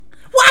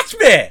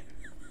watch me.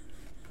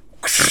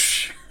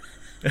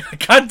 I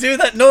can't do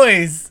that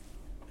noise.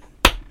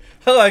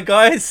 Hello,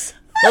 guys.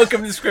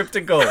 Welcome to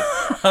Scriptical.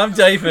 I'm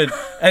David,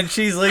 and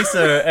she's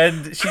Lisa,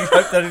 and she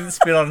hoped I didn't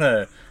spit on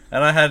her,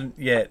 and I hadn't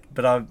yet,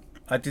 but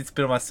I did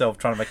spit on myself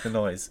trying to make the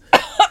noise.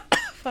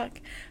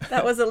 Fuck.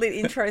 That was a lit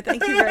intro.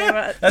 Thank you very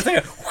much. That's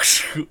like a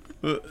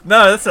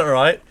no, that's not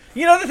right.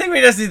 You know the thing where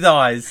he does his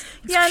eyes?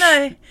 Yeah, I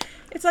know.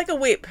 It's like a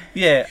whip.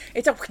 Yeah.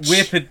 It's a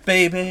whip it,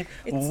 baby.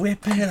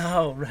 Whip it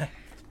all right.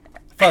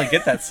 Probably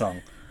get that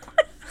song.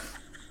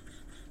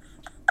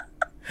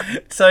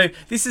 So,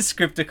 this is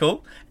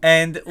Scriptical,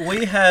 and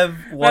we have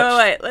watched...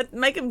 Wait. Let's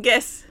make them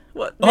guess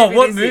what movie Oh,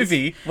 what this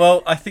movie? is.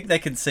 Well, I think they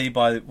can see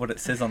by what it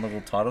says on the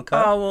little title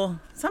card. Oh, well,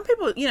 some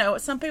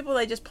people,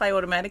 they just play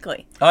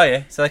automatically. Oh,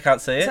 yeah, so they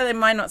can't see it? So they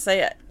might not see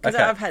it. Because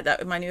Okay. I've had that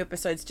with my new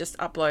episodes just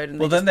upload. And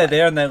Well, then they're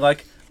there and they're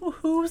like, well,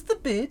 who's the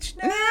bitch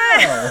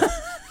now?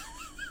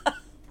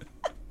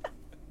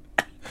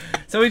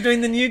 So we're doing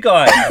the new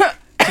guy.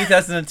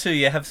 2002,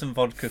 yeah, have some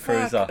vodka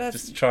cruiser.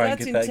 Just to try and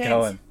get that intense.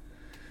 going.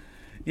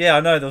 Yeah,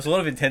 I know, there was a lot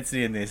of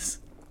intensity in this.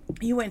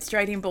 You went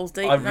straight in balls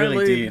deep. I no really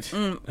lube. did. With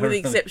I the really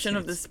exception did.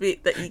 of the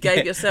spit that you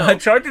gave yourself. I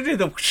tried to do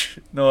the whoosh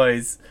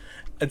noise,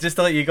 just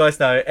to let you guys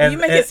know. And You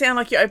make it sound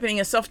like you're opening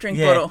a soft drink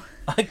bottle.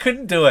 I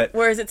couldn't do it.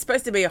 Whereas it's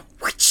supposed to be a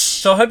whoosh.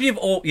 So I hope you've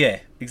all...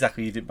 Yeah,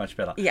 exactly, you did much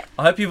better. Yeah.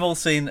 I hope you've all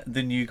seen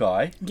The New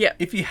Guy. Yeah.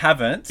 If you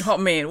haven't... Oh,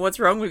 man, what's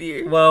wrong with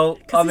you? Well,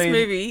 Because this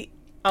movie,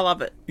 I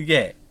love it.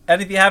 Yeah.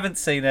 And if you haven't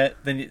seen it,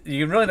 then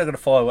you're really not going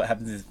to follow what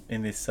happens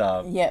in this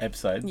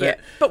episode. But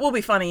But we'll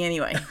be funny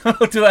anyway.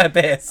 we'll do our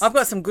best. I've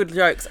got some good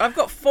jokes. I've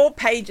got 4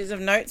 pages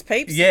of notes,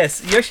 peeps.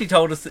 Yes, you actually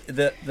told us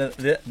that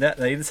you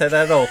didn't say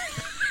that at all.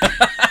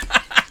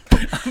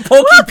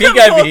 Porky Pig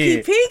over Porky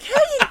here. Pig,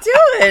 how you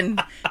doing?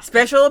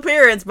 Special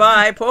appearance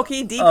by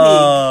Porky D.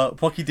 Pig.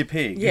 Porky the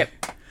Pig. Yep.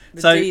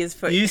 The So D is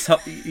for... I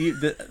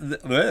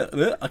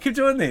keep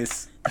doing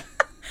this.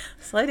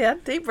 Slow down,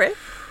 deep breath.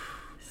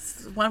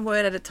 One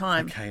word at a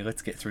time. Okay,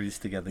 let's get through this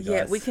together, guys.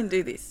 Yeah, we can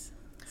do this.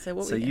 So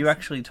what? So you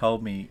actually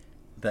told me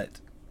that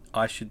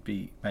I should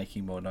be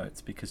making more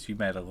notes because you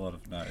made a lot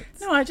of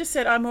notes. No, I just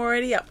said I'm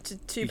already up to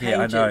 2 pages.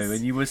 Yeah, I know.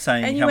 And you were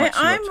saying And how you much went,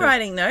 you I'm got to...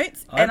 writing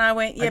notes. And I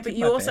went, I but did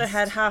you my also best.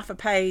 had half a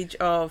page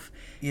of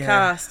Yeah.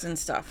 cast and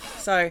stuff.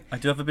 So I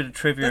do have a bit of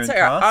trivia that's and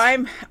all right.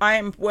 cast. I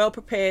am well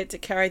prepared to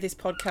carry this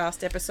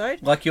podcast episode.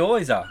 Like you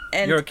always are.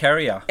 And- You're a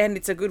carrier. And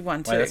it's a good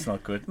one too. Wait, that's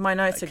not good. My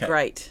notes Okay. are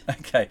great.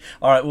 Okay.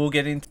 All right, we'll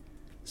get into...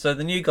 So,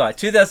 The New Guy,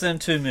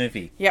 2002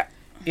 movie. Yeah.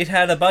 It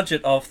had a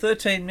budget of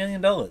 $13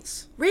 million.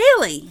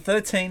 Really?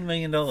 $13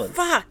 million.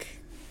 Fuck.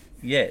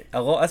 Yeah,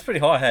 a lot. That's pretty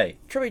high, hey?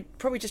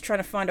 Probably just trying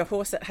to find a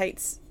horse that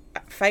hates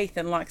Faith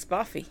and likes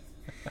Buffy.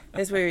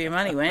 There's where your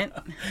money went.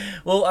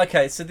 Well,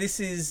 okay, so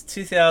this is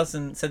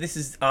 2000... So this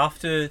is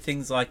after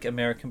things like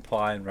American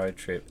Pie and Road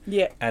Trip.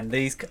 Yeah. And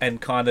these... And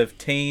kind of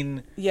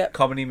teen Yep.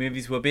 comedy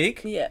movies were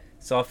big. Yeah.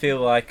 So I feel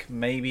like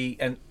maybe...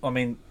 And, I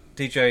mean,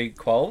 DJ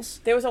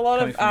Qualls... There was a lot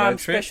Coming from Road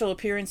of Trip. special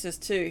appearances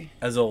too.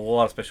 There's a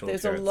lot of special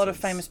There's appearances. a lot of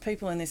famous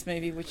people in this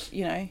movie, which,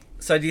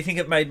 So do you think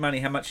it made money?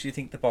 How much do you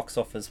think the box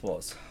office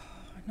was?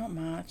 not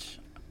much.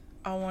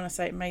 I want to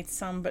say it made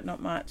some, but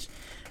not much.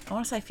 I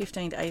want to say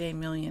 15 to 18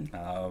 million.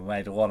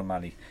 Made a lot of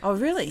money. Oh,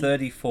 really?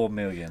 34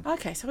 million.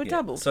 Okay, so it Yeah,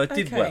 doubled. so it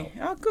did okay.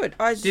 well. Oh, good.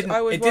 I was Didn't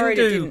worried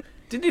it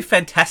didn't do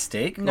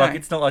fantastic. No. Like,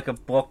 it's not like a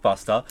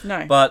blockbuster.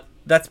 No. But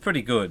that's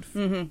pretty good.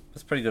 Mm-hmm.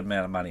 That's a pretty good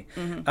amount of money.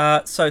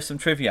 Mm-hmm. So some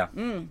trivia.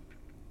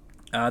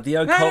 The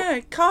occult...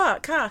 No,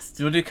 cast.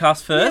 Do you want to do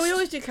cast first? Yeah, we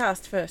always do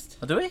cast first.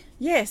 Oh, do we?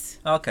 Yes.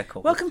 Oh, okay,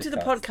 cool. Welcome Let's to do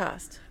the cast.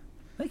 podcast.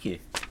 Thank you.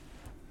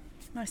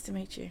 Nice to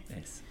meet you.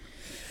 Yes.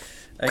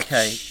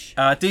 Okay.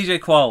 DJ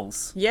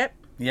Qualls. Yep.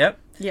 Yep.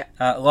 Yep.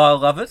 Lyle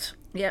Lovett.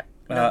 Yep.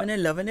 Loving it,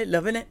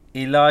 loving it.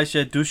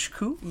 Elijah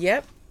Dushku.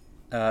 Yep.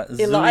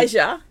 Zoe-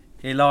 Elijah.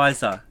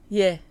 Eliza.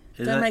 Yeah.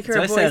 Is Don't that- make her did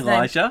a I boy's say name.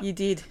 Elijah? You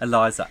did.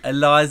 Eliza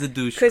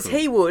Dushku. Because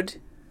he would,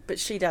 but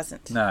she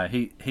doesn't. No,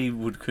 he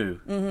would coo.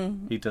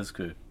 Mm-hmm. He does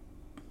coo.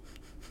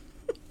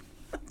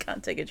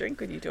 Can't take a drink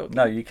when you talk.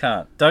 No, you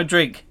can't. Don't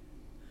drink.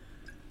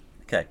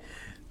 Okay.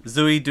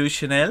 Zoe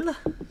Duchanel.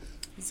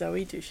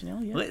 Zoe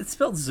Deschanel, yeah. Well, it's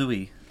spelled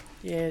Zoe.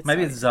 Yeah.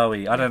 Maybe it's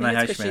Zoe. I don't know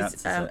how she she's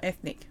pronounces it.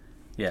 ethnic.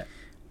 Yeah.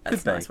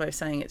 That's Could a nice be. way of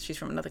saying it. She's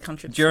from another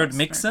country. Jared besides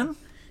Mixon America.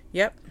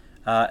 Yep.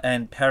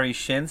 and Parry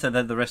Shen, so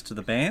they're the rest of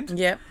the band.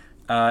 Yep.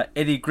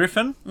 Eddie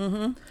Griffin.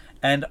 Mm-hmm.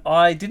 And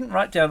I didn't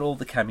write down all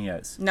the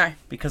cameos. No,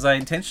 Because I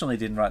intentionally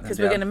didn't write them down. because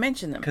we're going to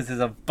mention them. Because there's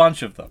a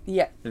bunch of them.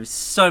 Yeah. There's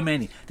so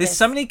many. There's Yes.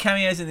 so many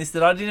cameos in this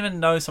that I didn't even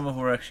know some of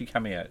them were actually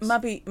cameos. My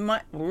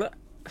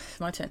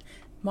turn.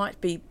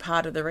 Might be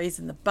part of the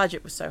reason the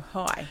budget was so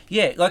high.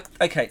 Yeah, like,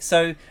 okay,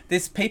 so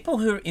there's people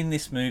who are in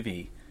this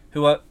movie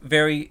who are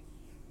very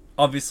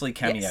obviously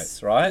cameos,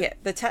 Yes. right? Yeah,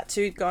 the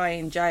tattooed guy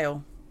in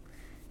jail.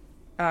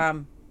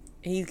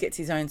 He gets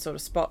his own sort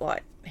of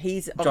spotlight.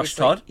 He's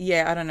obviously, Todd?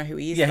 Yeah, I don't know who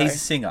he is. Yeah, though. he's a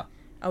singer.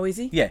 Oh, is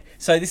he? Yeah.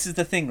 So this is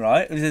the thing,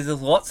 right? There's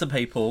lots of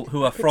people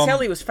who are I could from. tell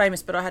he was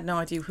famous, but I had no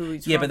idea who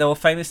he's Yeah, from. but they were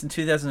famous in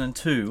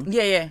 2002.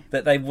 Yeah, yeah.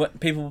 That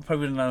people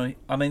probably don't know.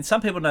 I mean, some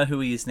people know who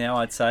he is now.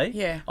 I'd say.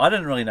 Yeah. I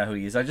don't really know who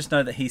he is. I just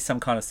know that he's some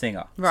kind of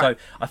singer. Right.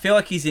 So I feel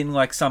like he's in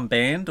like some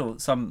band or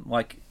some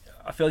like.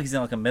 I feel like he's in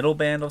like a metal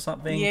band or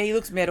something. Yeah, he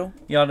looks metal.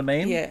 You know what I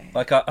mean? Yeah.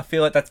 Like I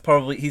feel like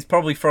he's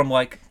probably from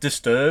like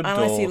Disturbed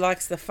Unless or he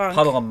likes the funk.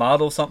 Puddle of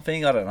Mud or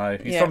something. I don't know.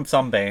 He's Yeah. from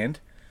some band.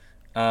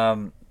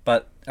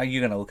 But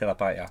you're going to look it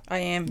up, aren't you? I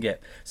am. Yeah.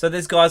 So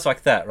there's guys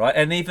like that, right?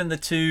 And even the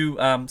two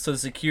sort of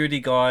security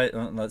guy,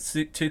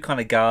 two kind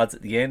of guards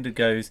at the end who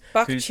goes...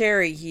 Buck who's-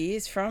 Cherry he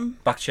is from.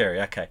 Buck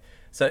Cherry, okay.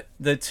 So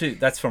the two,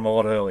 that's from a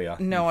lot earlier.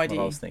 No what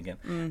idea. I was thinking.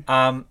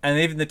 And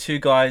even the two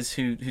guys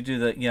who do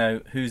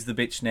the, who's the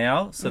bitch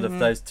now, sort of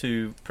those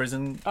two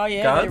prison Oh,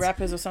 yeah, guards. they're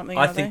rappers or something,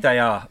 I are think they? they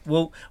are.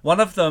 Well, one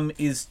of them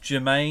is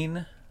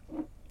Jermaine...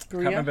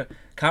 Greer?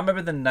 Can't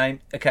remember the name.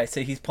 Okay,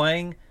 so he's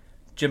playing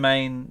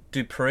Jermaine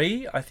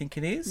Dupree, I think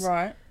it is.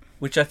 Right.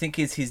 Which I think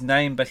is his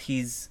name, but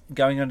he's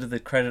going under the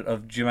credit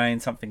of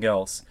Jermaine something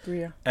else.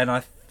 Greer. And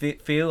I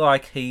feel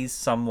like he's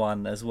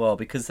someone as well,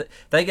 because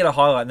they get a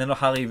highlight and they're not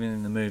hardly even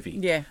in the movie.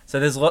 Yeah. So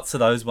there's lots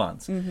of those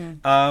ones.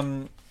 Mm-hmm.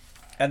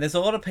 And there's a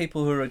lot of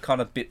people who are kind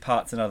of bit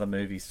parts in other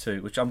movies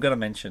too, which I'm going to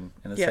mention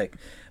in a Yeah. sec.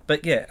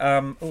 But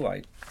yeah,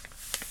 wait.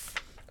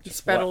 You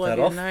spat all wipe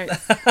over that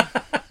your off.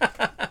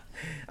 notes.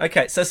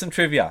 Okay, so some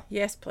trivia.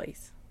 Yes,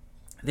 please.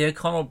 The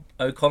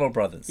O'Connell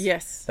brothers.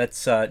 Yes.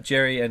 That's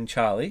Jerry and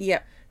Charlie.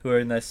 Yep. Who are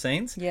in those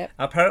scenes. Yep.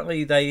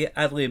 Apparently they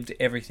ad-libbed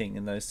everything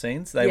in those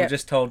scenes. They were Yep.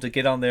 just told to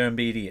get on there and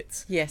be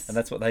idiots. Yes. And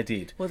that's what they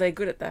did. Well, they're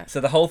good at that. So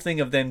the whole thing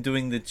of them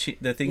doing the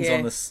things Yeah.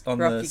 on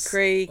the Rocky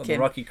Creek on the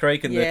and- Rocky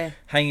Creek and Yeah. the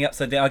hanging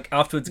upside down, like,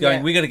 afterwards going,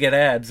 Yeah. we got to get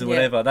abs or Yeah.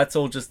 whatever. That's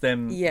all just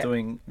them Yeah.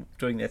 doing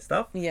their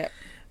stuff. Yeah.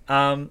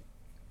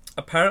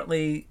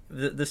 Apparently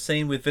the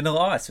scene with Vanilla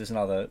Ice was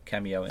another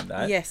cameo in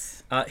that.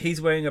 Yes. He's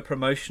wearing a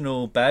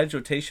promotional badge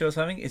or T-shirt or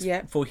something. It's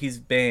Yeah. for his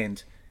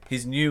band,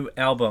 his new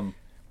album,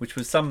 which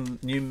was some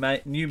new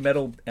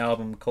metal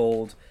album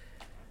called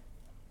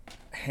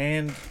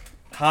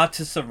Hard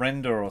to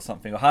Surrender or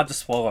something, or Hard to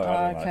Swallow. I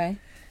don't know. Okay.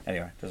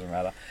 Anyway, doesn't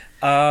matter.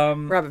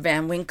 Robert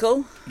Van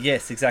Winkle.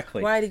 Yes,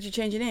 exactly. Why did you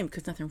change your name?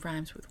 Because nothing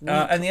rhymes with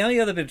Winkle. And the only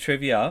other bit of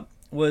trivia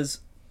was,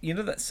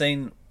 that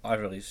scene. I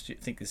really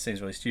think this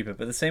scene's really stupid,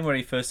 but the scene where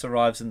he first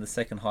arrives in the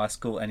second high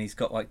school and he's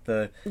got like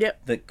the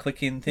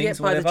click-in things, Yep,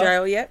 or by whatever. the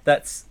jail, yep.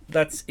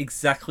 That's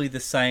exactly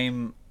the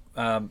same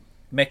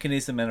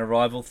mechanism and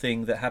arrival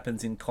thing that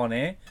happens in Con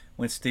Air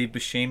when Steve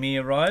Buscemi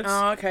arrives,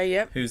 Oh, okay,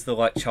 yep. who's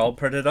the child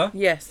predator.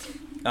 Yes.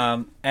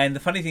 And the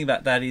funny thing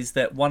about that is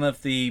that one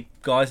of the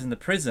guys in the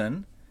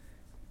prison,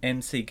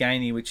 MC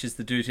Gainey, which is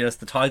the dude who has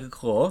the tiger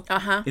claw,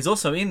 is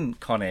also in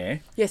Con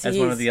Air Yes, as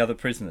he one is. of the other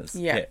prisoners.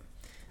 Yeah.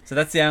 So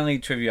that's the only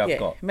trivia I've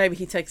got. Maybe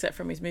he takes that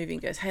from his movie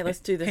and goes, hey, let's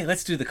do Hey,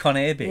 let's do the Con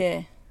Air bit.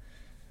 Yeah.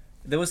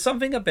 There was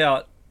something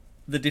about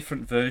the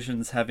different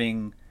versions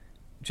having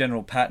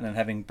General Patton and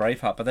having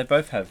Braveheart, but they're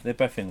both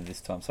in it this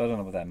time, so I don't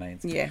know what that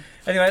means. Yeah.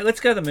 Anyway, let's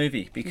go to the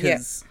movie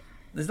because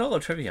there's not a lot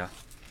of trivia.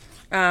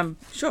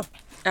 Sure.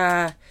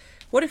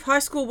 What if high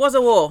school was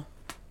a war?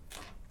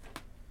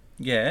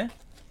 Yeah,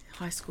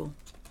 High school.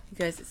 He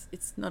goes,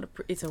 it's not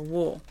it's a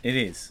war. it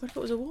is. What if it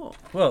was a war?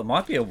 Well, it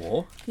might be a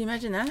war. Can you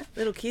imagine that?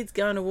 Little kids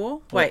going to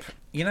war? Well, Wait,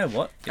 you know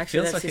what? It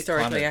actually, that's like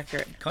historically it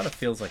accurate. kind of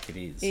feels like it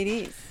is. It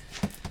is.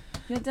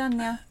 You're done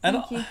now. And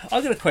Thank you.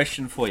 I've got a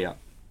question for you.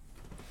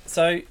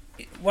 So,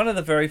 one of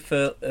the very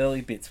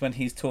early bits when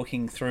he's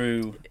talking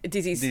through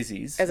Dizzy's.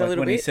 like As a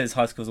little when he bit. says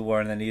high school's a war,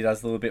 and then he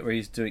does a little bit where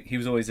he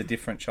was always a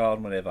different child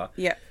and whatever.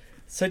 Yeah.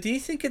 So, do you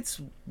think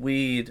it's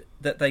weird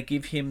that they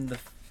give him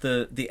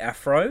the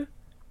afro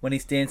when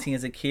he's dancing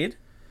as a kid?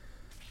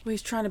 Well,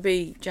 he's trying to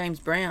be James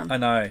Brown. I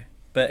know,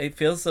 but it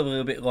feels a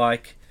little bit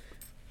like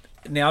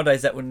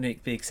nowadays that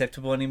wouldn't be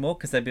acceptable anymore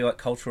because they'd be like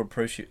cultural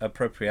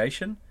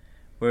appropriation.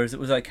 Whereas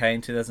it was okay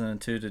in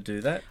 2002 to do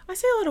that. I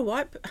see a lot of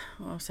white...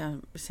 Oh,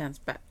 sounds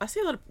bad. I see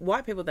a lot of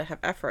white people that have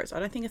afros. I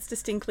don't think it's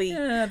distinctly...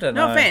 Yeah, I don't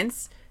no know.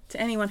 offence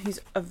to anyone who's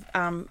of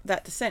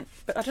that descent,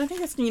 but I don't think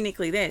that's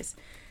uniquely theirs.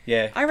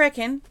 Yeah. I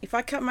reckon if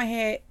I cut my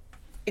hair...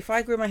 If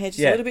I grew my hair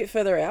just a little bit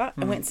further out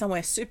and went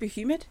somewhere super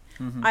humid,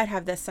 I'd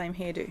have that same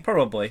hairdo.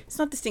 Probably. It's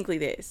not distinctly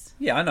theirs.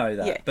 Yeah, I know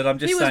that. Yeah. But I'm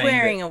just He was saying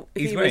wearing that a-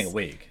 if he's he wearing was- a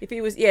wig. If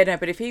he was... Yeah, no,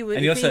 but if he was...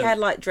 And he If he also- had,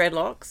 like,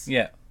 dreadlocks,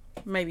 Yeah.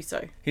 maybe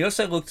so. He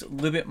also looked a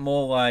little bit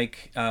more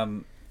like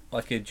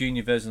a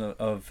junior version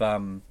of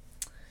the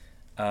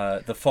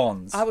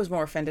Fonz. I was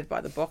more offended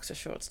by the boxer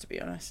shorts, to be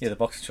honest. Yeah, the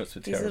boxer shorts were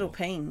His terrible. little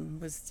peen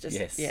was just...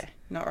 Yes. Yeah,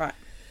 not right.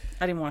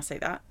 I didn't want to say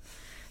that.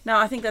 No,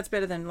 I think that's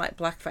better than, like,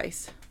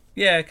 blackface.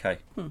 Yeah, okay.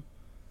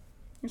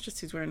 It's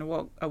just he's wearing a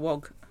wog. A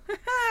wog.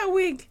 A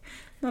wig.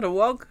 Not a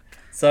wog.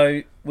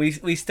 So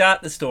we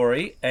start the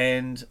story,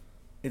 and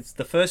it's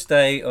the first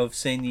day of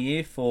senior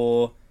year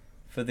for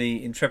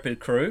the Intrepid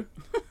crew.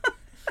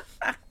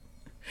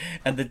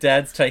 And the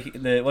dad's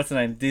taking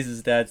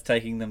Diz's dad's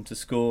taking them to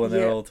school, and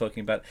they're Yeah. all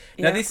talking about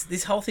now Yeah.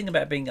 this whole thing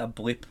about being a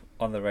blip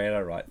on the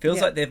radar, right? Feels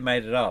Yeah. like they've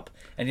made it up,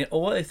 and yet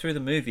all the way through the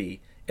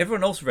movie,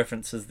 everyone else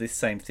references this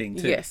same thing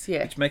too. Yes,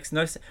 yeah. Which makes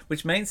no sense.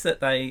 Which means that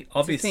they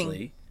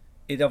obviously,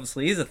 it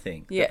obviously is a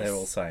thing Yes. that they're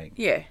all saying.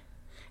 Yeah.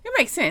 It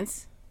makes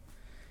sense.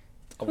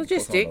 I Well, would call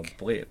just someone dick. a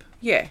blip.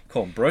 Yeah.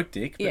 Call him broke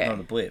dick, but Yeah. not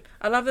a blip.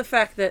 I love the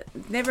fact that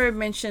never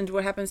mentioned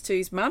what happens to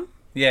his mum.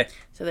 Yeah,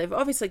 So they've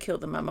obviously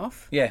killed the mum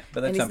off. yeah,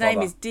 but And that's his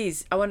name is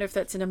Diz. I wonder if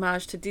that's an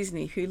homage to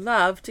Disney, who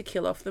love to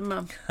kill off the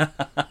mum.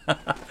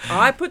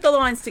 I put the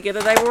lines together.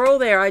 They were all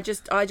there. I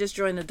just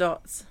joined the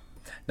dots.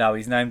 No,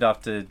 he's named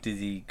after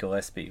Dizzy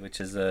Gillespie,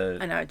 which is a...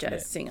 I know, jazz yeah.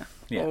 singer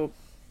Yeah. or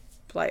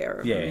player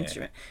of Yeah, an yeah.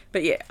 instrument.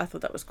 But yeah, I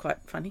thought that was quite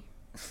funny.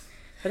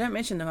 They don't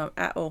mention the mum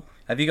at all.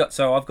 Have you got...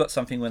 So I've got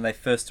something when they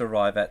first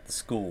arrive at the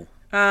school.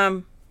 Yeah,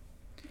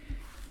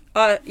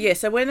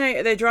 so when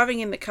they're driving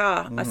in the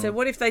car, I said,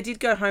 what if they did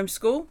go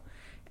homeschool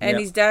and Yep.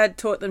 his dad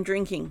taught them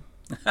drinking?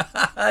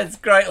 It's a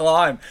great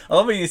line. I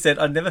love when you said,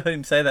 I'd never heard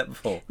him say that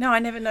before. No, I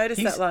never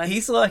noticed that line.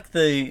 He's like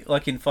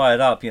in Fired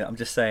Up, I'm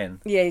just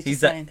saying. Yeah, he's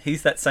just saying.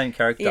 He's that same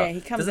character. Yeah,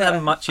 he comes Doesn't out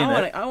have much in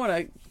it. I want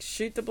to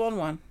shoot the blonde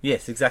one.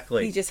 Yes,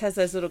 exactly. He just has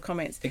those little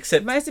comments.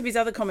 Except- most of his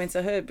other comments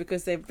I heard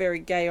because they're very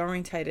gay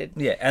orientated.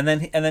 Yeah, and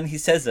then he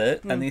says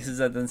it, and this is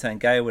then saying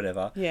gay or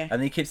whatever. Yeah.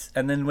 And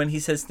then when he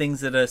says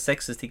things that are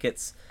sexist, he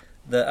gets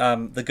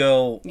the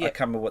girl. I Yep.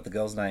 can't remember what the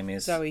girl's name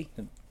is. Zoe.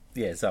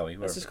 Yeah, Zoe.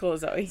 Let's just call her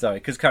Zoe. Zoe,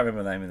 because can't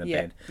remember the name in the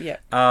Yeah, band.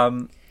 yeah,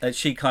 And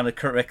she kind of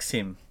corrects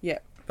him yeah.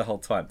 the whole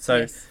time. So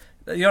Yes.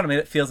 you know what I mean?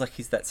 It feels like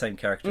he's that same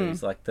character.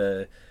 He's like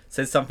the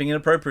says something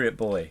inappropriate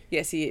boy.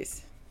 Yes, he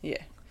is.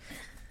 Yeah.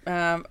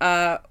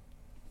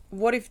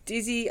 What if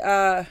Dizzy?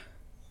 What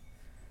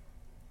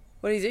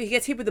do? He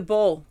gets hit with the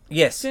ball as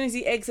Yes, soon as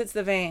he exits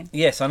the van.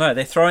 yes, I know.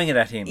 They're throwing it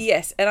at him.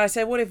 Yes, and I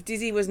said, what if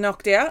Dizzy was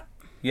knocked out?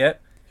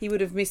 Yep. He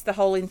would have missed the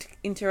whole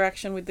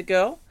interaction with the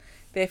girl.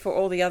 Therefore,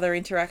 all the other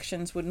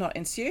interactions would not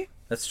ensue.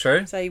 That's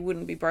true. So he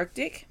wouldn't be broke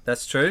dick.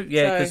 That's true.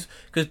 Yeah, So-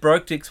 because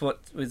broke dick's what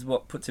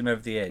puts him over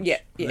the edge. Yeah,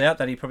 yeah. Without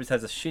that, he probably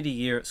has a shitty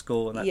year at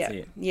school, and that's yeah,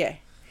 it. yeah.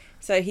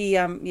 So he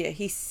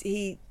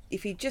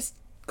if he just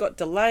got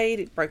delayed,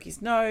 it broke his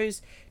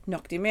nose,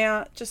 knocked him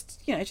out. Just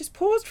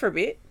paused for a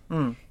bit.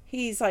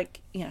 He's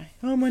like,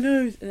 oh my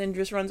nose, and then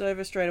just runs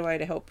over straight away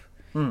to help.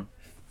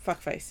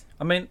 Fuckface.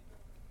 I mean,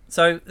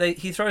 so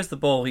he throws the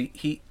ball.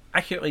 He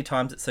accurately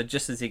times it so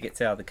just as he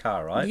gets out of the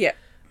car, right? Yeah.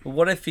 But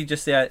what if he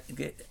just as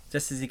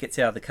he gets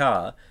out of the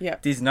car, Yeah.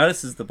 Diz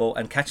notices the ball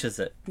and catches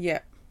it? Yeah.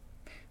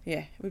 Yeah.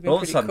 It would have been All of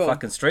a pretty sudden, cool.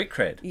 fucking street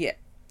cred. Yeah.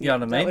 You know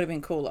what I That mean? would have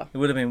been cooler. It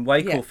would have been way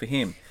Yeah. cool for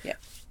him. Yeah.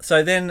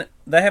 So then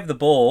they have the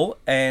ball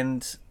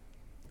and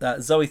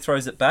Zoe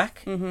throws it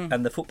back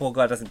and the football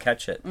guy doesn't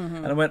catch it.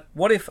 And I went,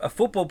 what if a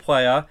football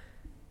player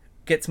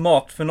gets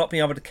mocked for not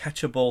being able to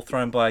catch a ball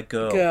thrown by a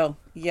girl? Girl.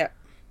 Yeah.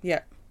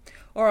 Yeah.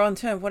 Or on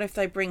turn, what if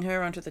they bring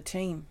her onto the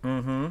team?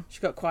 Mm-hmm. She's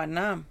got quite an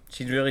arm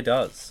She really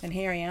does. and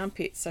hairy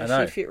armpits, so I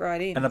know. she'd fit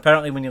right in. And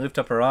apparently when you lift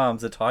up her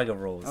arms, the tiger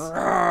roars.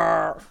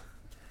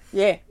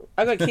 Yeah,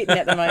 I got kitten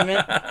at the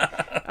moment.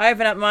 I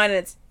open up mine and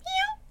it's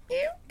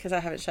because I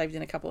haven't shaved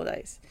in a couple of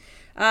days.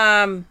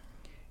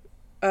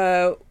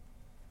 Oh,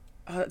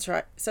 that's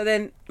right. So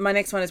then my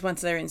next one is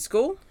once they're in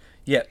school.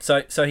 Yeah,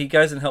 so he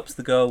goes and helps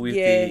the girl with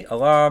Yeah. the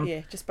alarm.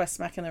 Yeah, just by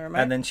smacking the remote.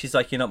 And then she's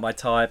like, you're not my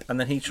type. And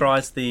then he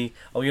tries the,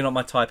 oh, you're not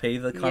my type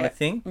either kind Yeah. of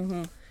thing.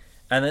 Mm-hmm.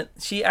 And then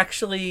she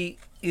actually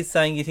is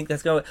saying, you think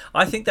that's going to work?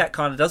 I think that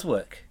kind of does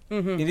work.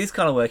 Mm-hmm. It is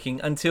kind of working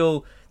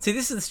until... See,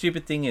 this is the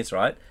stupid thing is,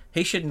 right?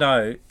 He should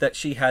know that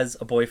she has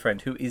a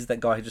boyfriend who is that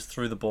guy who just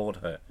threw the ball at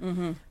her.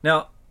 Mm-hmm.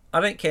 Now, I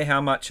don't care how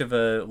much of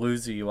a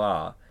loser you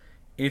are.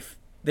 If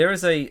there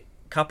is a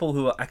couple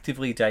who are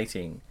actively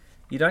dating,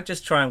 you don't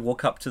just try and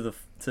walk up to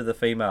the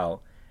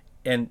female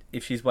and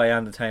if she's way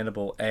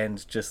unattainable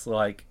and just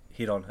like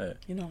hit on her.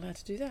 You're not allowed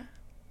to do that.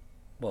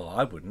 Well,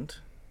 I wouldn't.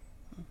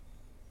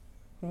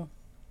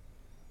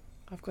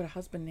 I've got a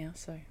husband now,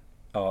 so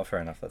Oh,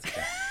 fair enough. That's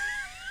okay.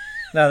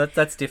 No,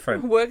 that's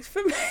different. works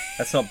for me.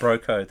 That's not bro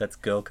code. That's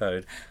girl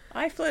code.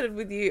 I flirted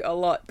with you a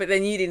lot, but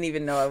then you didn't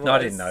even know I was. No, I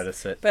didn't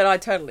notice it. But I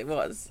totally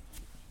was,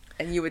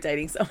 and you were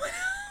dating someone.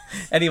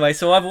 Anyway,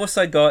 so I've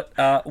also got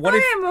what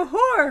if I am a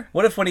whore.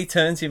 what if when he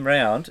turns him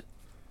round,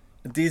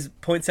 Diz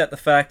points out the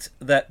fact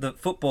that the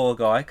football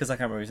guy, because I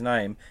can't remember his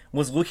name,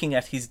 was looking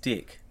at his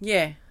dick.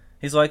 Yeah,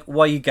 He's like,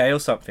 "Why you gay or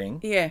something?"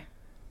 yeah,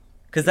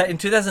 Because that in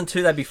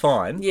 2002 that'd be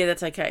fine. yeah.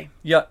 That's okay.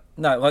 Yeah,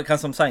 no, like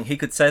that's what I'm saying. He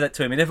could say that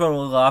to him, and everyone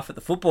will laugh at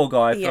the football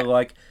guy Yeah. for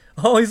like,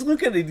 "Oh, he's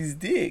looking at his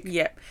dick."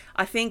 Yeah,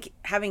 I think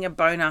having a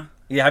boner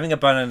Yeah, having a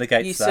boner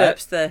negates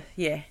usurps that.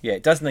 Yeah. Yeah,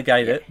 it does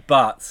negate it,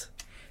 but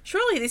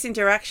Surely this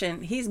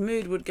interaction, his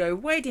mood would go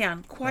way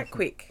down quite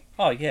quick.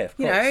 oh yeah, of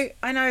course. You know,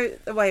 I know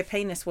the way a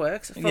penis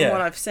works from Yeah.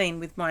 what I've seen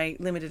with my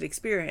limited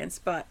experience,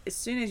 but as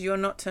soon as you're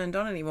not turned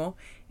on anymore,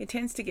 it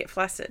tends to get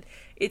flaccid.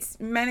 It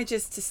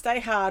manages to stay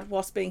hard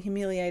whilst being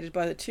humiliated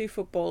by the two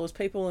footballers,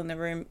 people in the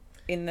room,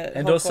 in the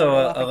and whole also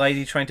corridor a laughing.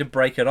 lady trying to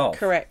break it off.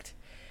 Correct.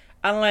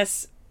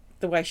 Unless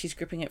the way she's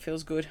gripping it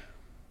feels good.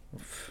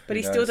 But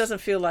he Who still knows? doesn't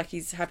feel like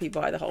he's happy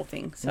by the whole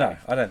thing. So No,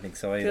 I don't think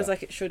so either. it feels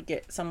like it should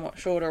get somewhat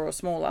shorter or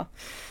smaller.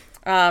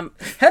 How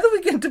do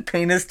we get into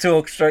penis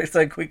talk straight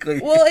so quickly?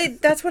 Well,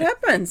 that's what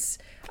happens.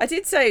 I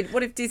did say,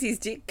 what if Dizzy's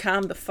dick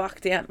calmed the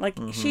fuck down? Like,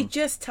 she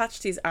just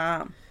touched his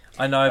arm.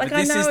 I know, Like, but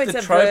this I know is it's the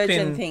a trope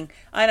virgin in... thing.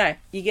 I know.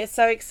 You get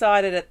so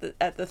excited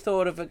at the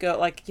thought of a girl,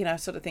 like, you know,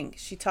 sort of thing.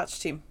 She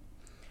touched him.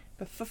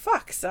 But for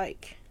fuck's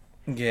sake.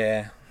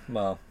 Yeah,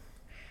 well...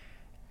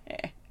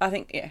 Yeah, I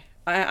think, yeah.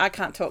 I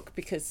can't talk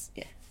because,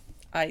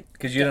 yeah.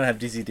 Because you don't have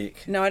Dizzy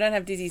dick. No, I don't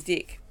have Dizzy's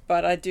dick.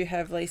 But I do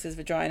have Lisa's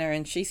vagina,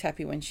 and she's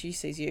happy when she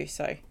sees you,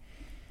 so...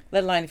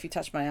 Let alone if you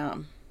touch my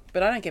arm.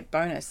 But I don't get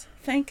bonus.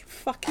 Thank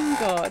fucking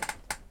God.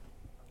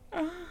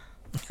 Oh.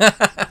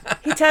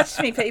 He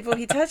touched me, people.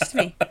 He touched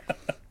me.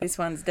 This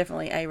one's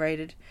definitely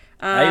A-rated.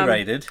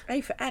 A-rated?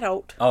 A for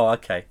adult. Oh,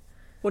 okay.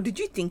 What did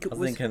you think it I was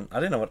was? thinking... I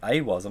didn't know what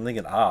A was. I'm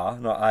thinking R,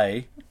 not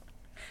A.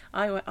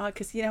 I went,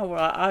 because you know what?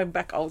 I'm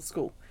back old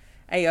school.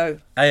 AO.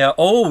 A,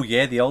 oh,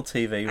 yeah, the old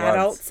TV ones.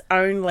 Adults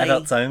only.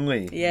 Adults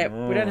only. Yeah,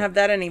 we don't have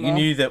that anymore. You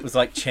knew that was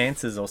like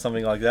Chances or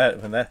something like that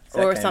when that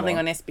or came something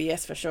on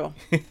SBS for sure.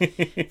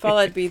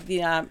 Followed with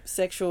the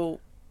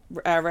sexual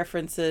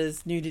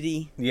references,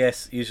 nudity.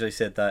 Yes, usually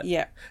said that.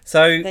 Yeah.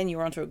 So then you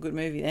were onto a good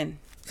movie then.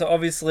 So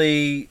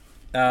obviously,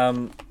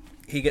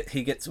 he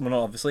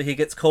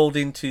gets called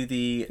into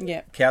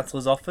the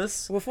counsellor's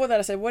office. Before that,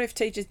 I said, what if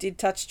teachers did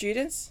touch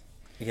students?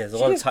 Yeah, there's a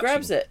she lot just of touching.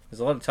 grabs it. There's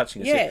a lot of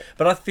touching. Yeah.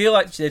 But I feel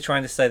like they're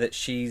trying to say that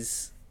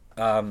she's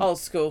old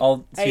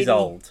school. She's 80.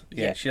 old.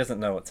 Yeah, Yeah. she doesn't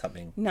know what's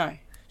happening. No.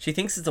 She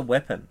thinks it's a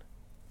weapon.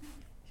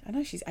 I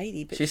know she's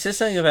 80, but she says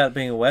something about it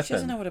being a weapon. She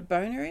doesn't know what a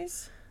boner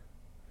is.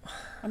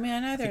 I mean, I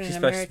know they're in an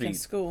supposed to American be-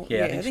 school.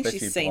 yeah, I think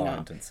she's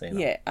senile. senile.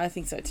 Yeah, I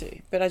think so too.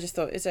 But I just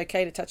thought, it's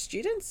okay to touch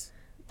students?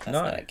 That's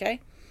No. not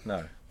okay.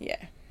 No.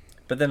 Yeah.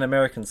 But then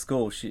American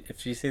school, if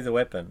she sees a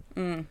weapon,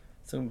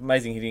 it's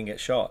amazing he didn't get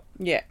shot.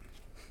 Yeah.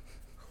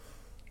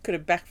 Could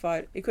have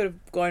backfired. It could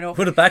have gone off.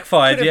 Could have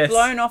backfired, could have yes.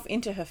 blown off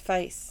into her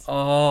face.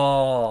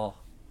 Oh,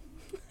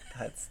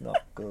 that's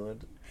not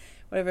good.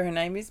 Whatever her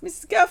name is.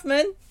 Mrs.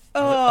 Guffman.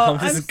 Oh,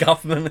 Mrs.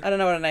 Guffman. I don't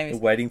know what her name is.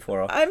 We're waiting for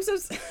her. I'm so...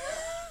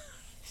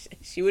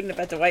 She wouldn't have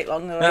had to wait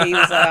long the way he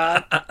was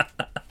hard.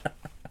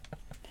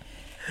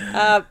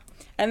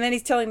 And then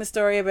he's telling the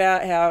story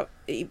about how,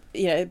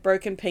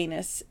 broken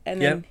penis.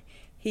 And then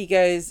he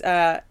goes,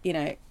 I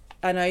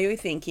know you're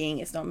thinking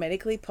it's not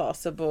medically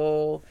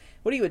possible.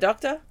 What are you, a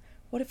doctor?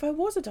 What if I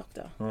was a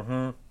doctor?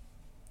 Mm-hmm.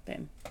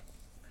 Then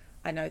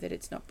I know that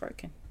it's not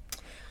broken.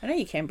 I know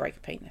you can break a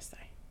penis, though.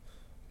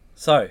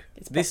 So,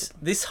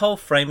 this whole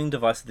framing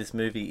device of this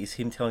movie is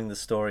him telling the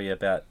story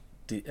about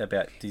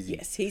Dizzy.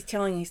 Yes, he's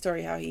telling his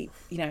story how he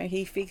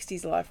fixed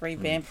his life,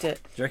 revamped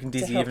it. Do you reckon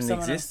Dizzy help even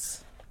someone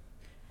exists?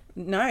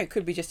 No, it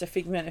could be just a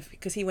figment of...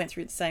 Because he went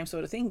through the same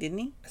sort of thing, didn't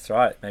he? That's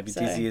right. Maybe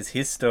Dizzy is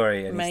his story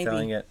and he's maybe.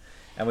 telling it.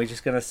 And we're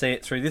just going to see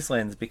it through this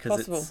lens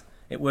because Possible.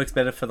 it works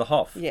better for the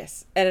Hoff.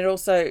 Yes. And it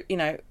also,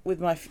 with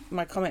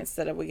my comments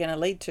that we're going to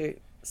lead to,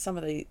 some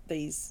of these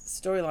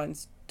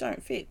storylines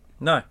don't fit.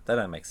 No, they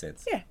don't make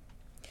sense. Yeah.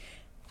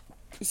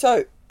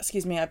 So,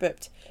 excuse me, I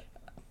burped.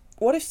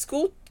 What if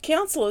school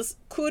counsellors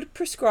could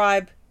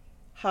prescribe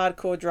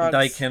hardcore drugs?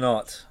 They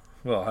cannot.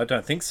 Well, I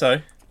don't think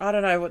so. I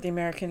don't know what the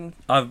American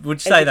I would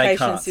say they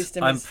education can't.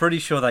 system I'm is. pretty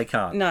sure they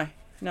can't. No.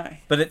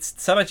 But it's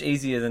so much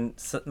easier than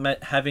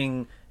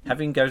having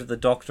go to the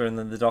doctor and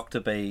then the doctor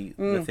be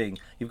the thing.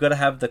 You've got to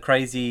have the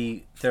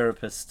crazy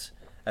therapist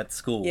at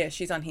school. Yeah,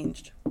 she's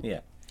unhinged.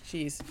 Yeah.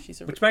 She's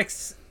a... Which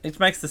makes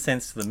the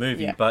sense to the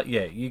movie, Yeah. but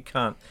yeah, you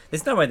can't.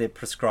 There's no way they're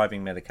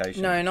prescribing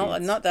medication. No, to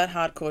kids. not that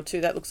hardcore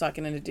too. That looks like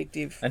an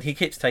addictive. And he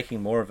keeps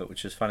taking more of it,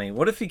 which is funny.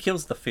 What if he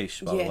kills the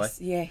fish? By the way,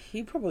 Yes, yeah,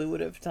 he probably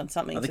would have done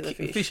something to the the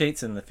fish. fish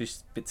eats it and the fish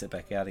spits it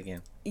back out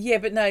again. Yeah,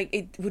 but no,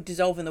 it would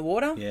dissolve in the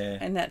water. Yeah.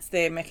 And that's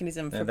their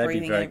mechanism for Yeah, they'd be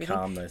breathing very and everything.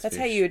 calm, those that's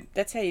fish.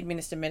 how you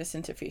administer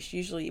medicine to fish.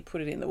 Usually you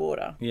put it in the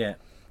water. Yeah.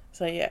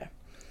 So yeah.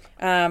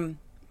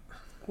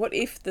 What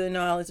if the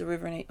Nile is a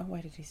river and oh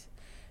wait, it is.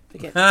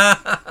 Forget.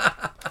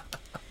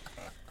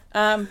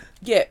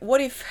 Yeah,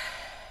 what if...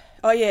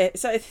 Oh, yeah,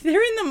 so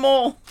they're in the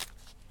mall.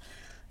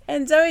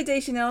 And Zoe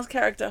Deschanel's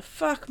character,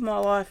 fuck my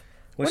life.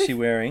 What's she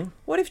wearing?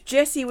 What if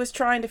Jessie was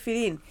trying to fit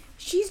in?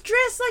 She's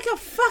dressed like a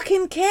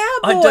fucking cowboy.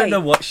 I don't know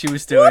what she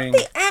was doing.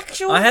 What the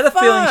actual I had a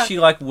feeling fuck? she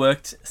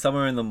worked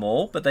somewhere in the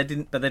mall, but they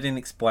didn't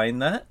explain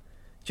that.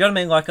 Do you know what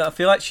I mean? Like, I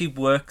feel like she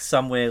works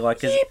somewhere Yeah,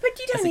 but you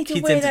as don't a need to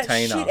kid's wear that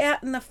entertainer. shit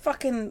out in the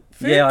fucking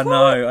food Yeah, I court.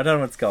 know. I don't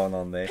know what's going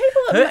on there.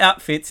 People Her are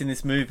outfits in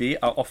this movie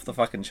are off the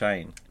fucking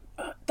chain.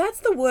 That's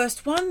the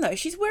worst one, though.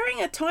 She's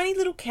wearing a tiny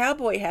little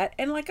cowboy hat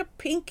and like a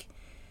pink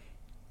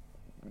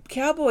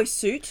cowboy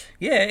suit.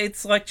 Yeah,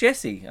 it's like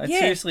Jessie. It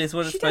seriously is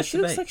what it's supposed She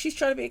to looks be. like she's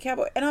trying to be a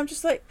cowboy. And I'm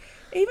just like,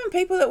 even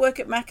people that work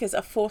at Macca's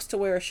are forced to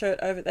wear a shirt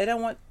over it. They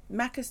don't want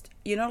Macca's.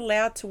 You're not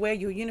allowed to wear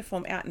your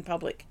uniform out in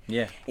public.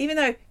 Yeah. Even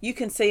though you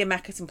can see a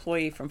Macca's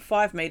employee from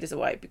 5 meters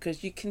away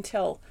because you can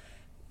tell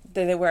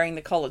that they're wearing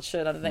the collared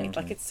shirt underneath.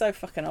 Like, it's so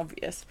fucking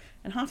obvious.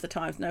 And half the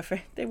times,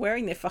 they're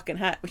wearing their fucking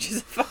hat, which is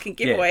a fucking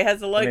giveaway. It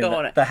has the logo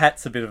on it. The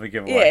hat's a bit of a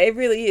giveaway. Yeah, it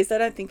really is. They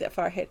don't think that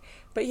far ahead.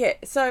 But yeah,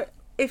 so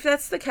if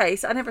that's the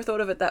case, I never thought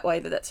of it that way,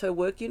 that that's her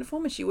work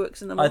uniform and she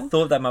works in the mall. I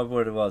thought that might be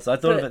what it was. I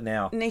thought of it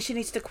now. Nisha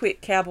needs to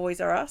quit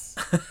Cowboys R Us.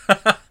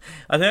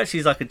 I think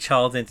she's like a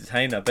child's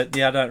entertainer, but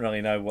yeah, I don't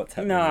really know what's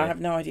happening. No, I there. have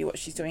no idea what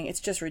she's doing. It's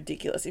just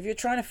ridiculous. If you're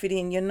trying to fit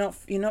in, you're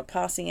not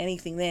passing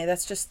anything there.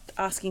 That's just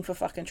asking for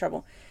fucking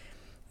trouble.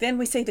 Then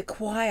we see the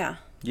choir.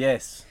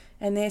 Yes.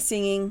 And they're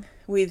singing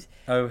with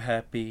Oh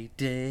Happy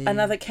Day.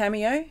 another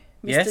cameo,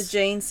 Mr. Yes.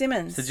 Gene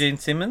Simmons. So Gene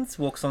Simmons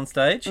walks on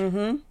stage.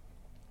 Mm-hmm.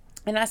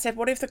 And I said,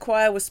 what if the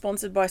choir was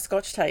sponsored by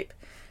Scotch Tape?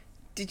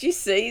 Did you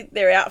see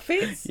their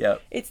outfits?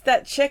 Yep. It's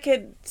that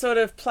checkered sort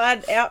of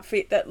plaid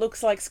outfit that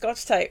looks like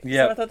Scotch Tape.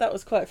 Yep. So I thought that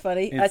was quite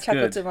funny. I It's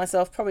chuckled good. to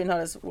myself. Probably not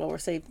as well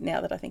received now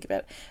that I think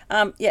about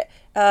it.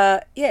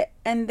 Yeah.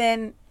 And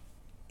then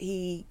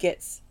he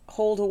gets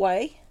hauled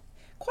away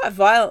quite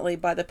violently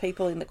by the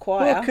people in the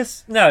choir.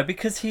 Well,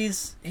 because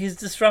he's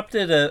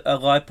disrupted a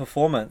live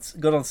performance,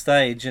 got on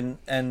stage and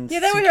Yeah,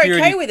 they were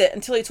okay with it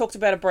until he talked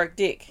about a broke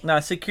dick. No,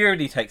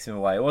 security takes him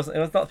away. It was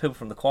not people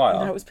from the choir.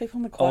 No, it was people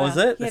in the choir. Oh, was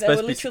it? Yeah, It's they were supposed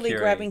to be literally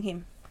security. grabbing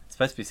him. It's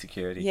supposed to be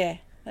security. Yeah,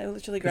 they were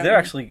literally 'Cause grabbing they're him.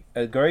 actually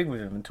agreeing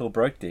with him until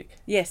broke dick.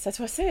 Yes, that's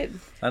what I said.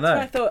 I know. So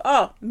I thought,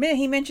 oh, man,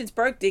 he mentions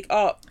broke dick.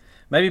 Oh,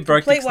 Maybe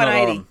broke complete dick's not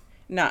 180. on.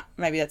 Nah,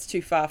 maybe that's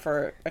too far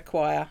for a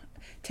choir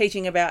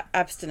teaching about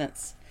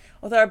abstinence.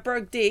 Although a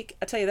broke dick,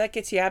 I tell you, that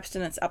gets your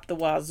abstinence up the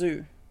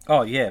wazoo.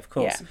 Oh yeah, of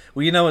course. Yeah.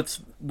 Well, you know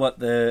what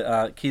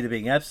the key to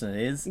being abstinent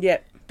is?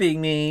 Yep.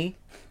 Being me.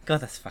 God,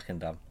 that's fucking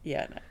dumb.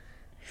 Yeah, no.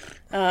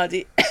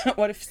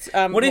 What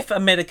What if a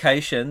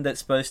medication that's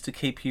supposed to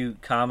keep you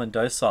calm and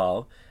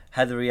docile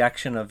had the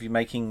reaction of you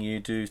making you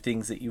do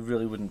things that you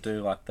really wouldn't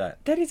do like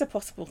that? That is a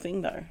possible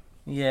thing, though.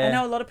 Yeah. I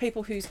know a lot of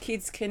people whose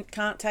kids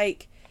can't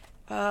take,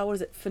 what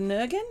is it,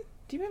 Phenergan?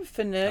 Do you remember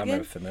Phenergan? I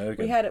remember Phenergan.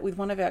 We had it with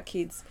one of our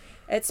kids.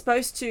 It's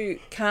supposed to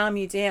calm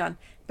you down,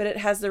 but it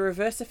has the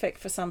reverse effect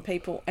for some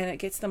people, and it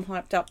gets them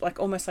hyped up, like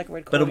almost like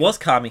red But cordial. it was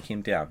calming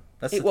him down.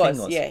 That's It the thing.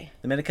 was, yeah.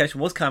 The medication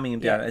was calming him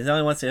down. Yeah. And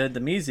only once he heard the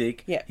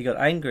music, Yeah. he got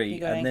angry, He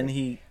got and then angry.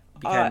 he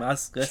became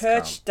less calm.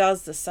 Church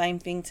does the same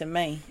thing to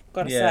me.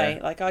 Got to Yeah. say,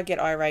 like I get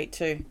irate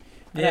too.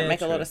 I Yeah, don't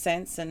make a lot true. of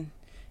sense, and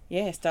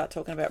start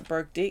talking about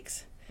broke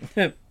dicks.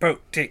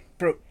 broke dick.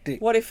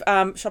 What if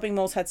shopping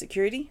malls had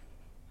security?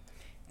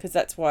 Because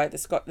that's why the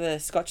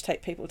Scotch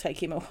Tape people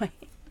take him away.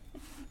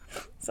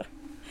 So,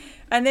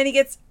 and then he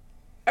gets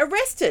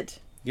arrested.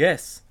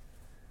 Yes.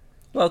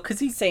 Well, because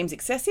he Seems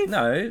excessive.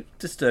 no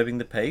disturbing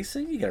the peace,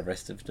 and you get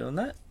arrested for doing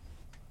that.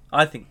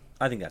 I think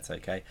that's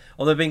okay.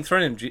 Although being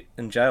thrown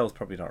in jail is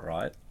probably not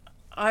right.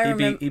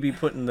 He'd be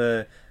put in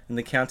the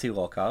county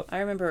lockup. I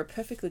remember a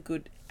perfectly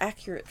good,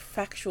 accurate,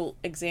 factual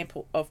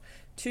example of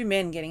two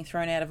men getting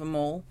thrown out of a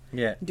mall,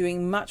 Yeah.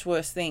 doing much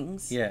worse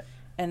things. Yeah.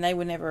 And they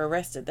were never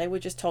arrested. They were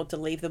just told to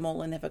leave the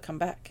mall and never come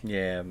back.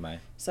 Yeah, mate.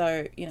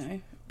 So,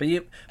 But I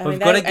we've mean,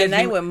 got to get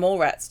they him were mall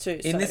rats too.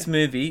 in so. this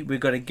movie. We've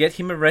got to get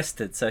him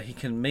arrested so he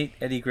can meet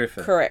Eddie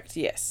Griffin. Correct,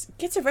 yes.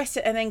 Gets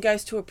arrested and then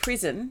goes to a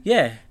prison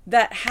Yeah.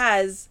 that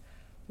has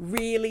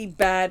really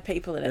bad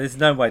people in it. There's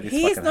no way this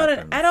He is fucking not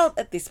happens. an adult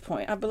at this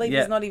point. I believe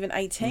Yeah. he's not even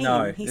 18.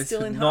 No, He's this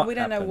still would in not We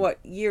don't know happen. what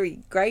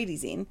grade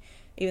he's in,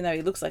 even though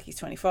he looks like he's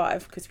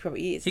 25, because he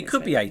probably is. He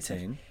could be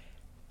 18.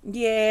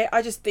 Yeah,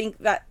 I just think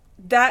that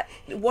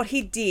what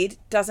he did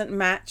doesn't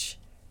match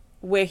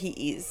where he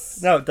is.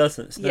 No, it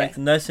doesn't. It Yeah. makes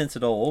no sense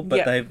at all. But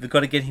Yeah. they've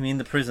got to get him in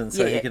the prison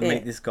so he can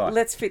meet this guy.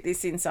 Let's fit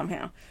this in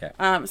somehow.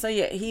 Yeah. So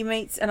yeah, he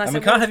meets, and I And said,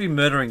 we can't "What have you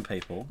murdering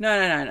people.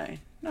 No.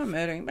 Not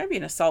murdering. Maybe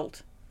an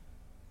assault.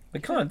 We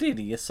kind of did.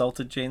 He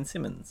assaulted Gene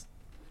Simmons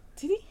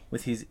Did he?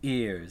 with his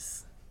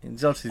ears. He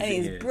insulted his And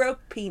his ears. broke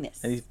penis.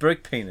 And his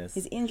broke penis.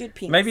 His injured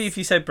penis. Maybe if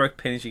you say broke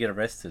penis, you get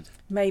arrested.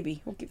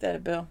 Maybe. We'll give that a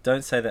bell.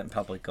 Don't say that in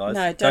public, guys.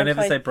 No, don't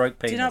ever play- say broke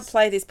penis. Do not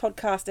play this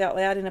podcast out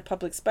loud in a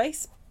public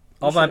space.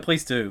 Oh, You man, should-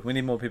 please do. We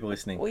need more people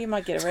listening. Or you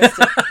might get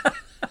arrested.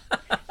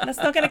 And that's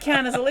not going to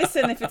count as a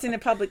listen if it's in a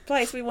public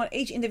place. We want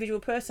each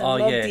individual person Oh,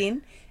 logged yeah.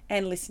 in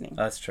and listening.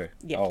 That's true.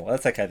 Yeah. Oh,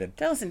 that's okay then.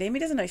 Don't listen to him. He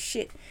doesn't know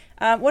shit.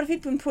 What if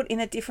he'd been put in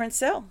a different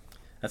cell?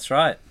 That's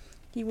right.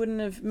 He wouldn't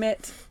have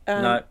met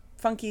No.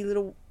 funky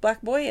little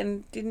black boy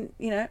and didn't,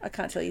 I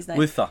can't tell you his name.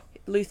 Luther.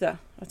 Luther.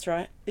 That's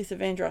right. Luther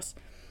Vandross.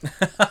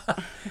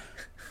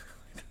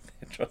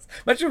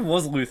 Imagine if it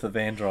was Luther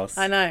Vandross.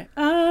 I know.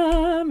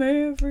 I'm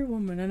every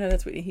woman. I know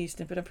that's Whitney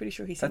Houston, but I'm pretty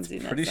sure he sings That's in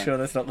that pretty song. sure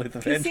that's not Luther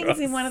He Vandross. sings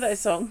in one of those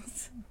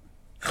songs.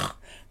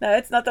 No,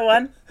 it's not the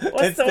one.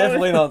 What's It's the one?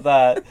 definitely not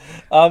that.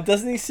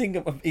 Doesn't he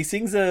sing? He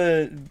sings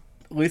a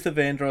Luther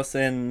Vandross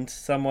and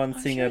someone I'm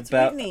sing sure it's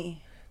about.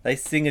 Whitney. They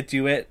sing a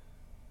duet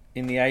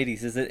in the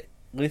 80s. Is it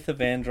Luther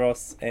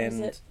Vandross Is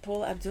and it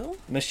Paul Abdul?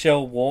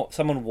 Michelle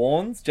someone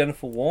Warnes?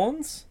 Jennifer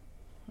Warnes?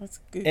 Let's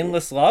Google.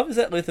 Endless Love? Is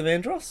that Luther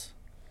Vandross?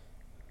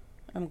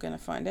 I'm going to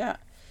find out.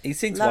 He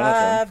sings one of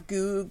them. Live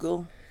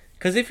Google.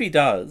 Because if he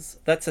does,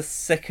 that's a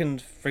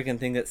second friggin'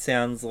 thing that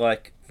sounds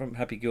like from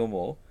Happy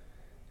Gilmore.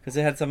 Because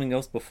it had something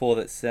else before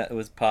that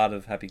was part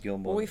of Happy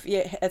Gilmore. Well,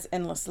 it's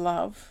Endless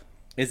Love.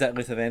 Is that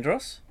Luther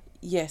Vandross?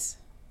 Yes.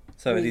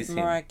 So with it is him.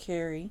 Mariah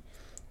Carey.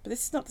 But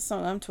this is not the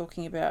song I'm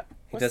talking about. He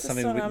What's does the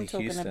something song with I'm Whitney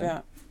talking Houston.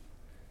 about?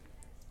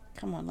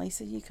 Come on,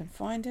 Lisa, you can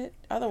find it.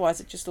 Otherwise,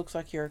 it just looks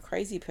like you're a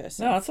crazy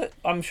person. No,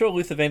 I'm sure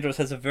Luther Vandross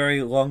has a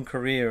very long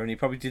career, and he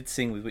probably did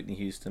sing with Whitney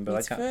Houston, but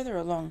it's I can't. further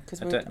along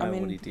because I don't know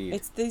what he did.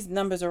 It's these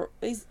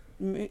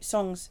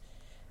songs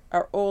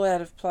are all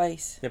out of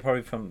place. They're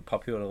probably from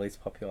popular to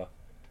least popular.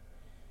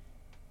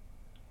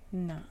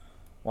 No.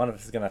 One of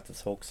us is going to have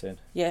to talk soon.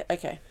 Yeah,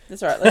 okay.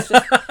 That's all right. Let's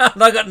just...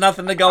 I got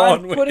nothing to go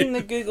on with. I'm putting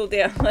the Google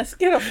down. Let's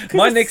get off.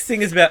 My next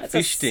thing is about That's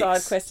fish a sticks.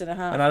 side quest and a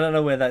half. And I don't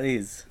know where that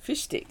is.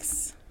 Fish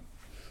sticks.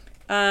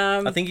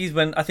 I think it's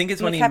when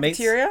in he the meets...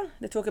 cafeteria,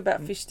 they talk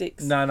about fish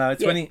sticks. No,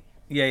 it's when he...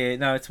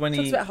 No, it's when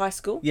Talks about high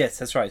school. Yes,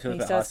 that's right. He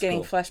starts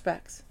getting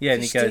flashbacks. Yeah,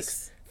 and Fish he goes,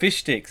 sticks. fish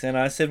sticks. And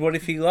I said, what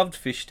if he loved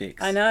fish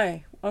sticks? I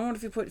know. I wonder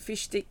if he put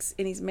fish sticks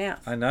in his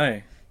mouth. I know.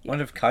 I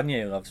wonder if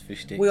Kanye loves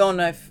fish sticks. We all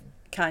know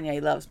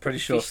Kanye loves Pretty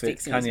sure fish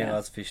sticks in his Kanye mouth.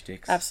 loves fish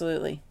sticks.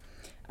 Absolutely.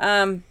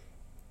 And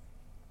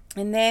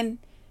then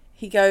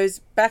he goes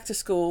back to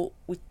school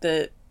with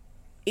the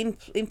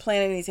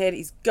implant in his head.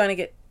 He's going to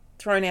get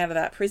thrown out of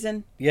that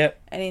prison. Yep.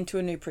 And into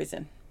a new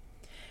prison.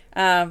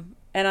 And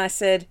I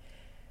said,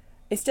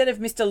 instead of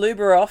Mr.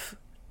 Luberoff,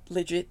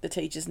 legit the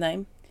teacher's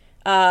name,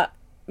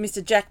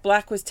 Mr. Jack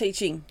Black was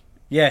teaching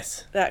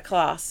Yes. that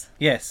class.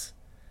 Yes.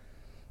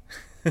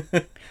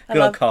 Good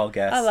old Kyle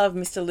Gass. I love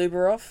Mr.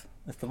 Luberoff.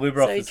 Mr.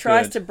 Luberoff So he is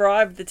tries good. to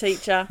bribe the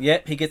teacher.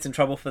 Yep, he gets in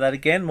trouble for that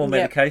again. More Yep.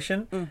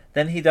 medication.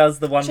 Then he does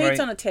the one where Cheats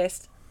on a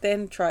test,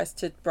 then tries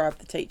to bribe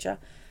the teacher.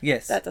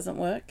 Yes. That doesn't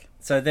work.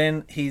 So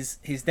then his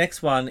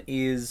next one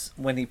is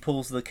when he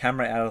pulls the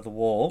camera out of the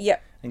wall.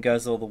 Yep. And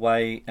goes all the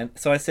way. And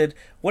so I said,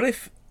 what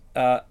if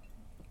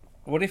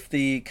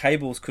the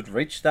cables could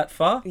reach that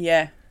far?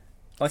 Yeah.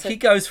 Like So- he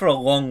goes for a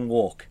long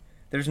walk.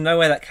 There's no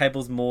way that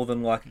cable's more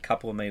than like a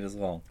couple of meters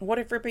long. What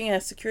if ripping a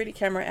security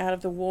camera out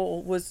of the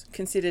wall was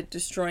considered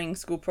destroying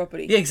school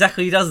property? Yeah,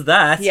 exactly. He does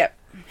that. Yep.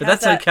 But How's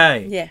that's that?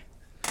 okay. Yeah.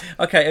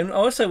 Okay, and I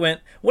also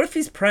went, what if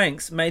his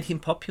pranks made him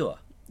popular?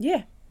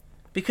 Yeah.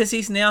 Because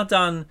he's now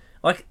done,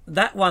 like,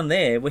 that one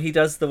there, where he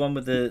does the one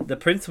with the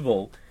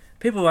principal.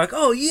 People are like,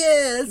 oh,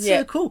 yeah, that's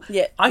so cool.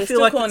 Yeah. I They're feel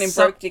still like calling him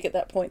some- broke dick at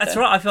that point. That's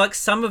though. right. I feel like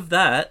some of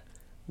that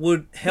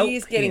would help He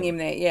is getting him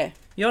there, yeah.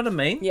 You know what I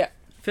mean? Yeah.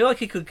 I feel like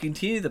he could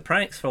continue the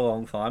pranks for a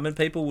long time and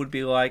people would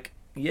be like,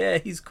 yeah,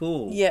 he's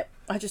cool. Yeah.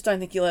 I just don't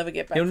think he'll ever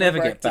get back. He'll from never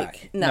broke get back.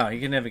 dick. No, he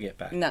can never get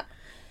back. No.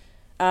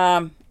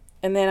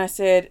 And then I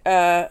said,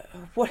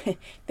 what?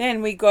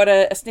 Then we got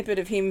a snippet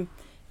of him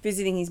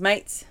visiting his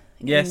mates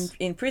Yes.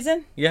 in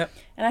prison. Yep.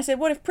 And I said,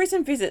 what if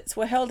prison visits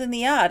were held in the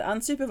yard,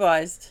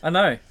 unsupervised? I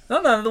know.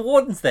 No, the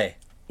warden's there.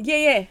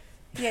 Yeah.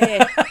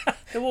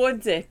 The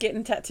warden's there,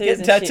 getting tattoos Getting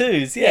and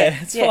tattoos, shit. yeah,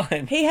 it's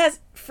fine. He has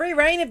free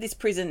reign of this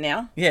prison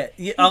now. Yeah,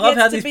 I love gets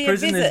how to this be a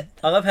prison is. visit.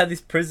 I love how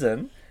this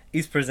prison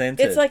is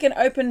presented. It's like an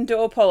open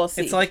door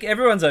policy. It's like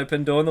everyone's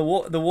open door, and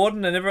the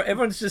warden and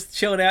everyone's just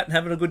chilling out and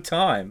having a good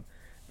time.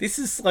 This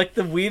is like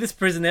the weirdest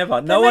prison ever.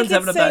 No one's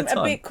having a bad time.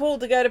 a bit cool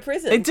to go to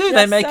prison. They do. Just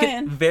They make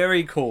saying. it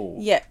very cool.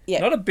 Yeah.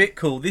 Not a bit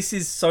cool. This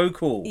is so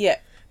cool. Yeah.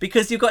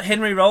 Because you've got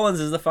Henry Rollins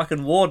as the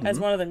fucking warden, As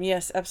one of them,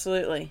 yes,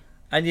 absolutely.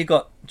 and you've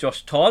got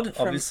Josh Todd,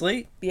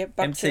 obviously. Yep,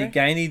 MC Buckcherry.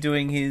 Gainey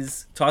doing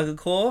his Tiger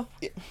Claw.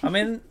 I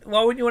mean,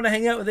 why wouldn't you want to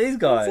hang out with these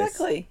guys?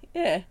 Exactly.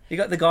 Yeah. You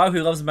got the guy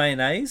who loves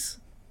mayonnaise.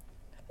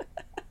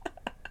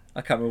 I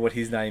can't remember what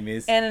his name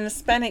is. And an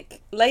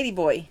Hispanic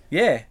ladyboy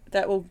Yeah.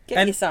 that will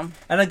get you some.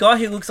 And a guy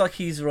who looks like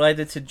he's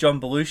related to John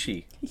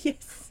Belushi.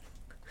 Yes.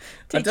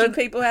 I Teaching don't-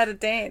 people how to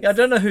dance. I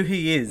don't know who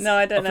he is. No,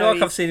 I don't I feel know like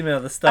who I've seen him in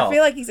other stuff. I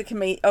feel like he's a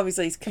comedian.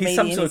 Obviously, he's a comedian.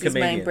 some sort of It's his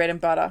main comedian. bread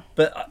and butter.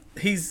 But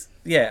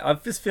I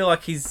just feel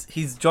like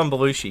he's John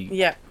Belushi.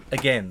 Yeah.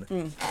 Again.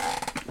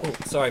 Oh,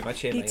 sorry, my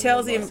chair. He made a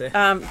tells little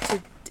him, noise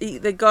there.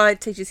 the guy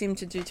teaches him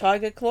to do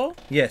tiger claw.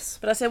 Yes.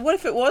 But I said, what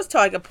if it was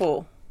tiger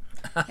paw?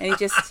 And he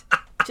just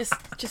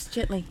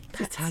gently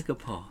pats, Tiger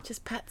paw.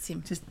 just pats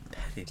him. Just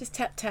pat him. Just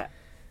tap, tap.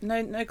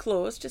 No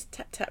claws, just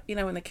tap, tap. You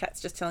know when the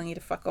cat's just telling you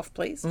to fuck off,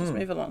 please? Just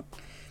move along.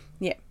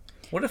 Yeah.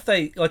 What if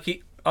they,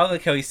 I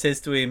like how he says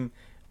to him,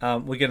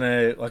 we're going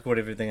to, like,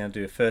 whatever they're going to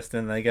do first,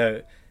 and they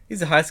go,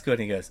 he's a high school,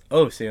 and he goes,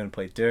 oh, so you want to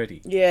play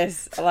dirty?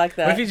 Yes, I like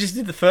that. What if he just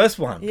did the first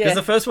one? Because Yeah.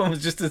 the first one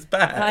was just as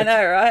bad. I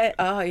know, right?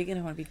 Oh, you're going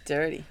to want to be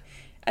dirty.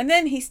 And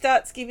then he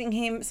starts giving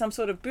him some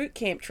sort of boot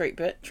camp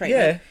treatment.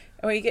 Yeah.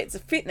 Where he gets a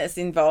fitness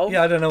involved.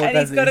 Yeah, I don't know what and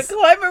that he's got is. to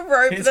climb a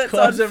rope His that's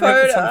clothes on are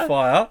ripped, it's on photo.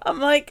 fire. I'm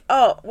like,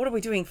 oh, what are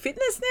we doing?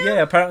 Fitness now?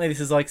 Yeah, apparently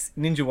this is like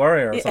Ninja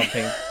Warrior or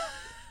something.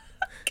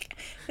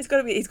 He's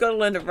got to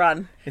learn to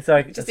run. It's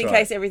like Just that's in right.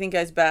 case everything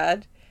goes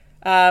bad.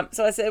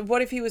 So I said,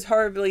 what if he was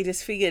horribly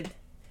disfigured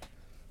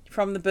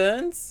from the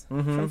burns,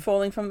 from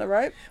falling from the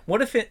rope?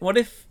 What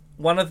if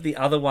one of the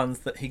other ones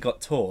that he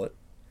got taught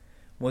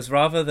was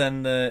rather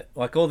than the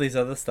like all these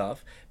other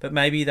stuff, but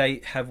maybe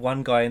they have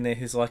one guy in there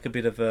who's like a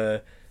bit of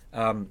a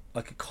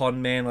like a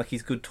con man, like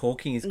he's good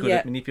talking, he's good Yeah.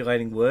 at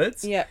manipulating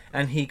words, Yeah.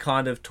 and he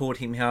kind of taught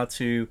him how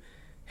to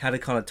kind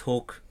of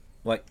talk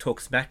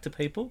smack to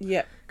people.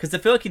 Yeah. Because I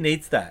feel like he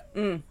needs that.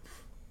 Because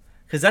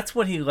Because that's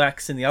what he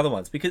lacks in the other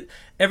ones. Because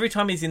every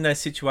time he's in those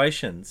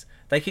situations,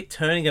 they keep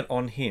turning it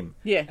on him.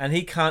 Yeah. And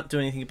he can't do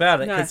anything about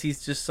it No. because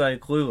he's just so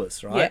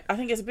clueless, right? Yeah, I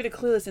think there's a bit of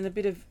clueless and a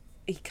bit of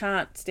he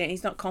can't stand.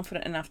 He's not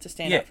confident enough to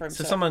stand up for So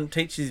himself. someone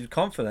teaches you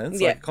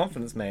confidence, Yeah. like a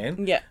confidence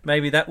man. Yeah.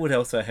 Maybe that would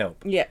also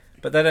help. Yeah.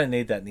 But they don't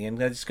need that in the end.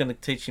 They're just going to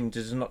teach him to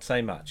just not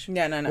say much.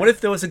 No. What if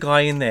there was a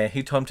guy in there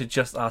who told him to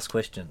just ask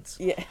questions?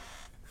 Yeah.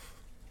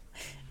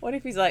 What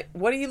if he's like,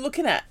 "What are you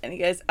looking at?" And he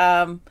goes,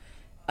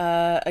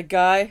 a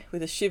guy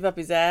with a shiv up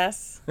his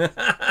ass."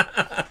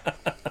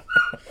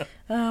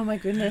 Oh my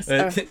goodness.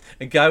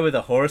 A guy with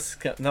a horse,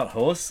 not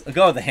horse, a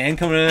guy with a hand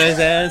coming out of his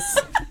ass.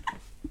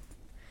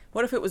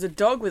 What if it was a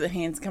dog with the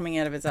hands coming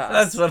out of his ass?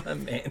 That's what I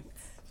meant.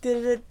 I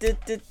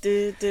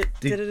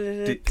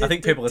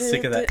think people are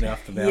sick of that now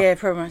after now. Yeah,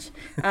 pretty much.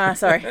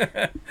 Sorry.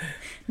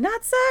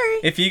 Not sorry.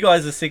 If you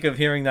guys are sick of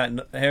hearing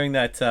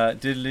that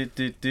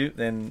do,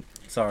 then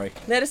sorry.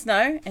 Let us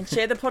know and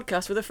share the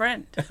podcast with a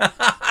friend.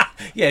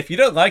 Yeah, if you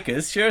don't like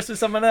us, share us with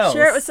someone else.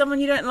 Share it with someone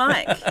you don't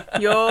like.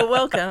 You're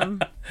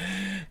welcome.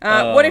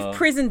 What if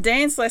prison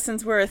dance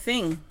lessons were a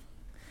thing?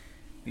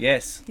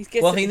 Yes. He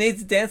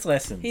needs dance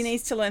lessons. He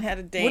needs to learn how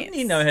to dance. Wouldn't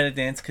he know how to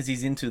dance because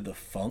he's into the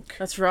funk?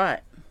 That's right.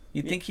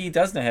 You'd think he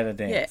does know how to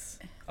dance.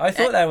 Yeah. I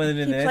thought that when he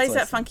did He dance plays that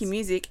lessons. funky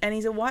music and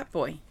he's a white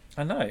boy.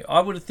 I know. I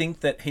would think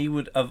that he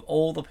would, of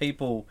all the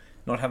people,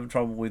 not having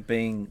trouble with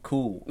being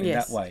cool in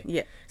Yes. that way.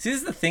 Yeah. See, this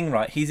is the thing,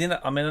 right? He's in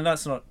I know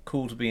it's not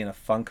cool to be in a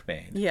funk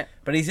band. Yeah.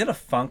 But he's in a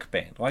funk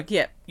band. Like,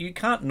 Yeah. you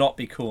can't not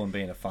be cool and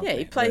be in a funk Yeah, band.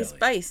 he plays really.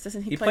 bass,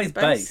 doesn't he? He plays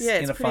bass Yeah,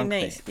 in it's a pretty funk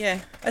neat. band. Yeah,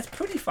 That's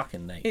pretty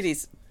fucking neat. it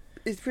is.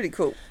 It's pretty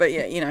cool. But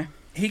yeah, you know.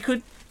 He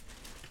could...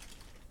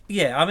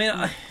 Yeah, I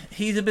mean,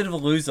 he's a bit of a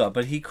loser,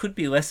 but he could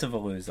be less of a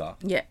loser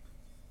Yeah.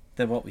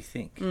 than what we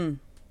think.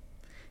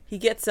 He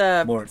gets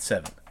a More at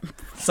 7.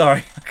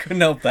 Sorry, I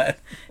couldn't help that.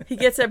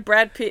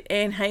 Brad Pitt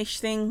Anne Heche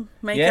thing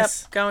makeover.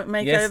 Yes,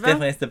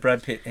 definitely it's the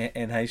Brad Pitt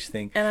and Heche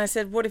thing. And I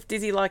said, what if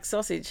Dizzy likes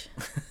sausage?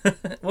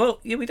 Well,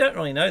 yeah, we don't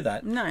really know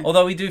that. No.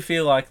 Although we do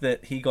feel like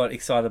that he got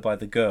excited by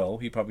the girl.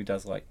 He probably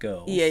does like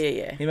girls.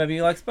 Yeah. He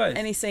maybe likes both.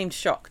 And he seemed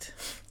shocked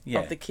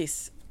of the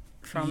kiss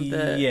from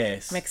the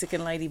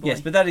Mexican lady boy.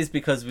 Yes, but that is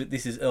because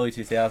this is early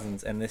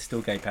 2000s and there's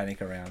still gay panic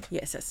around.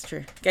 Yes, that's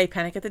true. Gay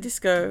Panic at the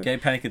Disco. Gay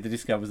panic at the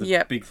disco was a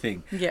Yep. big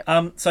thing. Yep.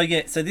 So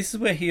this is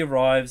where he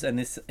arrives and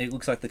it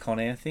looks like the Con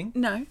Air thing.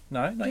 No,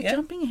 No, not you're yet.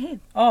 jumping ahead.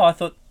 Oh, I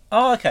thought.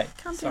 Oh, okay.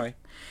 Calm down. Sorry.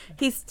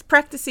 He's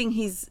practicing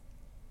his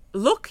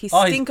look, his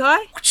Oh, stink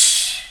eye.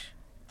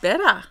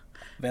 Better.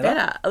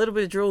 Better? A little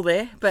bit of drool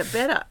there, but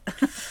better.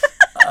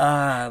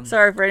 Um,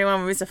 Sorry for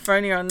anyone with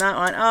misophonia on that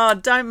one. Oh,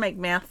 don't make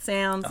mouth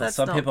sounds. That's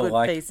some not people good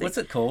like. PC. What's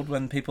it called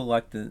when people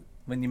like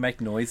when you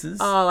make noises?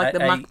 Oh, like the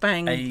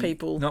mukbang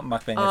people. Not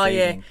mukbang. Oh, that's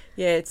yeah. eating.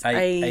 Yeah, it's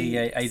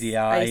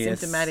ADR,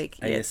 asymptomatic.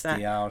 Yeah, it's that.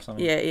 ASDR or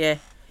something.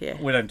 Yeah.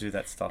 We don't do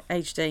that stuff.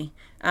 HD.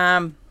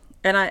 And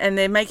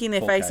they're making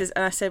their 4K. faces,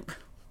 and I said,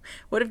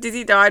 what if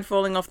Dizzy died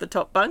falling off the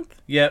top bunk?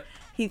 Yep.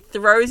 He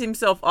throws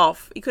himself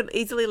off. He could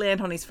easily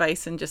land on his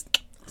face and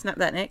just snap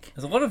that neck.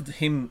 There's a lot of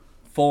him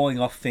falling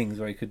off things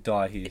where he could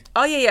die here.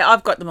 Oh, yeah,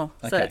 I've got them all.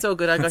 So Okay. it's all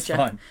good. I That's got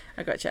you. fine.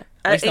 I got you.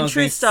 At least no In one's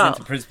true been style. sent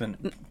to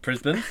Brisbane?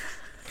 Brisbane?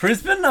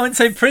 I would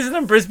say prison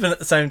and Brisbane at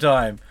the same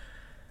time.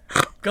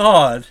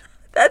 God.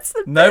 That's the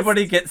best.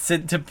 Nobody gets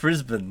sent to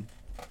Brisbane.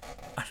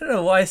 I don't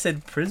know why I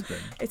said Brisbane.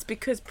 It's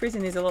because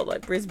prison is a lot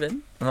like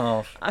Brisbane.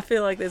 Oh. I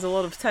feel like there's a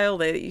lot of tail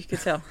there that you could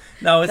tell.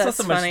 No, it's not That's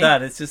so much funny.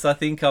 that. It's just I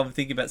think I'm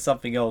thinking about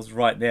something else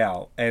right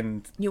now.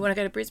 And You want to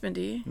go to Brisbane,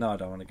 do you? no, I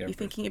don't want to go You're to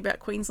Brisbane. thinking about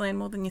Queensland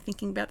more than you're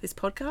thinking about this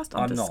podcast?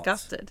 I'm not.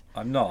 disgusted.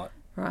 I'm not.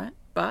 Right?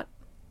 But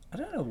I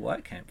don't know where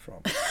it came from.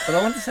 But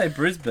I want to say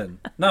Brisbane.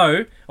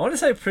 No, I want to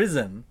say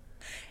prison.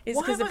 it's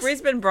Why because the am I-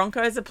 Brisbane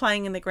Broncos are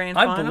playing in the grand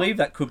I final. believe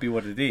that could be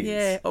what it is.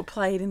 Yeah, or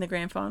played in the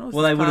grand finals.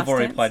 Well, they It's would have past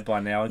already tense. played by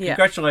now. And Yeah.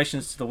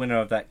 congratulations to the winner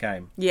of that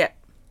game. Yeah.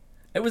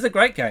 It was a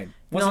great game.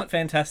 Wasn't Not- it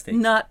fantastic?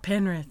 Not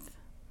Penrith.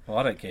 Well,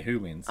 I don't care who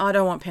wins. I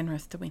don't want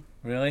Penrith to win.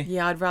 Really?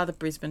 Yeah, I'd rather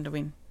Brisbane to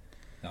win.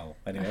 No.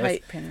 I Anyway,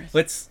 hate Penrith.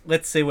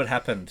 let's see what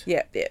happened.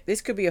 Yeah.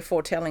 This could be a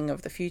foretelling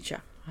of the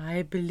future.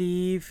 I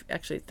believe.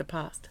 Actually, it's the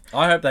past.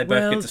 I hope they both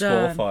Well get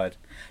disqualified.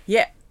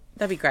 Yeah,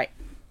 that'd be great.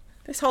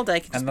 This whole day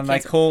could just And then be they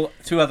cancelled. call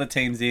 2 other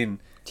teams in.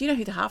 Do you know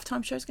who the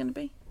halftime show's going to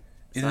be?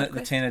 Isn't Side it the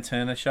quest? Tina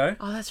Turner show?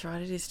 Oh, that's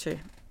right. It is too.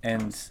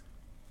 And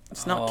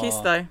It's not Kiss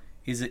Oh. though.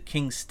 is it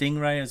King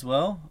Stingray as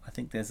well? I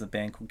think there's a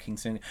band called King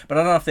Stingray. But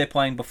I don't know if they're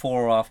playing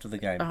before or after the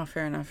game. Oh,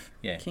 fair enough.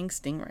 Yeah. King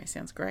Stingray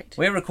sounds great.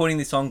 We're recording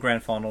this on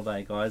grand final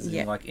day, guys.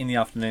 Yeah. In the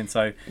afternoon.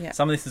 So Yeah.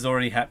 some of this is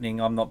already happening.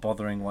 I'm not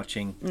bothering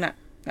watching. No,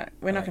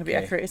 we're not going to be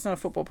Okay. accurate. It's not a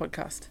football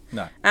podcast.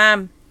 No.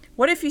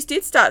 What if you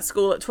did start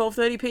school at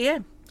 12:30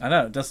 p.m.? I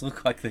know, it does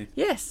look like the...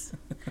 Yes.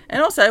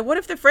 And also, what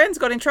if the friends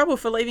got in trouble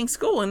for leaving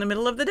school in the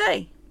middle of the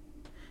day?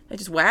 They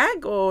just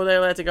wag, or they're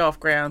allowed to go off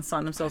grounds,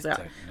 sign themselves out?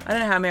 don't know. I don't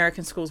know how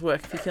American schools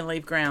work, if you can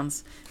leave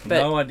grounds. But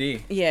No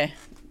idea. yeah.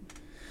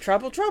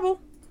 Trouble.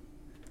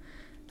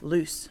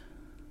 Loose.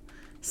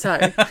 So,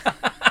 Where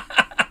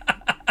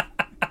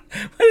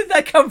did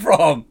that come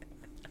from?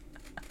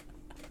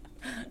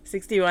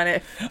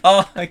 61F.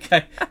 Oh,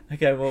 okay.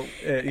 Okay, well,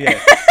 yeah.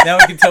 Now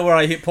we can tell where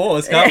I hit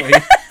pause, can't we?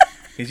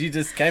 Because you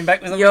just came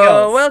back with something You're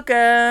else.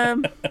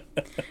 welcome.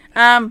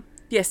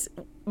 Yes,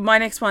 my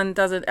next one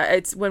doesn't.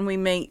 It's when we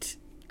meet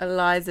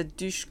Eliza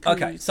Dushku's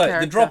Okay, so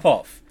character. the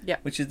drop-off, Yeah.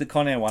 which is the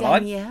Con Air one.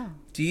 Danielle.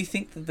 Do you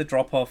think that the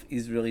drop-off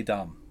is really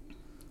dumb?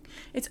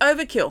 It's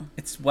overkill.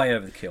 It's way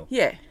over the kill.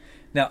 Yeah.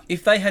 Now,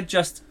 if they had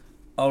just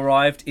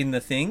arrived in the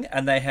thing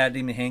and they had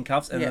him in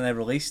handcuffs and then they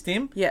released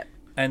him Yeah.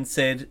 and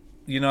said,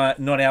 you know,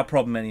 not our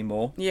problem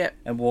anymore, Yeah.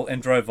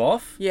 and drove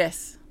off,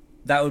 Yes.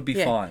 that would be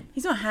Yeah. fine.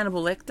 He's not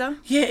Hannibal Lecter.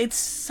 Yeah, it's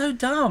so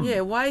dumb.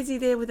 Yeah. Why is he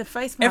there with a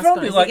face mask Everyone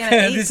on? would be Is like, he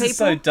gonna eat this people? is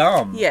so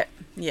dumb. Yeah.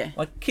 Yeah.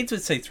 Like, kids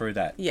would see through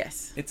that.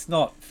 Yes. It's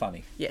not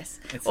funny. Yes.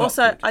 It's not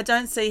Also, good. I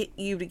don't see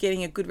you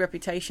getting a good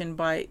reputation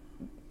by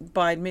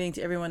admitting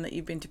to everyone that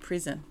you've been to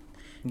prison.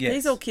 Yes.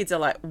 These all kids are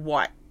like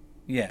white.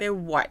 Yeah, They're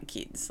white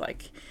kids.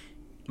 Like,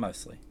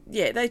 mostly.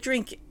 yeah, they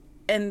drink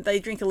and they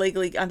drink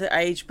illegally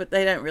underage, but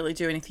they don't really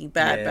do anything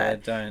bad. Yeah,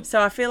 they don't.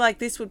 So I feel like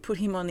this would put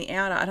him on the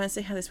outer. I don't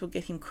see how this will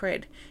get him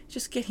cred.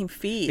 Just get him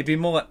feared. It'd be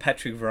more like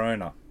Patrick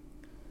Verona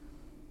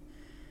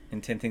in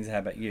 10 Things I Hate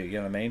About You. You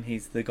know what I mean?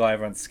 He's the guy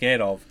everyone's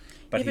scared of,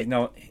 but,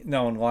 Yeah,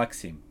 no one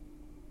likes him.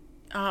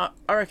 I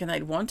reckon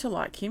they'd want to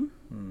like him.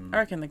 I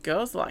reckon the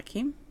girls like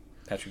him.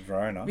 Patrick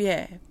Verona.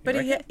 Yeah, but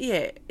reckon?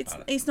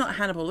 he's not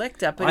Hannibal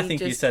Lecter. But I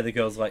think you say the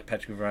girls like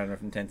Patrick Verona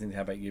from 10 Things I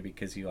Hate About You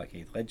because you like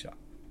Heath Ledger.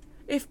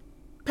 if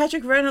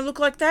Patrick Verona looked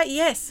like that,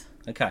 yes,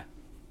 Okay.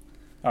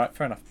 All right,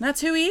 fair enough.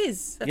 that's who he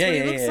is. That's yeah, what he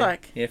yeah, looks yeah.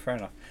 like. Yeah, fair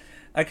enough.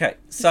 Okay, You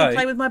so can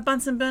play with my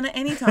Bunsen burner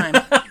anytime.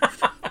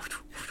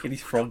 get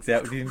his frogs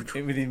out with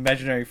his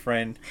imaginary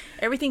friend.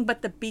 Everything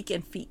but the beak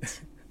and feet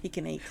he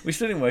can eat. We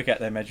still didn't work out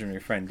the imaginary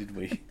friend, did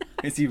we?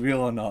 Is he real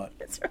or not?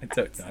 That's right. I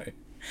don't know.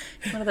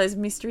 One of those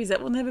mysteries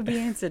that will never be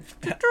answered.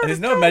 There's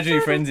no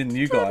imaginary friends in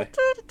New Guy.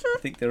 I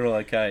think they're all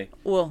okay.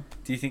 Well,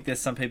 Do you think there's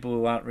some people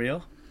who aren't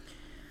real?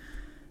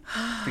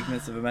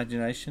 Figments of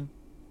imagination?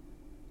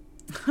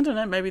 I don't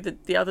know, maybe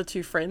the other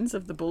two friends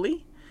of the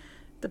bully.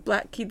 The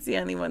black kid's the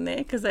only one there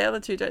because the other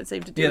two don't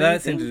seem to do anything. Yeah, they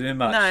don't seem to do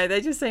much. No,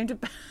 they just seem to...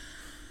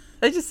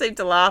 They just seem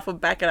to laugh and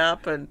back it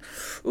up and...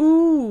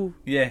 Ooh.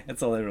 Yeah,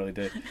 that's all they really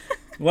do.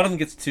 One of them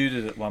gets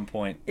tooted at one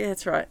point, Yeah,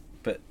 that's right.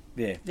 but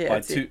yeah, Yeah, by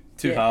that's two it.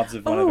 two Yeah. halves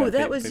of one of Oh, our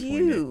that was people we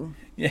knew.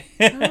 you.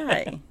 Yeah.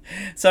 Hi.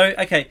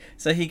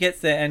 So he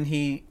gets there and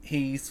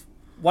he's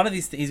one of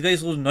these. He's got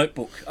his little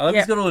notebook. I love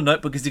Yep. he's got a little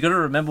notebook because he's got to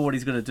remember what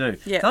he's got to do.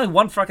 Yep. It's only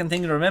one fucking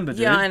thing to remember,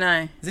 dude. Yeah, I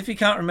know. As if you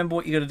can't remember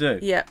what you got to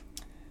do. Yeah.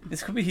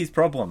 This could be his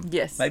problem.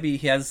 Yes. Maybe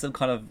he has some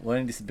kind of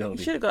learning You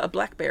disability. should have got a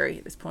BlackBerry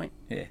at this point.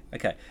 Yeah.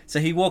 Okay. So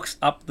he walks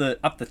up the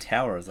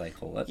tower, as they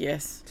call it,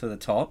 Yes. to the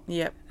top,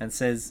 Yep. and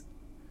says,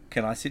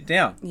 "Can I sit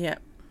down?"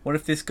 Yep. What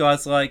if this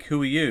guy's like,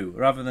 "Who are you?"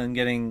 Rather than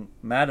getting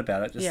mad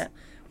about it, just Yeah.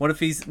 what if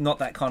he's not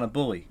that kind of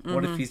bully?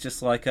 What if he's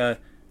just like a,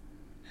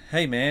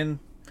 "Hey man,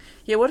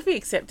 Yeah, what if he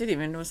accepted him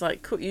and was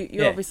like, cool, you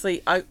Yeah.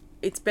 obviously...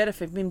 it's better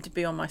for him to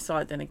be on my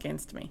side than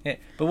against me. yeah."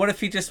 But what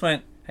if he just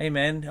went, "Hey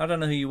man, I don't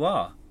know who you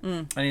are,"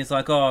 and he's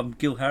like, "Oh, I'm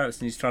Gil Harris,"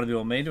 and he's trying to be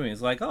all mean to me.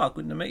 He's like, "Oh,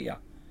 good to meet you."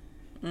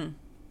 You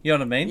know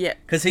what I mean? Yeah.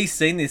 Because he's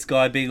seen this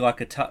guy be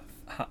like a tough,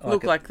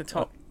 Look like the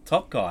top.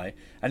 top guy,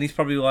 and he's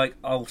probably like,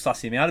 I'll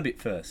suss him out a bit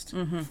first.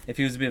 If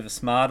he was a bit of a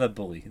smarter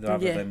bully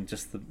rather Yeah. than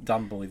just the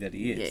dumb bully that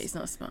he is. Yeah, he's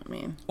not a smart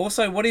man.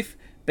 Also, what if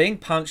being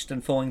punched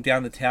and falling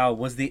down the tower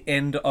was the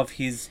end of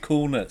his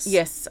coolness?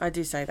 Yes, I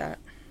do say that.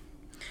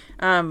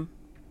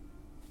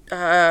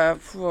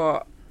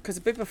 Because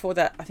a bit before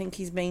that, I think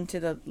he's mean to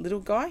the little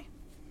guy.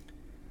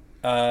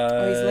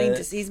 Or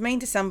he's mean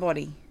to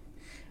somebody.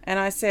 And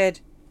I said,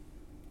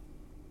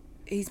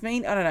 he's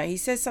mean, I don't know, he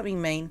says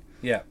something mean.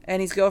 Yeah.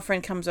 And his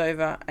girlfriend comes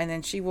over and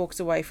then she walks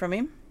away from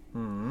him.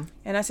 Mm.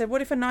 And I said,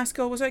 what if a nice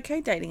girl was okay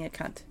dating a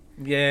cunt?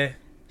 Yeah,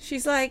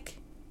 She's like,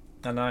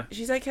 I know.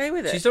 she's okay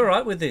with it. She's all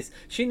right with this.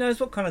 She knows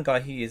what kind of guy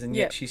he is, and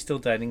yet Yeah. she's still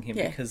dating him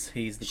Yeah. because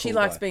he's the cool She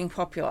likes guy. being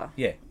popular.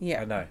 Yeah,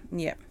 Yeah. I know.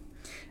 Yeah.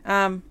 So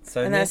And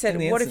then I in said,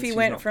 the what if instance, he she's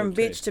went not from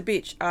good bitch too. to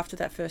bitch after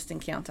that first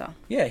encounter?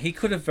 Yeah, he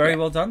could have very Yeah.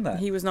 well done that.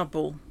 He was not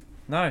bull.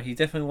 No, he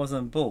definitely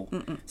wasn't a bull.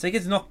 So he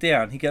gets knocked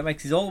down.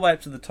 Makes his all the way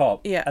up to the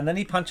top. Yeah. And then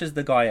he punches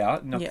the guy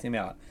out and knocks Yeah. him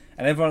out.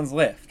 And everyone's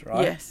left,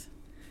 right? Yes.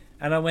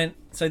 And I went,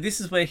 so this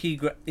is where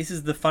this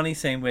is the funny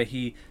scene where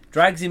he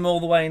drags him all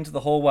the way into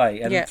the hallway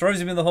and Yeah.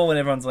 throws him in the hall and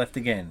everyone's left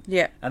again.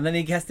 Yeah. And then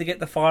he has to get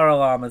the fire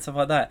alarm and stuff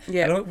like that.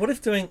 Yeah. And I went,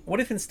 what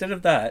if instead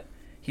of that,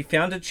 he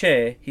found a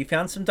chair, he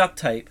found some duct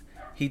tape,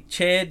 he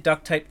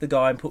duct taped the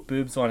guy and put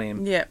boobs on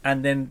him. Yeah.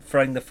 And then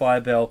rang the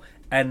fire bell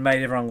and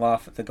made everyone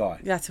laugh at the guy.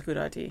 That's a good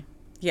idea.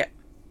 Yeah.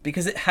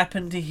 Because it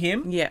happened to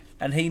him. Yeah.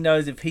 And he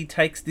knows if he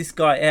takes this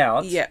guy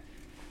out, Yeah.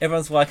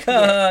 everyone's like,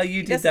 Yeah. you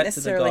He did doesn't that to the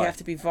necessarily guy. have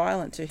to be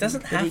violent to him.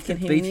 Doesn't but have he to can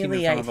beat him in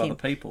humiliate front of him. other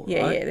people,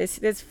 Yeah, right? yeah.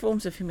 There's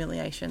forms of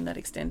humiliation that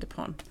extend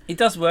upon. It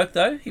does work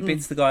though. He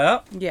beats the guy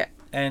up Yeah.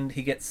 and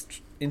he gets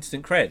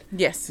instant cred.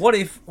 Yes. What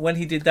if when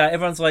he did that,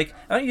 everyone's like,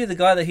 aren't you the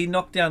guy that he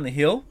knocked down the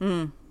hill?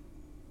 Mm.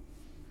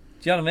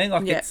 Do you know what I mean?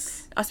 Like Yeah.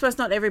 it's I suppose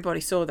not everybody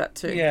saw that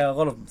too. yeah, a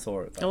lot of them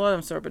saw it. A Though. lot of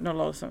them saw it, but not a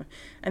lot of them.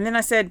 And then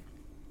I said,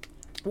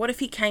 what if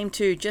he came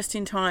to just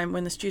in time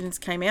when the students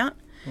came out,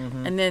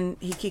 and then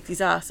he kicked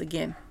his ass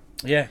again?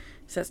 Yeah.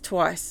 So that's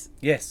twice.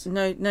 Yes.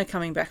 No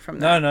coming back from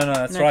that. No.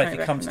 That's No right. coming He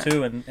back comes from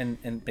that. to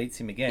and beats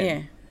him again.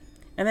 Yeah.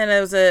 And then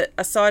there was a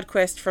side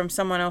quest from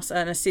someone else,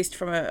 an assist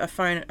from a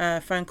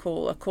phone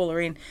call, a caller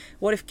in.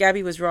 What if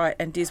Gabby was right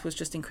and Diz was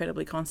just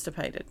incredibly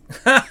constipated?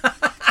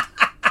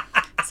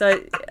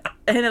 So,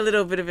 in a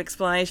little bit of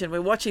explanation,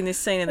 we're watching this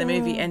scene in the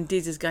movie and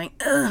Diz is going,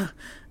 ugh,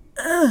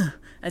 ugh,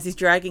 as he's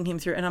dragging him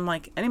through. And I'm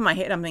like, and in my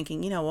head, I'm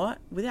thinking, you know what?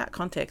 Without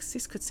context,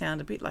 this could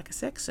sound a bit like a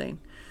sex scene.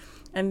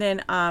 And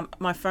then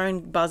my phone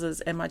buzzes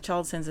and my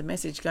child sends a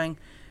message going,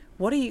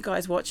 what are you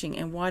guys watching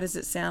and why does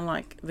it sound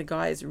like the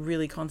guy is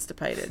really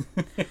constipated?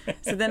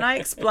 So then I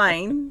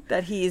explain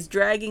that he is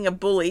dragging a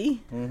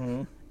bully.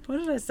 Mm-hmm. What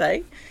did I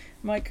say?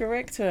 My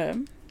correct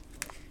term.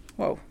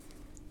 Whoa.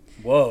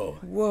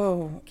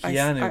 I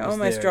Keanu was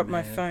almost there, dropped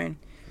my man. phone.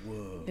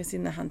 Whoa. It's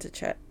in the Hunter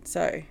chat.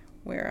 So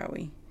where are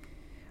we?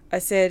 I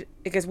said,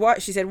 because why?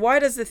 She said, why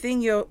does the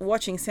thing you're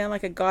watching sound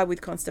like a guy with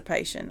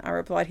constipation? I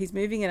replied, he's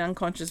moving an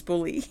unconscious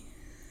bully.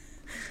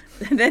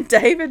 And then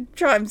David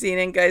chimes in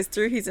and goes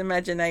through his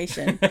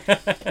imagination.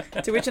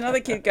 To which another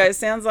kid goes,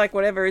 sounds like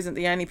whatever isn't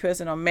the only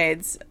person on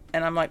meds.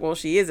 And I'm like, well,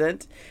 she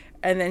isn't.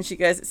 And then she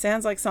goes, it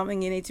sounds like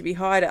something you need to be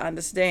high to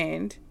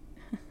understand.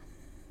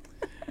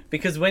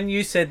 Because when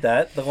you said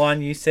that, the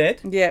line you said,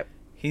 Yep.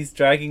 he's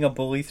dragging a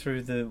bully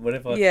through the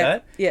whatever like Yeah.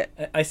 that. Yeah.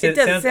 I said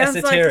it sounds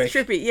esoteric.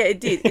 Like trippy. Yeah, it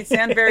did. It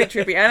sounded very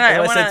trippy. I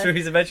know. I said through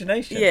his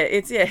imagination. Yeah,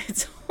 it's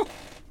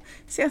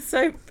sounds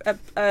so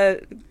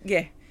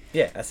yeah.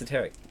 Yeah,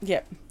 esoteric.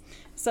 Yeah.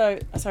 So,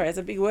 sorry, it's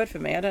a big word for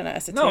me. I don't know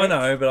esoteric. No, I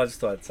know, but I just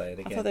thought I'd say it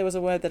I again. thought there was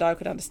a word that I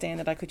could understand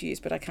that I could use,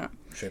 but I can't.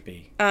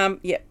 Trippy.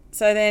 Yeah.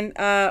 So then,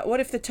 what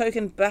if the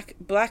token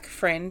black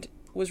friend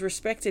was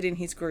respected in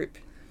his group?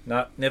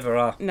 No, never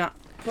are. Nah,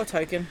 poor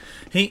token.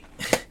 He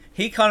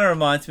kind of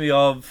reminds me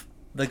of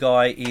the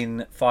guy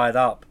in Fired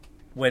Up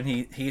when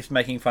he's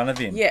making fun of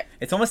him. Yeah.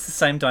 It's almost the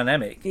same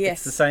dynamic. Yes.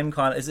 It's the same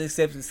kind of,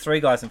 except it's three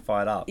guys in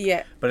Fired Up.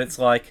 Yeah. But it's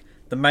like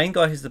the main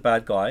guy who's the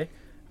bad guy,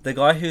 the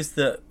guy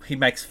he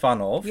makes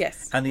fun of,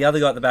 Yes. and the other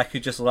guy at the back who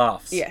just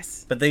laughs.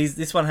 Yes. But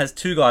this one has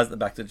two guys at the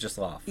back that just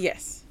laugh.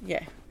 Yes.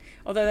 Yeah.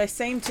 Although they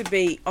seem to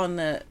be on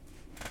the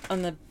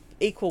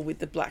equal with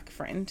the black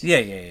friend.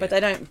 Yeah. But they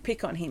don't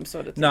pick on him,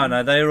 sort of thing.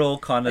 No, they're all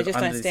kind They of just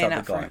under don't this stand other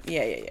up for guy.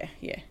 him.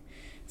 Yeah.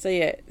 So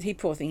yeah,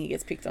 poor thing, he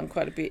gets picked on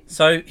quite a bit.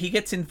 So he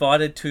gets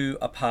invited to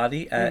a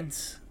party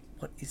at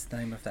what is the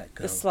name of that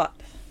girl? The slut.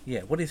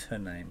 Yeah, what is her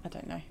name? I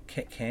don't know.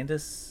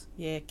 Candace?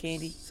 Yeah,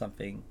 Candy.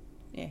 Something.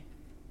 Yeah.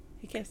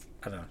 Who cares?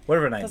 I don't know.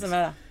 Whatever her name Doesn't is.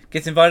 matter.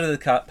 Gets invited to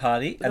the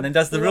party and then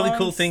does the really blonde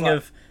cool thing slut.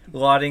 of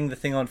lighting the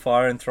thing on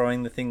fire and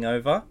throwing the thing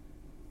over.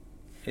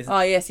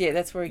 Oh, yes, yeah,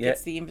 that's where he Yeah.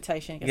 gets the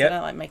invitation. Because Yep. I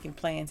don't like making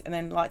plans. And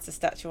then lights the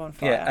statue on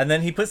fire. Yeah, and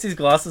then he puts his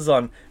glasses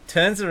on,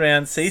 turns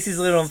around, sees his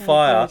lid on So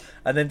fire, good.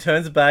 and then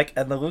turns back,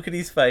 and the look at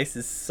his face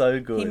is so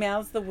good. He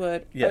mouths the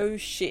word, Yeah. oh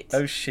shit.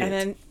 Oh, shit. And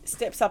then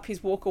steps up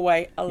his walk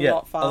away a Yeah,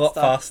 lot faster. a lot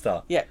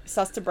faster. Yeah,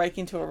 starts to break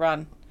into a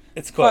run.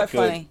 It's quite good.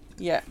 funny.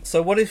 Yeah.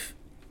 So what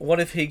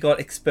if he got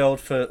expelled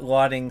for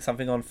lighting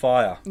something on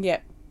fire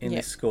Yeah. in yeah.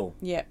 this school?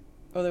 Yeah.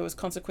 Or there was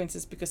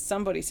consequences because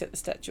somebody set the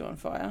statue on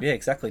fire. Yeah,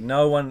 exactly.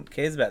 No one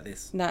cares about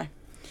this. No.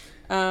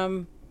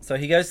 So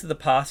he goes to the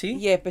party.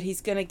 Yeah, but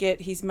he's going to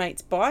get his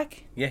mate's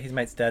bike Yeah, his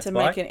mate's dad's to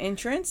bike. make an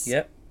entrance.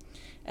 Yep.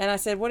 And I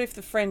said, what if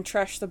the friend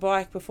trashed the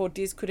bike before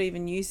Diz could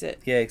even use it?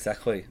 Yeah,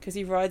 exactly. Because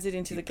he rides it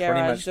into the Pretty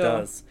garage much door.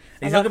 does.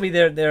 He's not going to be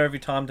there every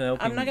time to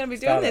help I'm him not going to be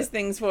start doing these it.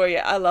 things for you.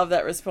 I love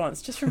that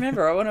response. Just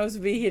remember, I want to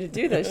be here to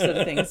do those sort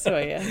of things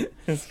for you.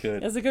 That's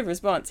good. That's a good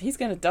response. He's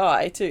going to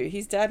die too.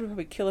 His dad would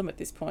probably kill him at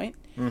this point.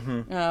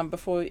 Mm-hmm.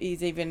 Before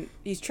he's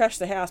trashed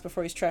the house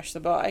before he's trashed the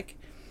bike.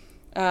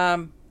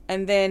 And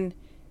then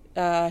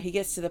he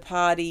gets to the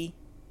party.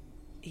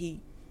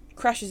 He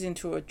crashes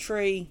into a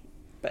tree,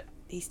 but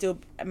he still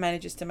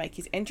manages to make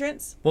his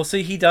entrance. Well,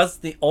 see, he does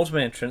the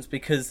ultimate entrance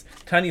because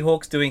Tony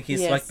Hawk's doing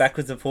his Yes. like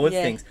backwards and forwards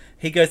Yeah. things.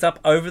 He goes up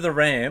over the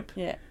ramp,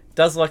 Yeah.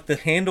 does like the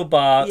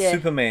handlebar Yeah.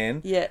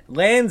 Superman, Yeah.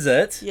 lands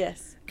it,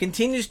 Yes.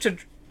 continues to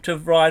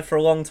ride for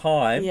a long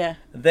time, Yeah.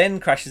 then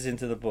crashes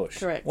into the bush.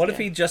 Correct, What if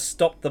yeah. he just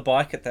stopped the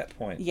bike at that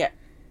point? Yeah.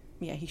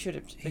 Yeah, he should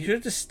have. He should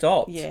have just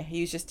stopped. Yeah,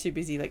 he was just too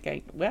busy like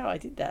going, wow, I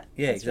did that.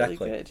 Yeah, That's exactly.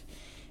 really good.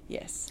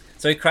 Yes,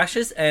 So he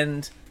crashes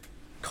and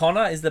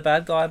Connor is the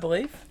bad guy, I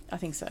believe. I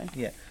think so.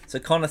 Yeah. So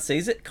Connor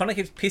sees it. Connor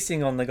keeps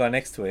pissing on the guy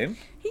next to him.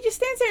 He just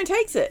stands there and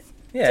takes it.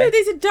 Yeah. Dude,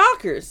 these are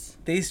darkers.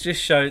 This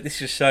just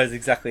shows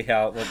exactly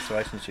what this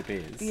relationship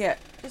is. Yeah.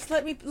 Just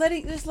let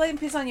him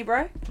piss on you,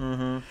 bro.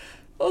 Mm-hmm.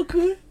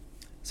 Okay.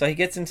 So he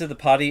gets into the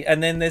party,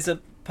 and then there's a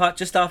part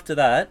just after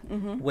that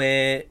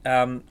where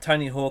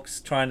Tony Hawk's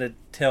trying to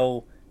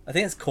tell. I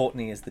think it's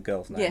Courtney is the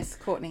girl's name. Yes,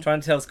 Courtney.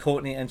 Trying to tell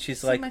Courtney, and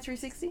she's like, Sigma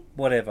 360?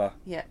 whatever.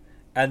 Yeah.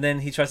 And then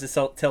he tries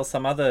to tell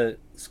some other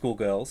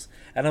schoolgirls,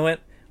 and I went,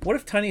 what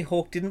if Tony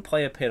Hawk didn't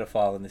play a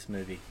pedophile in this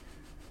movie?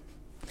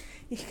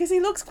 Because he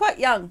looks quite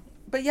young.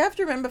 But you have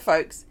to remember,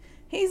 folks,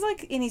 He's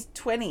like in his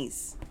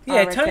 20s.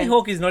 Yeah, Tony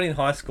Hawk is not in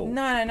high school.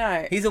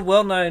 No. He's a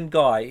well-known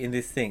guy in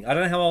this thing. I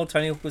don't know how old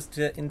Tony Hawk was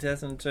in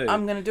 2002.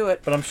 I'm going to do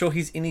it. But I'm sure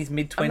he's in his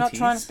mid-20s. I'm not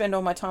trying to spend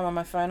all my time on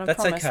my phone, I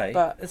That's promise. okay.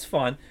 But It's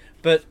fine.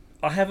 But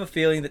I have a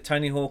feeling that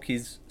Tony Hawk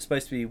is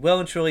supposed to be well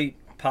and truly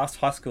past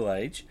high school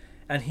age,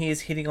 and he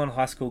is hitting on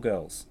high school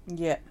girls.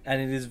 yeah.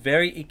 And it is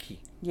very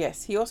icky.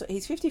 Yes,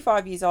 he's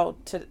 55 years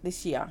old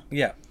this year.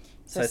 Yeah.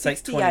 So it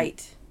takes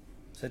 68.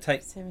 So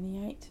take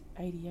 78,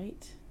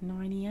 88,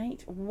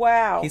 98.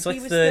 Wow. He's like he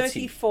was 30.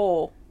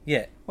 34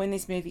 yeah. when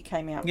this movie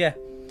came out. Yeah.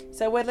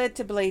 So we're led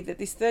to believe that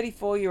this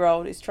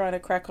 34-year-old is trying to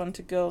crack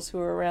onto girls who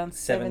are around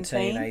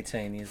 17,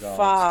 18 years old.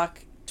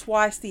 Fuck.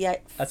 Twice the age.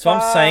 That's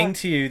what I'm saying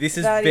to you. This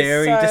is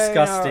very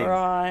disgusting.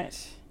 Right.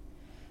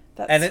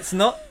 And it's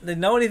not...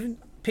 No one even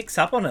picks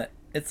up on it.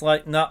 It's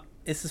like, no,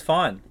 this is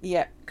fine.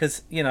 Yeah.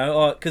 Because,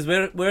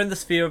 we're in the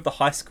sphere of the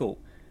high school.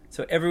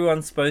 So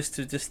everyone's supposed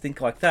to just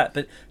think like that.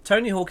 But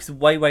Tony Hawk is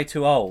way, way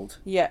too old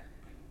Yeah.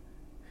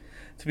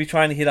 to be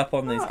trying to hit up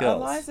on these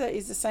girls. Eliza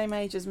is the same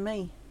age as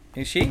me.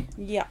 Is she?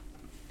 Yeah.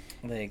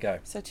 There you go.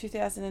 So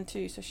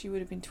 2002, so she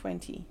would have been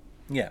 20.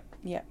 Yeah.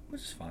 Yeah.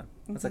 Which is fine.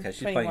 That's okay.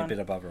 She's 21. playing a bit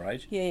above her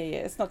age. Yeah.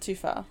 It's not too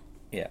far.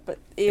 Yeah. But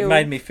It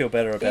made me feel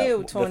better about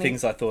the Tawny.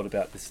 things I thought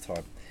about this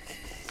time.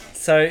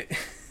 So...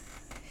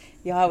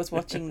 Yeah, I was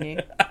watching you.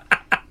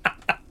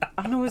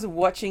 I was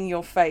watching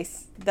your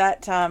face.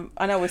 That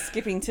I know we're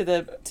skipping to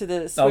the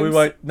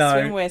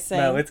swimwear scene.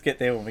 No, let's get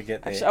there when we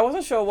get there. Actually, I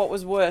wasn't sure what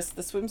was worse,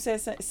 the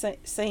swimwear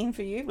scene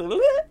for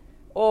you,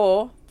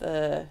 or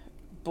the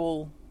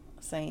bull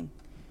scene.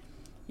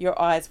 Your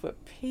eyes were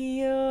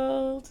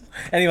peeled.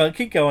 Anyway,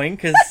 keep going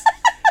because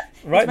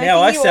right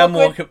now I sound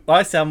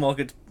more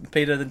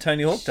Peter than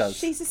Tony Hawk does.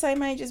 She's the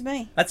same age as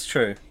me. That's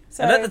true.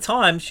 So, and at the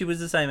time, she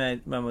was the same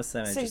age. Mum was the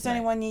same age. So she's as me.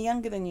 only 1 year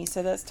younger than you.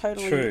 So that's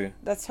totally true.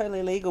 That's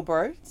totally legal,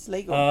 bro. It's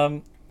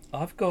legal.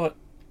 I've got.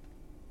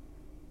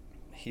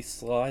 He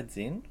slides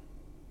in.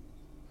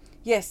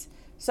 Yes.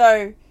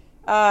 So,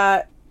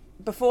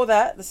 before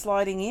that, the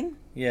sliding in.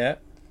 Yeah.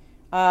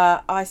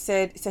 I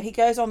said so. He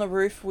goes on the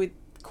roof with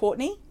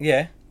Courtney.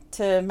 Yeah.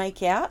 To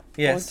make out.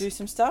 Yes. Or do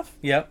some stuff.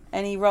 Yep.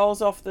 And he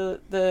rolls off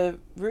the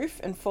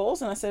roof and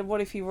falls. And I said, what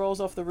if he rolls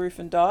off the roof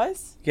and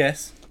dies?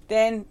 Yes.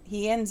 Then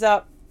he ends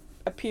up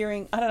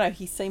appearing. I don't know.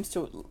 He seems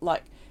to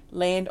like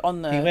land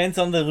on the. He lands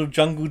on the little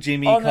Jungle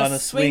Jimmy kind of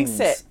swing swings.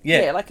 set.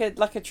 Yeah. like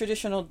a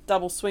traditional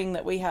double swing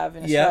that we have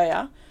in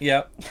Australia.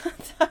 Yep.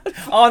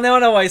 Oh, now I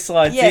know why he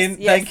slides in.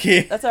 Yes, Thank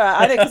you. That's all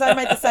right. I know because I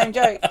made the same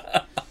joke.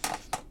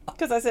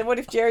 Because I said, what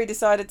if Jerry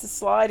decided to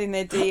slide in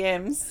their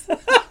DMs?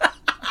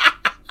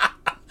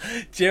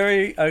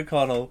 Jerry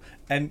O'Connell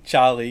and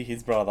Charlie,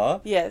 his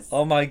brother. Yes.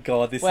 Oh my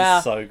god, this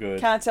is so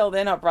good. Can't tell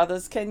they're not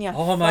brothers, can you?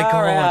 Oh my Far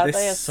god, out. they're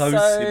They are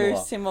so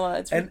similar.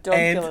 It's and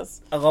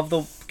ridiculous. I love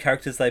the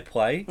characters they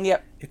play.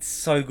 Yep. It's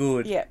so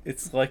good. Yep.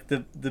 It's like the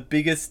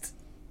biggest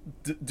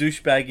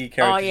douchebaggy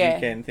characters you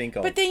can think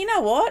of. But then you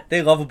know what?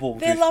 They're lovable.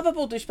 They're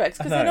lovable douchebags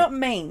because they're not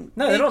mean.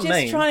 No, they're not just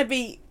mean. trying to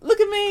be, look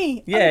at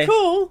me, Yeah. I'm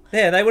cool.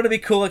 Yeah, they want to be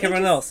cool like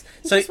everyone else.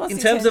 So just wants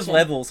in terms of attention.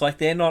 levels, like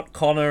they're not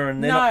Connor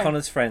and they're not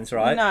Connor's friends,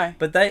 right? No.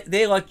 But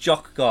they're like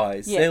jock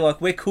guys. Yeah. They're like,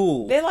 we're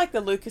cool. They're like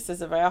the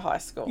Lucases of our high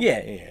school.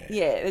 Yeah.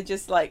 Yeah, they're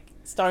just like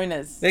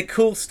stoners. They're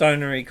cool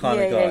stonery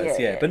kind of guys,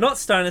 yeah. But not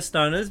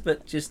stoners,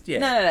 but just, yeah.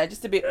 No,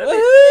 just a bit, bit,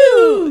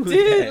 woohoo,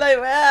 dude, yeah. like,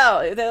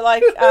 wow. They're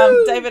like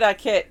David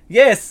Arquette.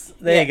 Yes,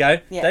 there you Yeah,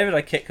 go. yeah. David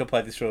Arquette could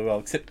play this really well,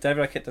 except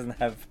David Arquette doesn't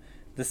have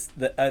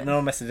the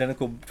almost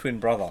identical twin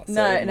brother. So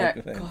No.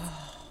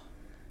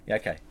 Yeah,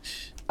 okay.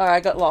 Shh. Alright, I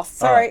got lost.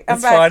 Sorry, I'm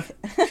It's back.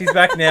 fine. She's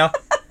back now.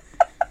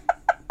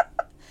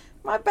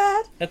 My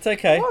bad. That's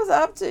okay. What was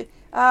I up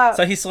to?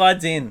 So he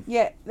slides in.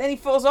 Yeah, then he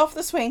falls off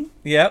the swing.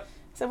 Yep.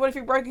 So what if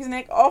he broke his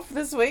neck off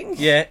the swing?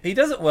 Yeah, he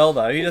does it well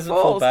though. He doesn't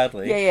fall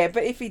badly. Yeah,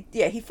 but if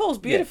he falls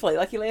beautifully,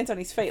 like he lands on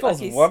his feet, falls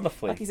like he's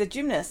wonderfully. like he's a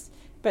gymnast.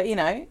 But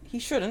he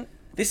shouldn't.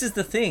 This is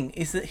the thing,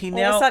 is that he All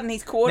of a sudden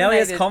he's coordinated.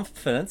 Now he has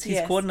confidence. He's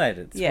Yes.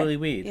 coordinated. It's really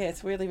weird. Yeah,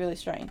 it's really, really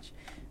strange.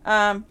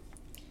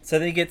 So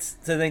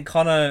then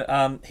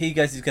Connor, he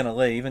goes he's going to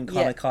leave, and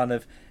Connor kind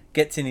of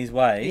gets in his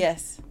way.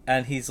 Yes.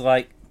 And he's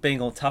like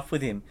being all tough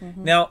with him.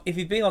 Mm-hmm. Now, if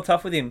he's being all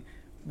tough with him,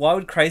 why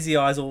would Crazy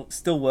Eyes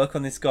still work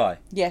on this guy?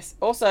 Yes.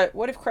 Also,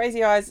 what if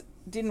Crazy Eyes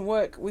didn't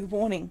work with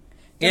warning?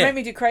 They Yeah. made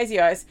me do Crazy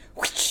Eyes.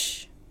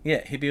 Whoosh!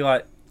 Yeah, he'd be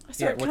like, I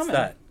saw yeah, it what's coming.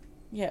 that?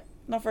 Yeah,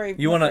 not very.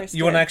 You want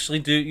to actually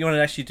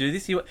do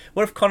this?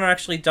 What if Connor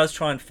actually does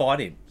try and fight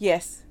him?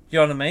 Yes. You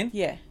know what I mean?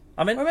 Yeah.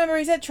 I mean, Remember,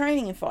 he's had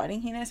training in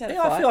fighting. He knows how to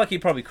fight. I feel like he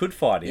probably could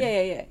fight him.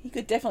 Yeah. He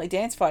could definitely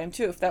dance fight him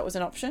too if that was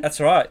an option. That's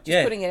right.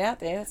 Just putting it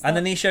out there. And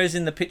then he shows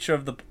in the picture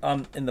of the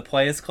in the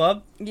players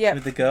club Yep.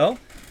 with the girl,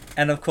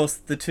 and of course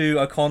the two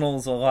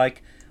O'Connells are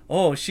like,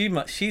 oh,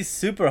 she's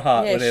super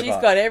hot. Yeah, whatever. she's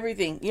got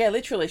everything. Yeah,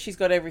 literally, she's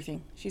got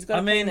everything. She's got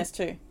a penis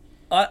too.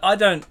 I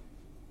don't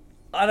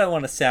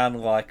want to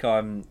sound like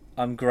I'm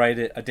great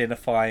at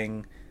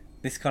identifying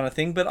this kind of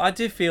thing, but I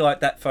do feel like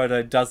that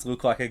photo does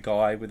look like a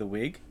guy with a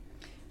wig.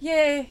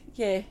 Yeah.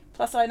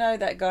 Plus, I know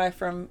that guy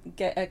from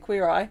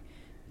Queer Eye,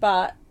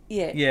 but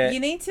Yeah. Yeah. You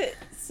need to.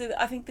 So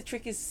I think the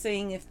trick is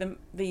seeing if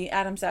the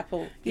Adam's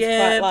apple is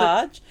Yeah, quite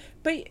large.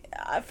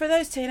 But for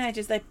those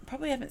teenagers, they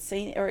probably haven't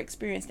seen or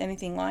experienced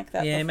anything like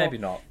that. Yeah, before. maybe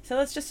not. So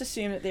let's just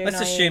assume that they're.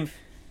 Let's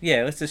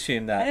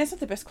assume that. And it's not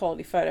the best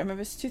quality photo.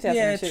 Remember, it's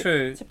 2002. Yeah,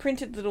 true. It's a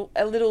printed little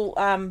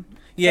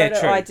Yeah, photo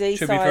true. ID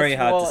Should be size very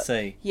hard wallet. to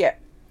see. Yeah.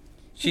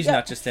 She's got-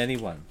 not just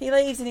anyone. He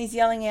leaves and he's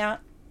yelling out,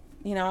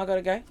 I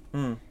gotta go.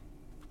 Mm.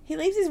 He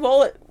leaves his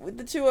wallet with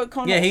the two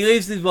O'Connells. Yeah, he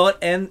leaves his wallet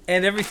and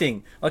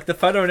everything. Like the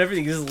photo and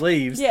everything, he just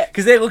leaves. Yeah.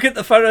 Because they look at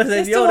the photo and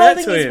They're they still yell out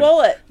holding to his him.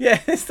 wallet. Yeah,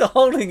 they're still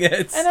holding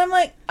it. And I'm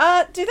like,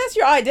 dude, that's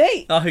your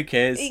ID. Oh, who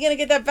cares? Are you going to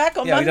get that back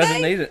on Yeah, he Monday?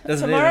 doesn't need it.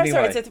 Doesn't need it Tomorrow?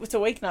 anyway. Sorry, it's a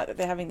weeknight that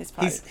they're having this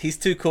party. He's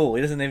too cool.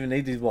 He doesn't even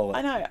need his wallet.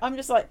 I know. I'm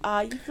just like,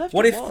 you've left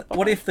What your if wallet what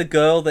behind. if the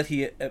girl that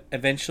he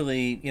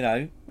eventually,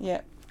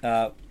 Yeah.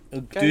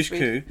 Dushku, Goes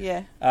with-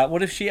 Yeah.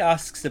 what if she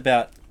asks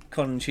about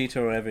Conchita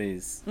or whatever it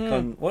is?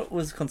 What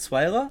was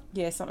Consuela?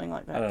 Yeah, something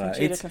like that. I don't know.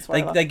 Conchita It's,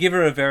 Consuela. they give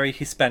her a very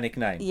Hispanic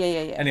name. Yeah.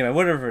 Anyway,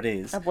 whatever it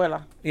is.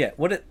 Abuela. Yeah,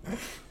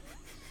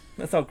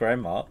 that's not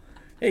grandma.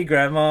 Hey,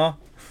 grandma.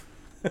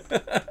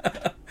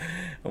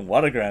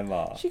 What a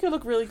grandma. She could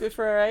look really good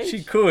for her age.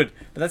 She could,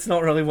 but that's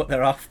not really what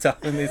they're after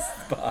in this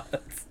part.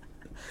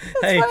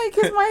 That's funny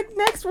because my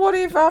next what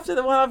if after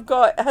the one I've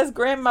got has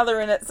grandmother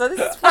in it. So this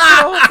is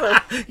fucking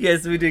awesome.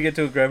 Yes, we do get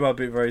to a grandma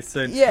bit very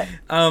soon. Yeah.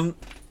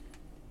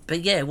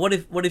 But yeah, what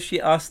if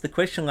she asked the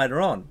question later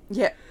on?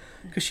 Yeah.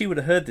 Because she would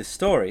have heard this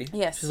story.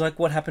 Yes. She's like,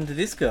 what happened to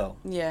this girl?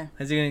 Yeah.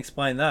 How's he going to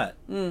explain that?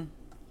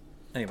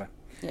 Anyway.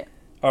 Yeah.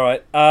 All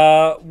right.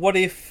 What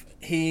if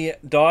he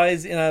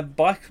dies in a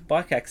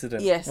bike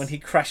accident? Yes. When he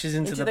crashes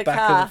into the back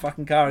car. of the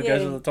fucking car and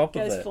goes to the top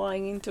of goes it.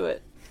 flying into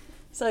it.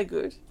 So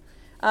good.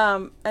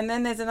 And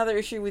then there's another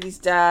issue with his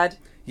dad.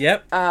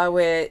 Yep.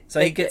 Where So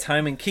he gets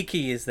home and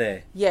Kiki is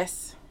there.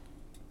 Yes.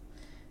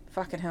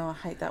 Fucking hell,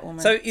 I hate that woman.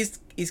 So is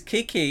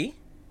Kiki?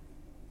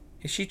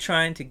 Is she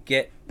trying to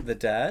get the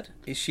dad?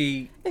 Is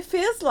she? It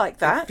feels like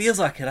that. It feels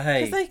like it,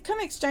 hey. Because they kind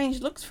of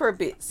exchange looks for a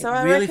bit. So It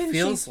I really reckon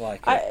feels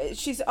like it.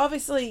 she's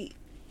obviously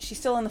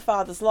still in the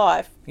father's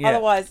life. Yeah.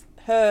 Otherwise,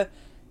 her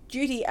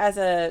duty as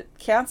a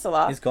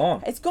counsellor Is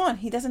gone. It's gone.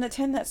 He doesn't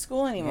attend that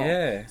school anymore.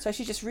 Yeah. So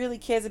she just really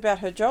cares about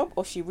her job,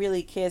 or she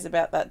really cares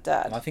about that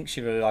dad. I think she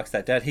really likes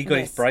that dad. He got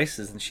his Yes.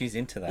 braces and she's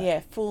into that.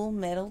 Yeah, Full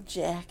Metal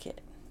Jacket.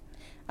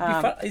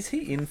 Is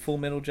he in Full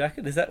Metal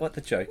Jacket? Is that what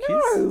the joke is?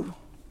 No.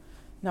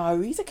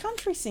 No, he's a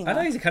country singer. I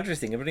know he's a country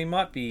singer, but he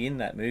might be in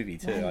that movie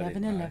too. I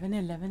didn't know.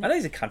 11. I know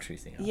he's a country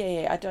singer.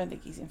 Yeah, I don't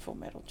think he's in Full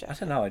Metal Jacket. I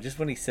don't know. Just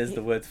when he says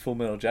the words Full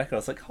Metal Jacket, I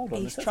was like, hold on.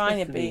 He's is that trying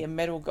to supposed be a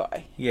metal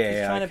guy. Yeah,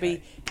 He's trying okay.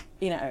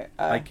 to be,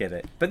 I get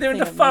it. But they're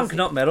thing into of funk, music.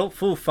 not metal.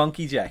 Full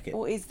funky jacket.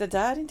 Or is the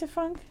dad into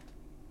funk?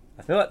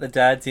 I feel like the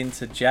dad's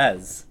into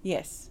jazz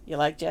Yes. You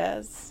like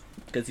jazz?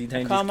 because he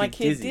named Call his my kid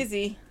kid Dizzy.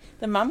 Dizzy.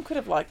 The mum could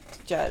have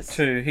liked jazz.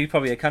 True. He's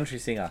probably a country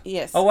singer.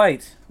 Yes. Oh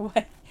wait.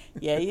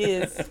 Yeah, he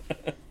is.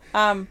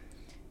 And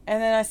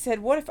then I said,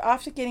 what if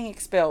after getting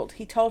expelled,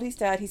 he told his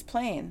dad his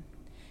plan?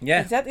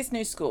 Yeah. He's at this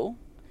new school.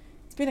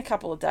 It's been a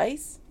couple of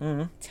days.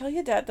 Mm-hmm. Tell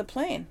your dad the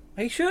plan.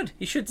 He should.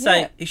 He should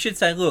say. Yeah. He should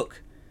say,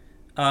 look,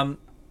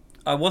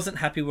 I wasn't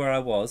happy where I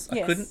was. I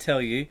Yes. couldn't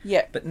tell you.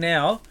 Yeah. But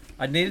now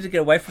I needed to get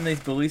away from these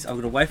bullies. I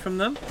got away from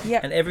them. Yeah.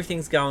 And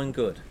everything's going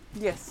good.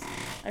 Yes.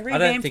 I I don't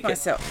revamped think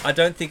myself. I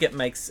don't think it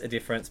makes a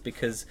difference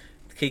because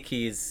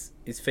Kiki is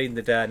feeding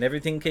the dad, and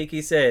everything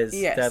Kiki says,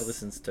 Yes. Dad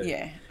listens to.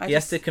 Yeah. He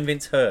has to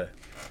convince her.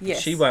 Yes.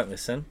 She won't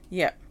listen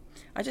Yeah.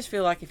 I just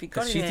feel like if he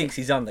got because in she there, thinks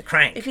he's on the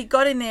crank. if he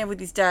got in there with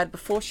his dad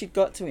before she'd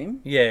got to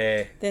him,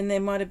 Yeah, then there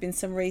might have been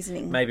some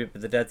reasoning. maybe,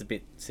 but the dad's a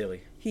bit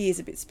silly. He is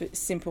a bit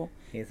simple.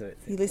 He's a bit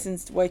He silly.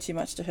 listens way too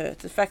much to her.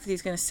 The fact that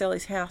he's going to sell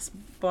his house,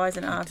 buys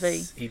an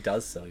RV. He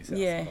does sell his house.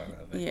 Yeah, by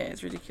the way. yeah,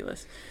 it's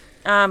ridiculous.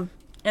 And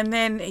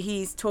then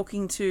he's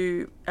talking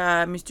to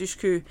Ms.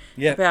 Dushku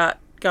Yeah. about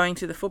going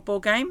to the football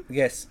game.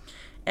 Yes.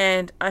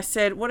 And I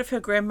said, what if her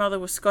grandmother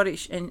was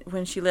Scottish and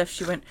when she left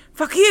she went,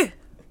 fuck you!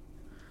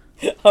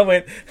 I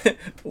went,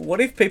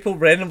 what if people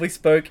randomly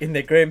spoke in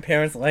their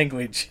grandparents'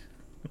 language?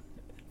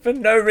 For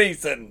no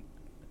reason.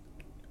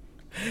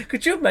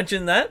 Could you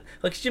imagine that?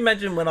 Like, could you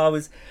imagine when I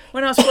was...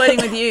 When I was flirting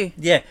with you.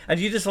 Yeah, and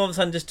you just all of a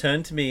sudden just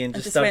turned to me and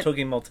just just started went-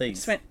 talking Maltese.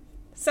 Just went,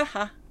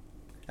 Saha.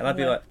 And I'd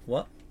be Yeah. like,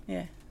 what?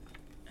 Yeah.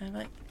 And I'm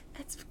like,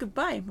 that's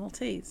goodbye,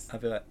 Maltese. I'd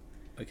be like,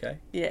 okay,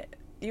 Yeah.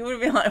 You would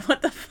have been like,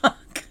 what the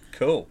fuck?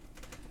 cool.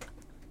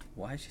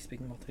 Why is she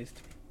speaking Maltese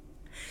to me?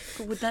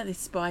 But would that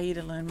inspire you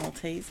to learn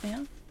Maltese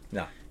now?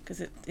 No. Because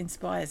it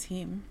inspires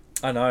him.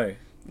 I know.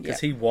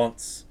 Because Yeah. he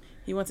wants...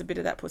 He wants a bit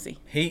of that pussy.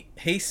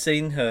 He's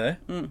seen her.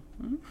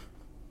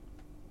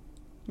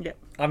 Yep.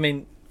 I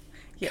mean,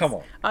 Yes. come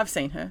on. I've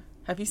seen her.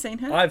 Have you seen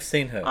her? I've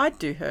seen her. I'd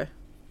do her.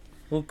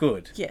 Well,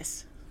 good.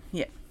 Yes.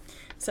 Yeah.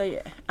 So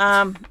yeah.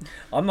 I'm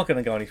not going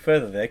to go any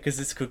further there because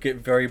this could get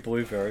very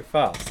blue very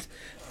fast.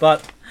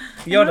 But,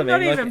 you know what I I'm mean?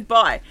 not Like, even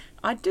bi.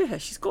 I'd do her.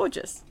 She's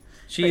gorgeous.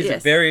 She But is a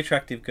yes. very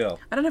attractive girl.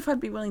 I don't know if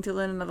I'd be willing to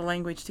learn another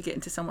language to get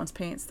into someone's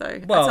pants,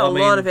 though. Well, That's a I mean,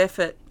 lot of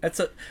effort.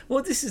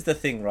 Well, this is the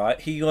thing, right?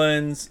 He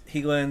learns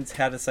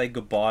how to say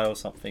goodbye or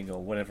something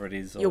or whatever it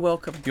is. Or, You're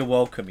welcome. You're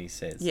welcome, he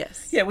says.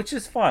 Yes. Yeah, which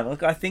is fine.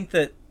 Look, I think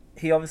that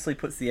he obviously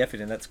puts the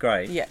effort in. That's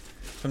great. Yeah.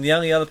 From the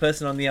only other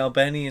person on the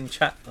Albanian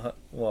chat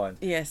line.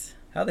 Yes.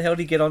 How the hell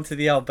did he get onto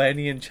the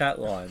Albanian chat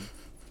line?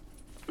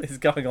 What is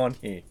going on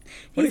here?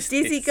 What He's is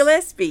Dizzy this?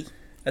 Gillespie.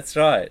 That's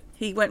right.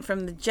 He went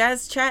from the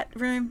jazz chat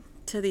room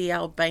to the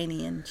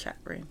Albanian chat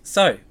room.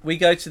 So, we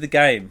go to the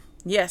game.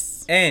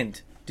 Yes.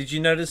 And did you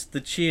notice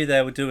the cheer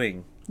they were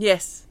doing?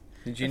 Yes.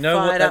 Did you know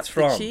what Fired that's Up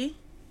the from? Cheer?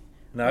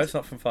 No, it's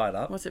not from Fired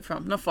Up. What's it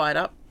from? Not Fired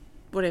Up.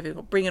 Whatever.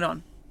 Bring It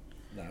On.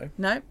 No.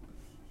 No?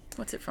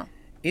 What's it from?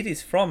 It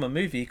is from a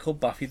movie called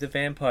Buffy the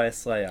Vampire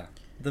Slayer.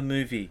 The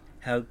movie.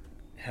 How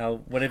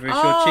whatever is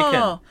your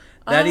chicken.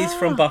 That is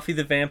from Buffy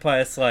the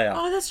Vampire Slayer.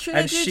 Oh, that's true.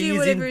 And They do she's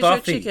whatever in is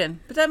Buffy. your chicken.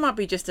 But that might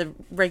be just a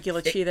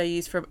regular cheer they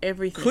use for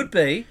everything. Could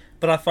be,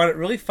 but I find it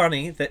really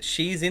funny that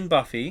she's in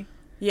Buffy,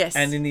 Yes.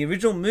 and in the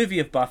original movie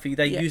of Buffy,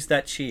 they Yeah. use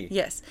that cheer.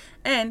 Yes.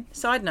 And,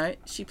 side note,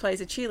 she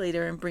plays a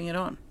cheerleader in Bring It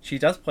On. She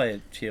does play a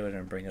cheerleader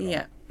and Bring It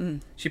Yeah.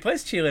 On. She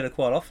plays cheerleader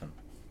quite often.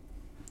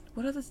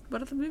 What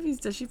other movies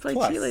does she play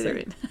Twice, cheerleader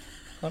see? in?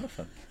 Quite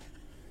often.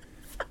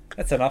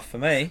 That's enough for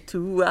me.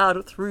 2 out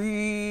of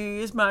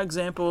 3 is my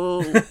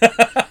example.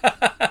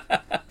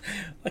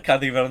 I can't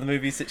think of other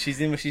movies that she's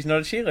in where she's not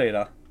a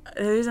cheerleader.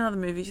 There is another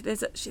movie. I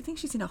think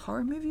she's in a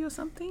horror movie or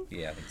something.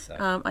 Yeah, I think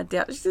so. I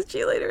doubt she's a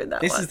cheerleader in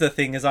that This one. is the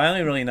thing, is I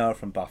only really know her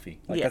from Buffy.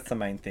 Like, Yeah. that's the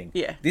main thing.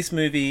 Yeah. This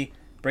movie,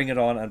 Bring It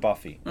On, and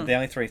Buffy. Are the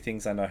only three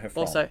things I know her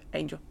from. Also,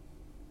 Angel.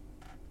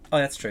 Oh,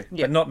 that's true.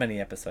 Yeah. But not many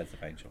episodes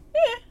of Angel.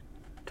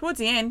 Towards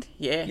the end,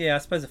 yeah. Yeah, I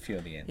suppose a few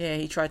at the end. Yeah,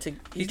 he tried to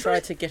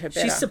get her better.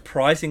 She's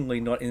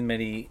surprisingly not in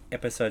many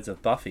episodes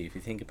of Buffy, if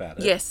you think about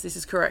it. Yes, this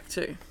is correct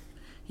too.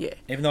 Yeah.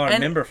 Even though I And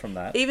remember from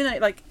that. Even though,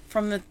 like,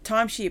 from the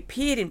time she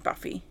appeared in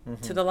Buffy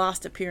to the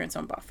last appearance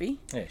on Buffy,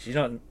 Yeah, she's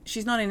not...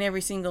 she's not in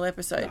every single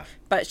episode, No.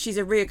 but she's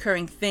a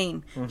reoccurring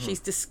theme. She's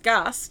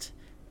discussed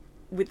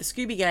with the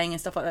Scooby Gang and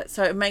stuff like that,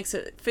 so it makes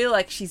it feel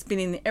like she's been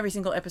in every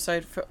single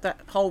episode for that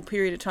whole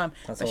period of time,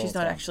 That's but a she's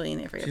long not time. actually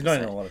in every She's episode.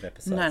 not in a lot of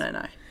episodes.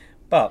 No.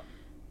 But...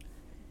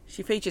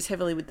 She features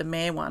heavily with the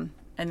mayor one,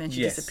 and then she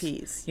Yes.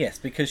 disappears. Yes,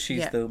 because she's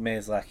Yeah. the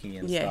mayor's lackey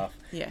and Yeah, stuff.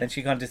 yeah. Then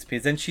she kind of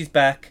disappears. Then she's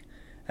back.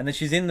 And then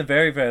she's in the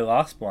very, very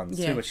last ones,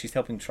 Yeah. too, where she's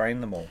helping train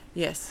them all.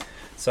 Yes.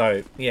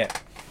 So, yeah.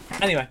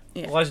 Anyway,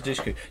 Yeah. Elijah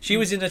Dushku. She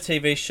was in a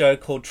TV show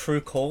called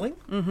True Calling,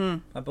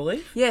 I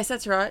believe, Yes,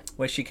 that's right.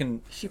 where she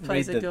can She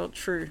plays read a girl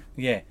True.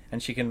 Yeah,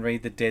 and she can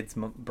read the dead's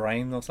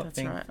brain or That's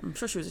something. right. I'm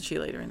sure she was a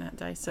cheerleader in that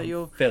day. So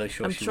you're Fairly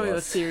sure I'm she sure was.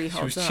 your theory She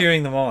holds was up.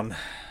 cheering them on.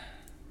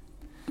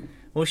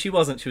 Well, she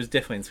wasn't. She was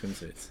definitely in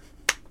swimsuits.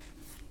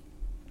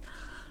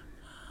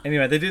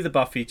 Anyway, they do the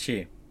Buffy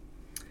cheer.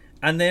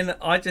 And then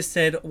I just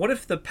said, what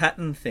if the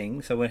Patton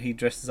thing, so when he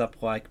dresses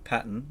up like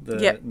Patton, the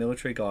Yep.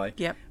 military guy,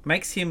 Yep.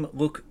 makes him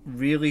look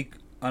really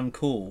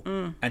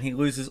uncool and he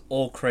loses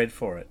all cred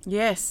for it.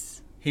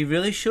 Yes. He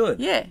really should.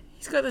 Yeah.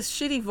 He's got this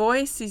shitty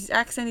voice, his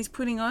accent he's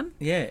putting on.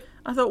 Yeah.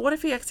 I thought, what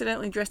if he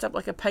accidentally dressed up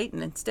like a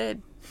Peyton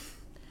instead?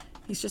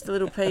 He's just a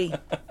little P.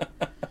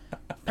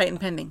 Peyton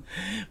Pending.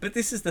 But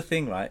this is the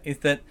thing, right? Is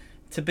that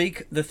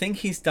the thing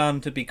he's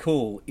done to be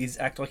cool is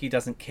act like he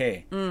doesn't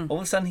care. All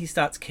of a sudden, he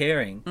starts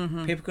caring.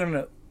 People are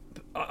gonna,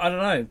 I don't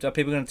know, are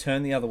people gonna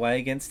turn the other way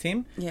against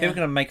him? Yeah. People are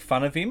gonna make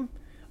fun of him.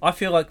 I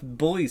feel like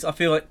bullies. I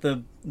feel like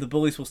the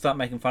bullies will start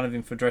making fun of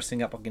him for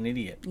dressing up like an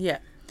idiot. Yeah.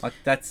 Like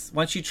that's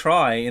once you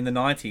try in the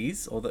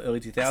 90s or the early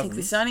 2000s. I think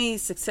this only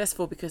is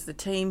successful because the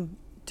team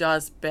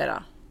does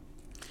better.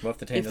 Well, if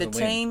the team If the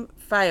doesn't win. team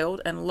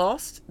failed and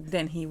lost,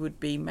 then he would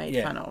be made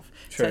Yeah, fun of.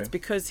 true. So it's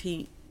because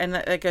and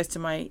that goes to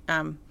my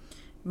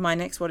my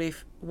next what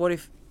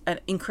if an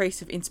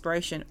increase of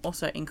inspiration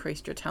also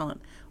increased your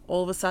talent.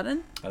 All of a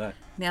sudden, I know.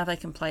 now they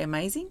can play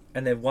amazing.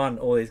 And they've won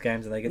all these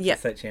games and they get Yeah.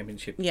 to the state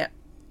championship. Yeah.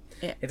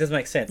 It doesn't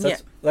make sense. Yeah.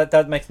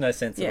 That makes no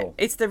sense at Yeah. all.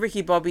 It's the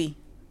Ricky Bobby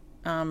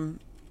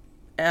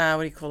what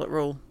do you call it,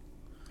 rule.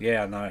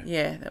 Yeah, I know.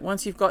 Yeah, that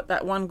once you've got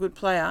that one good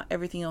player,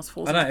 everything else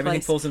falls I know, into everything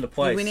place. falls into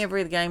place. You win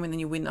every game and then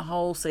you win the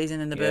whole season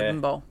in the Yeah,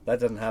 Bourbon Bowl. That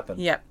doesn't happen.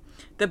 Yeah.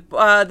 The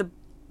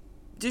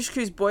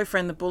Dushku's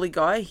boyfriend, the bully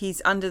guy, he's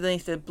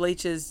underneath the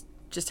bleachers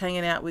just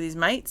hanging out with his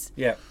mates.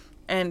 Yeah.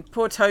 And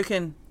poor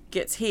Token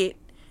gets hit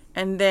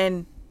and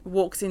then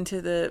walks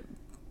into the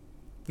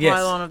Yes.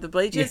 pylon of the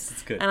bleachers. Yes,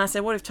 it's good. And I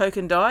said, what if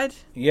Token died?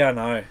 Yeah, I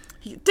know.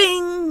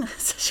 Ding!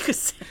 Such a good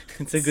sound.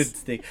 It's a good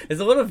thing. There's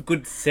a lot of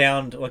good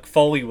sound, like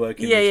Foley work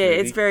in Yeah, this yeah, movie.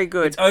 it's very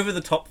good. It's over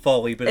the top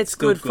Foley, but it's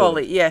still good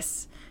Foley,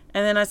 yes.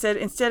 And then I said,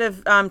 instead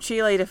of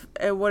cheerleader,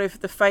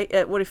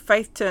 what if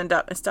Faith turned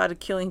up and started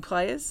killing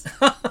players?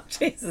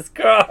 Jesus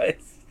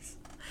Christ.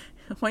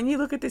 When you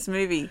look at this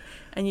movie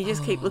and you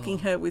just keep looking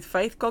her with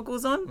Faith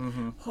goggles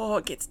on,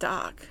 it gets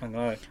dark. I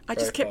know. I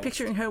just kept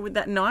picturing her with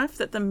that knife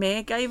that the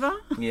mayor gave her.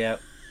 Yeah.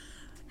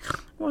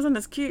 Wasn't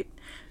as cute.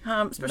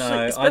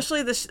 Especially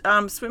No, the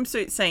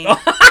swimsuit scene.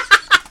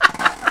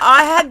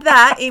 I had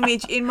that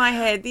image in my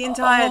head the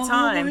entire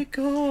time. Oh my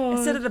god!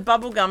 Instead of the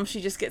bubble gum,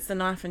 she just gets the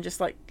knife and just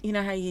like, you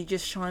know how you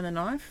just shine the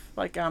knife,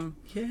 like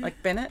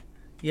like Bennett.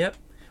 Yep.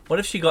 What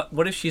if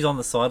she's on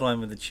the sideline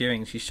with the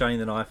cheering? She's showing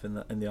the knife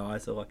in the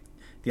eyes of like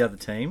the other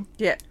team.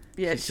 Yeah.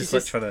 She's just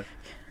like trying to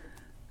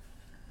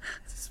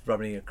just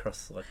rubbing it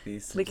across like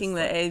this, licking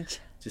the edge.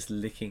 Just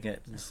licking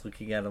it, and just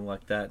looking at them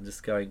like that, and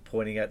just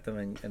pointing at them,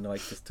 and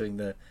like just doing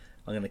the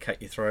 "I'm going to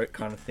cut your throat"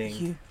 kind of thing.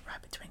 You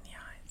right between the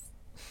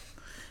eyes.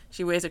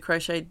 She wears a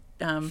crocheted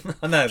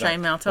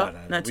chainmail top.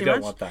 No, we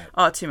don't want that.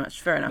 Oh, too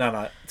much. Fair enough.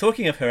 No.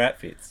 Talking of her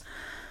outfits.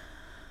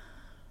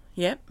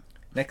 Yep.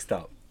 Next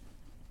up.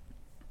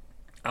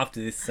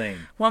 After this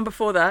scene. One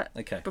before that.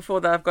 Okay. Before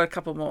that, I've got a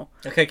couple more.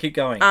 Okay, keep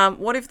going.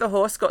 What if the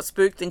horse got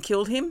spooked and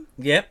killed him?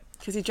 Yep.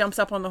 Because he jumps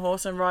up on the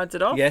horse and rides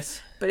it off?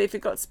 Yes. But if it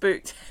got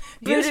spooked,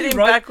 Yes, booted him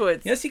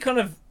backwards. Yes, he kind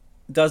of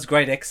does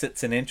great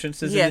exits and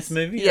entrances in this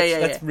movie.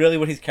 That's really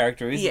what his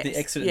character is, the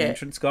exit and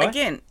entrance guy.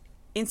 Again,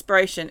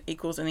 inspiration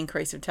equals an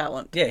increase of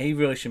talent. Yeah, he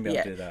really shouldn't be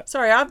able to do that.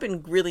 Sorry, I've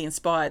been really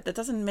inspired. That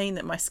doesn't mean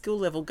that my skill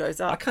level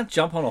goes up. I can't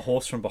jump on a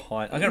horse from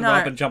behind. I can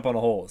run up and jump on a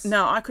horse.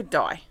 No, I could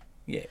die.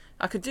 Yeah.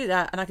 I could do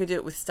that, and I could do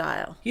it with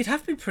style. You'd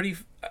have to be pretty...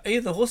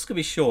 Either the horse could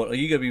be short, or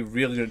you got to be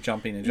really good at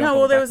jumping and jumping. No,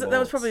 well, there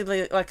was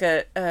probably like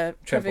a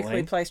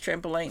perfectly placed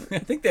trampoline. I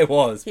think there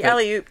was. He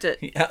alley-ooped it.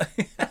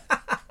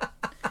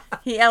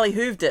 He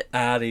alley-hooved it.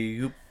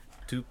 Alley-oop,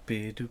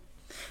 doopy-doop.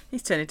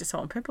 He's turned into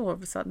Salt and Pepper all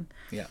of a sudden.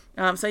 Yeah.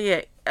 So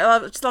yeah, I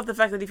just love the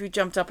fact that if you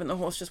jumped up and the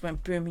horse just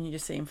went boom and you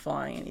just see him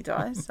flying and he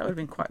dies. That would have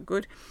been quite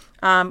good.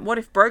 What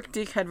if Broke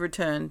Dick had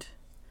returned?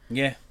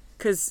 Yeah.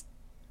 Because,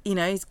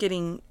 he's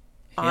getting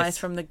eyes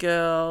from the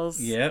girls.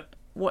 Yep.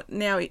 What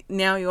now?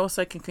 Now he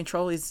also can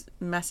control his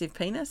massive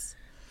penis.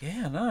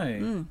 Yeah, I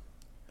know.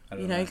 I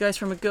don't know. He goes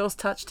from a girl's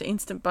touch to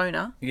instant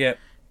boner. Yep.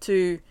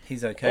 To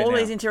he's okay all now.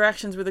 these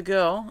interactions with a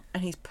girl,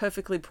 and he's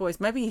perfectly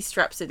poised. Maybe he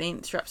straps it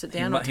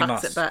down, or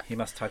tucks it back. He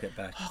must tuck it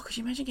back. Oh, could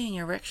you imagine getting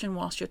an erection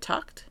whilst you're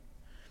tucked?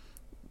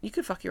 You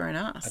could fuck your own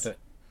ass.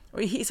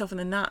 Or you hit yourself in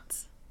the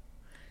nuts.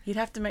 You'd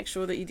have to make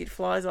sure that you did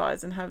fly's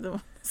eyes and have them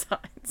on the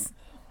sides.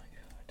 Oh my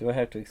God. Do I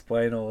have to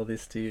explain all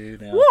this to you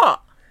now?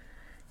 What?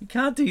 You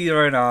can't do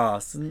your own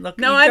ass. No,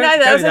 I know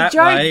that was a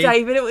joke,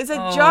 David. It was a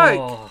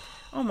joke.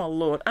 Oh my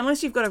Lord.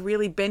 Unless you've got a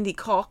really bendy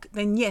cock,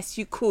 then yes,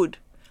 you could.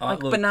 Like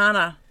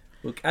banana.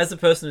 Look, as a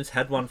person who's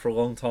had one for a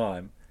long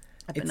time,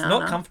 it's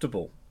not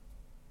comfortable.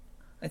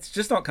 It's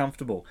just not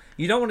comfortable.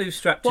 You don't want to be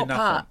strapped to nothing. What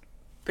part?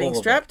 Being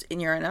strapped in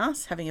your own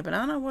ass, having a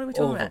banana? What are we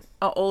talking about?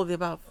 Oh, all of the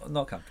above.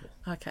 Not comfortable.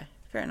 Okay,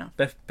 fair enough.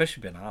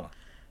 Especially banana.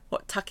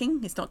 What,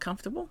 tucking is not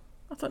comfortable?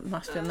 I thought it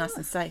must feel nice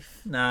and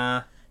safe.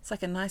 Nah. It's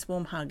like a nice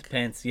warm hug.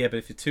 Depends. Yeah, but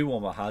if you're too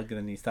warm a hug,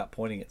 then you start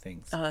pointing at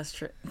things. Oh, that's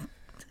true.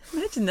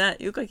 Imagine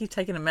that. You look like you've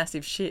taken a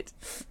massive shit.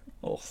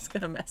 Oh. It's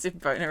got a massive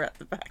boner at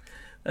the back.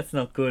 That's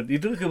not good. You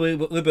look a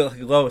little bit like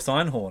Lois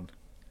Einhorn.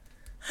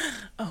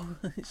 Oh,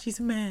 she's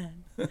a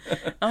man.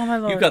 Oh, my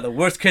Lord. You've got the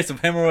worst case of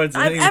hemorrhoids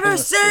I've ever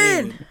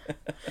seen!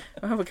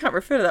 Well, we can't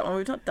refer to that one.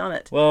 We've not done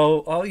it.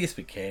 Well, yes,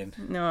 we can.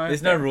 No.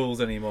 There's no rules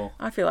anymore.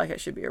 I feel like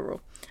it should be a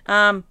rule.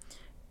 And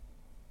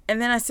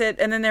then I said,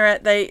 and then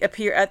they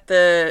appear at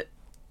the,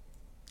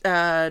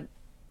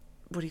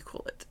 what do you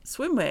call it?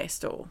 Swimwear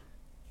store.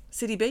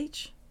 City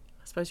Beach.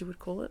 I suppose you would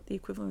call it the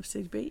equivalent of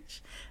City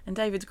Beach. And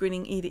David's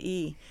grinning ear to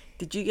ear.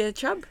 Did you get a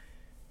chub?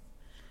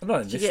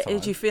 Not this time.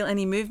 Did you feel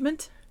any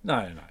movement?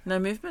 No. No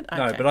movement?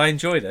 Okay. No, but I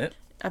enjoyed it.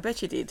 I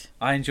bet you did.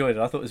 I enjoyed it.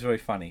 I thought it was very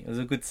funny. It was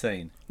a good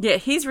scene. Yeah,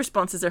 his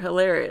responses are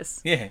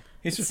hilarious. Yeah,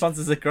 his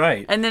responses are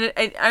great. And then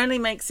it only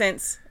makes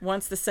sense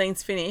once the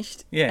scene's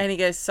finished. Yeah. And he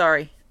goes,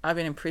 sorry, I've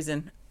been in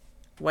prison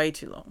way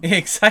too long. Yeah,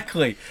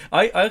 exactly.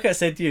 Like I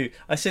said to you,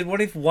 I said, what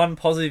if one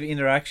positive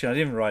interaction, I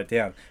didn't even write it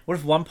down, what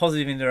if one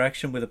positive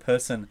interaction with a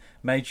person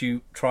made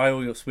you try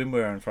all your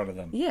swimwear in front of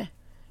them? Yeah.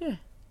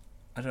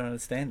 I don't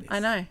understand this. I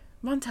know.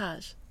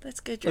 Montage. Let's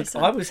go dress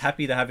up. I was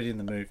happy to have it in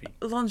the movie.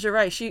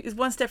 Lingerie. She is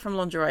one step from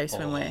lingerie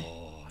swimwear.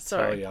 Oh, I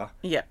sorry. tell ya.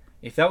 Yeah.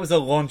 If that was a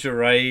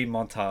lingerie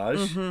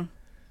montage...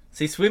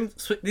 See,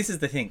 this is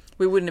the thing.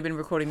 We wouldn't have been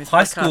recording this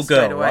High podcast school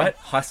straight girl, away. right?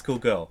 High school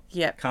girl.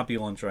 Yeah. Can't be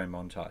lingerie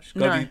montage.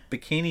 Got to be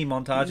bikini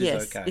montage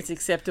is okay. Yes, it's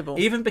acceptable.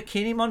 Even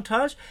bikini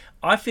montage,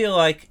 I feel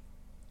like...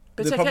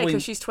 But it's okay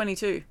because she's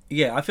 22.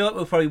 Yeah, I feel like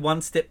we're probably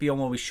one step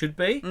beyond where we should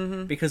be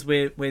because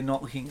we're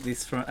not looking at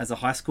this as a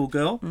high school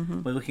girl.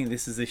 We're looking at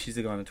this as if she's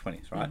a guy in her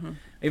 20s, right?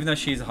 Even though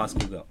she's a high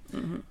school girl.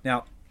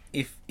 Now,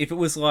 if it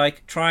was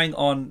like trying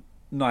on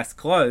nice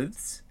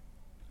clothes,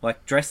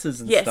 like dresses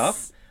and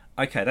stuff,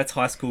 okay, that's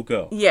high school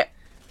girl. Yeah.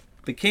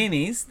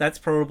 Bikinis, that's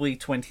probably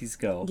 20s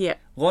girl. Yeah.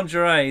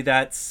 Lingerie,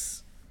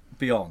 that's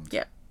beyond.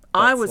 Yeah.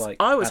 That's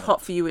I was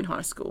hot for you in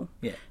high school.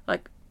 Yeah.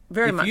 Like,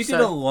 very much so. If you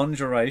did a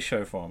lingerie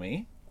show for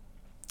me...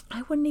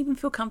 I wouldn't even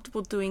feel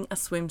comfortable doing a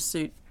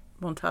swimsuit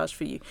montage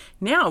for you.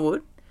 Now I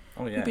would.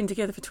 Oh, yeah. We've been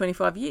together for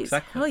 25 years.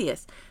 Exactly. Hell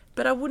yes.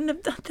 But I wouldn't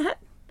have done that.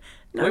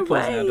 No We're way.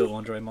 now do a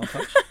lingerie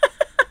montage.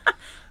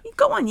 You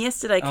got one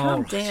yesterday.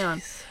 Calm right, down.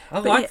 jeez. I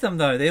like yeah, them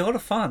though. They're a lot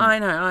of fun. I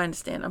know. I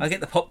understand. I get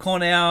the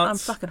popcorn out. I'm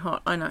fucking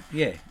hot. I know.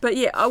 Yeah. But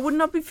yeah, I would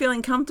not be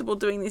feeling comfortable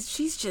doing this.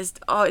 She's just,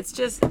 it's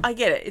just, I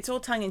get it. It's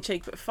all tongue in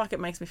cheek, but fuck, it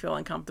makes me feel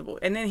uncomfortable.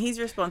 And then his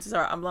response is,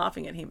 all right, I'm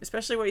laughing at him,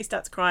 especially when he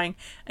starts crying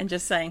and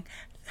just saying,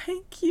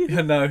 thank you.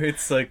 I know,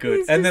 it's so good.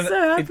 He's And just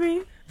then so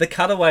happy. the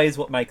cutaway is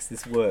what makes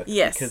this work.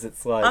 Yes. Because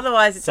it's like,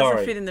 Otherwise, it sorry,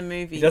 doesn't fit in the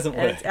movie. It doesn't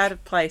and work. it's out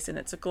of place, and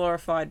it's a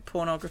glorified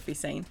pornography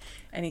scene.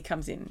 And he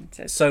comes in and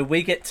says, So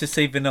we get to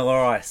see Vanilla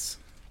Ice.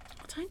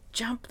 don't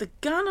jump the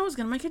gun. I was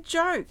going to make a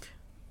joke.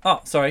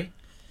 Oh, sorry.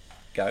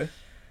 Go.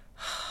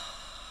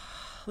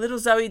 Little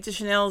Zoe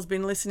Deschanel has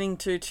been listening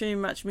to too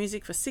much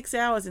music for 6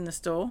 hours in the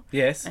store.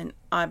 Yes. And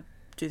I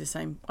do the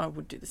same. I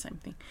would do the same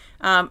thing.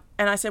 And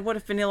I said, what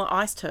if Vanilla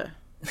iced her?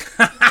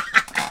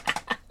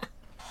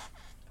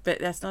 But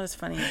that's not as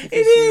funny. It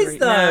is,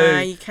 though.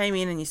 Nah, you came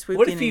in and you swooped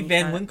What in. if he and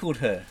Van Winkled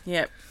her?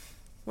 Yep.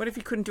 What if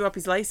he couldn't do up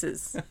his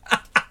laces?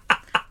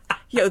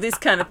 Yo, this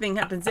kind of thing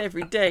happens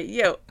every day.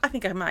 Yo, I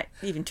think I might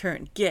even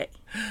turn gay.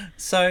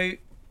 So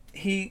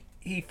he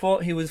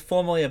was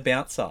formerly a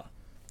bouncer.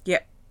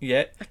 Yep.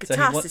 Yeah. A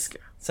guitar so sister.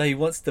 So he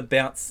wants to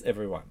bounce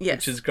everyone, Yes.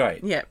 which is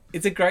great. Yep.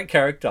 It's a great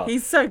character.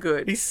 He's so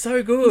good. He's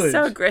so good. He's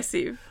so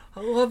aggressive. I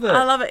love it.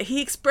 I love it.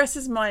 He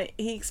expresses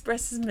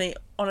me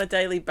on a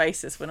daily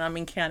basis when I'm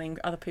encountering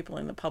other people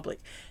in the public.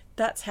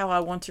 That's how I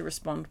want to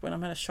respond when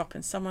I'm at a shop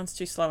and someone's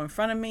too slow in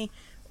front of me,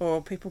 or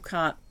people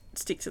can't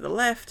stick to the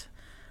left.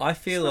 I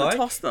feel Just wanna like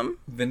toss them.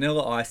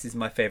 Vanilla Ice is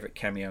my favourite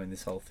cameo in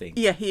this whole thing.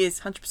 Yeah, he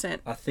is 100%.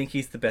 I think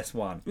he's the best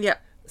one. Yeah.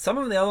 Some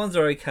of the other ones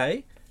are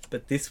okay,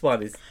 but this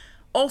one is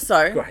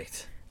Also,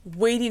 great.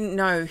 we didn't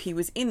know he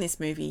was in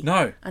this movie.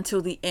 No.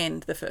 Until the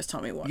end, the first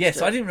time we watched Yes,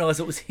 it. I didn't realise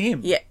it was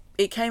him. Yeah,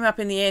 it came up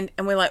in the end,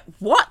 and we're like,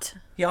 "What?"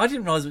 Yeah, I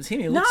didn't realise it was him.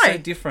 He No, looks so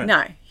different.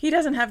 No, he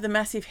doesn't have the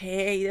massive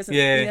hair. He doesn't.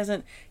 Yeah. He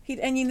doesn't.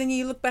 Then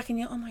you look back and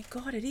you're, oh my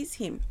god, it is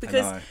him. know.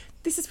 Because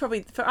this is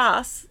probably for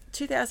us,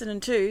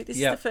 2002. This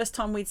Yep. is the first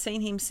time we'd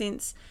seen him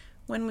since.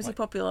 When was he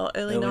popular?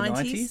 Early early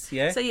 90s? 90s,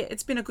 yeah. So yeah,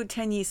 it's been a good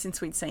 10 years since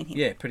we'd seen him.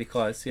 Yeah, pretty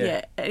close. Yeah.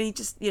 Yeah, and he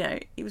just,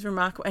 he was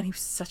remarkable, and he was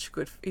such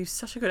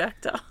a good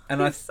actor.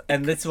 And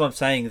and that's what I'm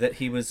saying, that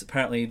he was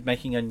apparently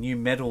making a new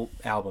metal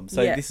album.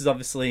 So Yeah. this is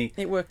obviously,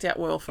 It worked out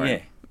well for Yeah.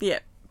 him. Yeah.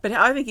 But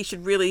I think he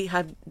should really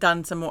have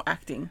done some more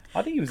acting.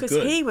 I think he was Because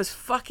good. he was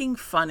fucking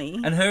funny.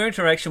 And her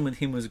interaction with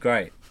him was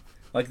great.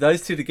 Like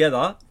those two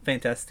together,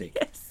 fantastic.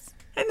 Yes.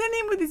 And then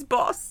him with his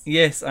boss.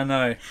 Yes, I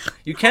know.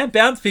 You can't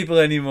bounce people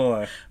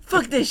anymore.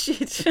 Fuck this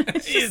shit.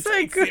 It's just so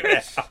It's good.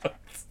 out.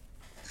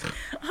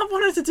 I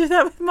wanted to do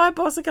that with my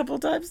boss a couple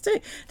of times too.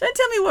 Don't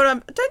tell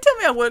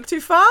me I work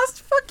too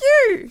fast. Fuck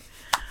you.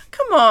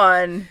 Come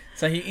on.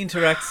 So he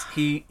interacts.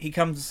 He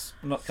comes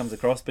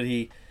across, but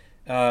he,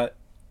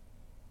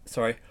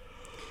 sorry.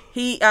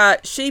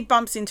 She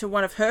bumps into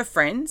one of her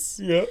friends,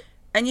 Yeah.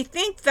 and you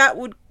think that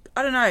would,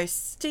 I don't know,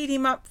 steed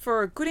him up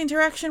for a good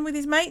interaction with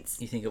his mates,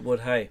 You think it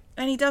would, hey?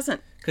 and he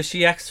doesn't. Because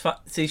she acts.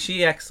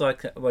 She acts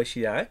like the way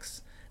she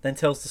acts, then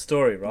tells the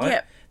story, right?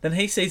 Yep. Then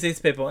he sees these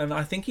people, and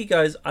I think he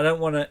goes, "I don't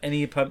want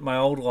any of my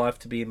old life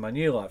to be in my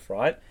new life,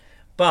 right?"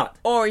 But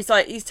Or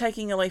he's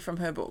taking a leaf from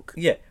her book.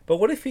 yeah, but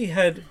what if he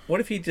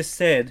just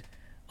said,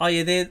 "Oh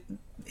yeah,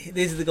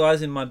 these are the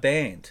guys in my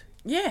band,"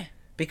 Yeah.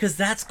 because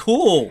that's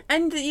cool.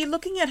 And you're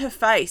looking at her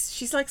face.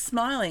 She's like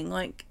smiling,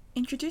 like,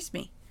 introduce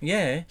me.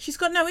 Yeah. She's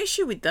got no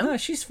issue with them. No,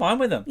 she's fine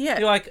with them. Yeah.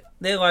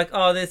 They're like,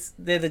 oh,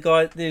 they're the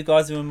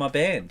guys who are in my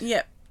band.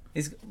 Yep.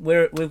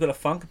 We've got a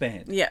funk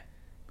band. Yep.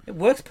 It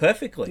works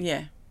perfectly.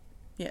 Yeah.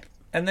 Yep.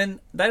 And then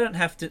they don't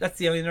have to. That's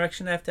the only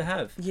interaction they have to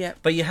have. Yep.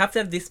 But you have to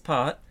have this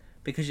part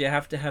because you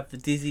have to have the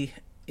Dizzy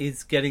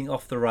is getting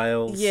off the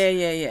rails. Yeah,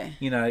 yeah, yeah.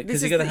 You know, This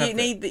because is you got to have. you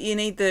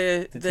need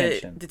the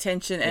Detention.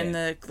 detention and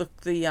Yeah.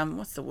 the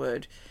what's the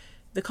word?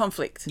 The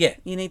conflict. Yeah.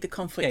 You need the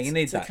conflict. Yeah, you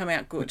need to that, come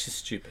out good. which is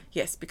stupid.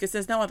 Yes, because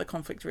there's no other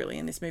conflict really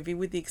in this movie,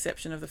 with the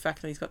exception of the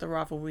fact that he's got the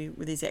rivalry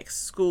with his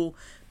ex-school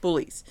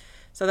bullies.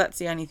 So that's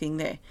the only thing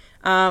there.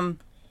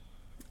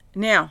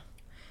 Now,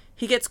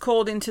 he gets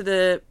called into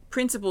the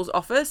principal's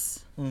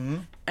office,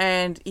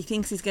 and he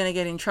thinks he's going to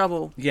get in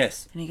trouble.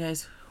 Yes. And he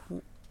goes,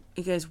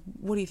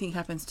 "What do you think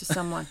happens to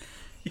someone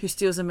who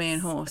steals a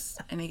man horse?"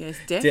 And he goes,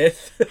 "Death."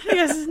 Death. He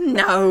goes,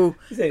 "No,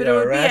 He's but like, it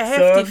would be a "Alright,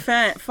 hefty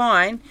son."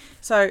 fine."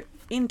 So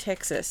in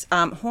Texas,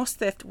 horse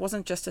theft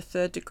wasn't just a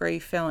third-degree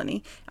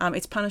felony.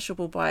 It's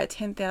punishable by a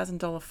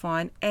 $10,000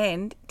 fine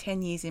and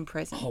 10 years in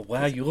prison. Oh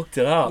wow, you looked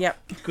it up. Yep.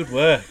 Good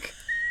work.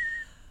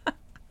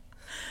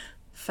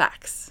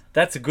 Facts.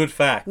 That's a good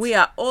fact. We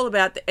are all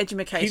about the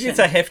education. He did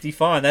say hefty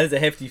fine. That is a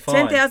hefty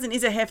fine. 10,000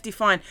 is a hefty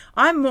fine.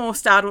 I'm more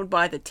startled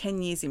by the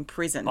 10 years in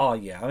prison. Oh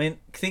yeah. I mean,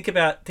 think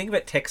about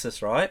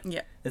Texas, right?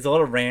 Yeah. There's a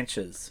lot of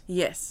ranches.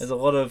 Yes. There's a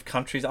lot of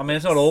countries. I mean,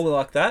 it's not all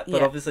like that, but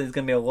Yeah. obviously there's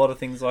going to be a lot of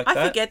things like I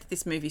that. forget that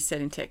this movie's set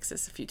in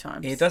Texas a few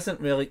times. It doesn't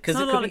really, because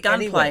It's it not a could lot of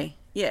be anywhere. gunplay.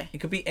 Yeah. It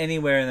could be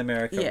anywhere in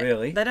America, Yeah.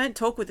 really. They don't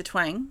talk with a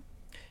twang.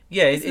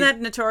 Yeah. Isn't that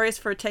notorious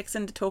for a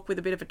Texan to talk with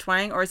a bit of a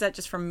twang, or is that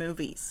just from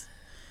movies?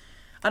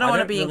 I don't I want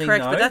to don't be really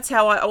incorrect, know.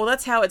 but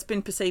that's how it's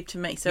been perceived to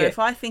me. So Yeah. if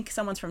I think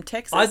someone's from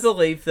Texas, I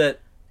believe that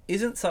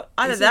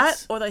Either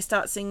that, or they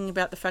start singing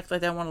about the fact they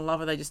don't want a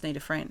lover, they just need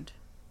a friend.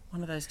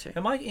 One of those two.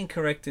 Am I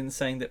incorrect in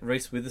saying that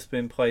Reese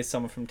Witherspoon plays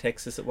someone from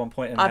Texas at one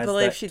point? And I has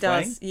believe that she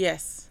twang? does.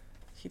 Yes,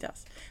 she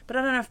does. But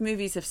I don't know if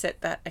movies have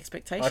set that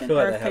expectation, I feel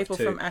like or they if have people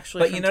too. from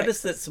actually. But from you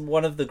notice Texas. that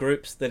one of the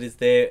groups that is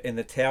there in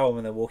the tower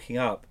when they're walking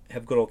up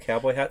have got all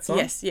cowboy hats on.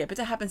 Yes, yeah, but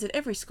that happens at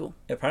every school.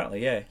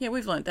 Apparently, yeah. Yeah,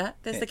 we've learned that.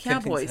 There's Yeah, the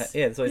Cowboys.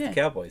 there's always the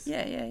Cowboys. Yeah.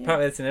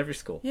 Apparently, that's in every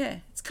school. Yeah,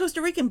 it's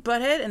Costa Rican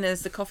butthead, and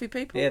there's the coffee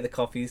people. Yeah, the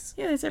coffees.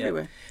 Yeah, it's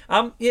everywhere.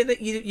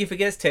 You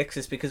forget it's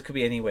Texas because it could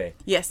be anywhere.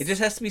 Yes. It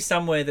just has to be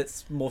somewhere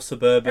that's more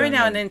suburban. Every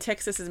now and then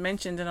Texas is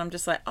mentioned, and I'm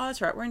just like, oh,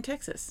 that's right, we're in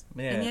Texas.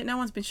 Yeah. And yet no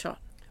one's been shot.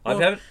 I Or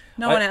haven't.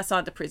 no one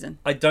outside the prison.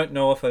 I don't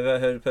know if I've ever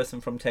heard a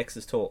person from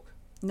Texas talk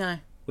No.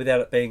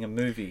 without it being a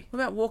movie. What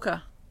about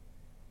Walker?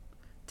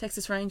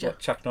 Texas Ranger. What,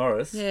 Chuck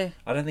Norris? Yeah.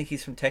 I don't think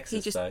he's from Texas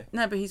He just though.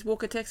 No, but he's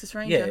Walker Texas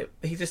Ranger.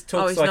 Yeah, he just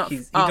talks he's like not- he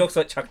oh. talks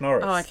like Chuck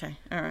Norris. Oh, okay.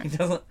 All right. He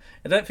doesn't.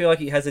 I don't feel like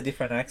he has a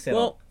different accent.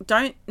 Well,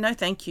 no,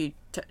 thank you,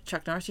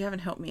 Chuck Norris. You haven't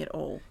helped me at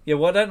all. Yeah,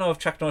 well, I don't know if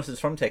Chuck Norris is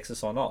from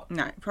Texas or not.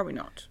 No, probably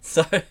not.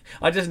 So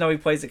I just know he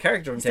plays a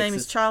character from His Texas. name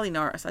is Charlie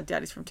Norris. I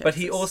doubt he's from Texas. But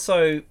he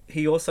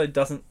also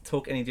doesn't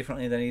talk any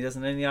differently than he does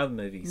in any other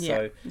movie. Yeah,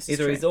 So this is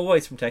either true. he's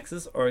always from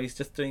Texas or he's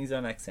just doing his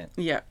own accent.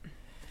 Yeah.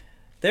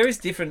 There is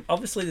different.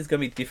 Obviously, there's going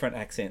to be different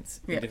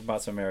accents in different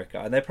parts of America,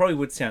 and they probably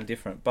would sound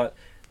different. But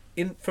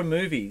for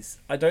movies,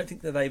 I don't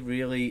think that they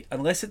really,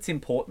 unless it's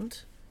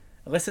important,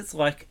 unless it's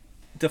like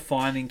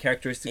defining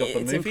characteristic of the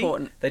It's movie,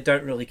 important. they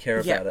don't really care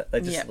Yeah, about it.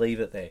 They just yeah.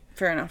 leave it there,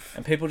 Fair enough.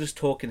 and people just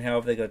talk in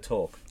however they got to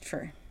talk.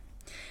 True.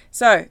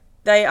 So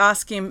they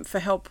ask him for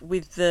help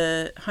with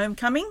the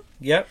homecoming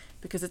Yep.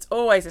 because it's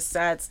always a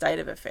sad state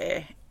of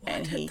affair,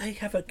 and Why don't they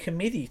have a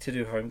committee to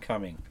do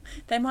homecoming?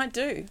 they might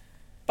do,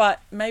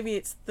 but maybe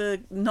it's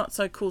the not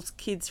so cool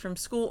kids from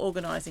school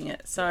organising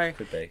it. So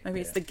Could be, maybe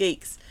it's yeah. the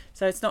geeks.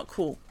 So it's not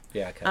cool.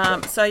 Yeah.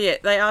 Okay. So yeah,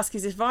 they ask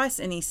his advice,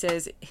 and he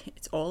says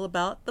it's all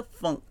about the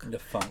funk. the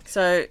funk.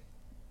 So,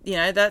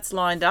 that's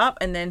lined up,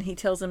 and then he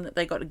tells them that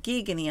they got a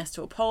gig, and he has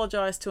to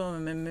apologise to them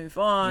and then move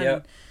on.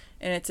 Yep.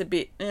 And it's a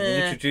bit. He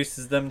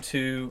introduces them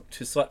to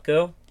Slut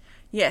Girl.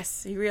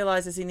 Yes, he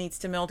realises he needs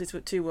to meld his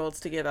two worlds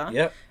together.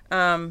 Yep.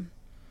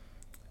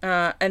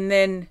 And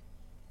then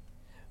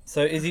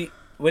So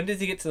when does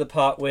he get to the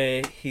part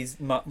where he's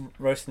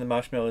roasting the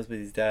marshmallows with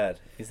his dad?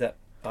 Is that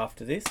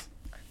after this?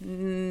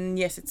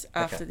 yes, it's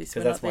after Okay, this.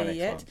 'cause We're that's not my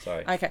there next yet.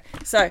 one, sorry. Okay,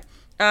 so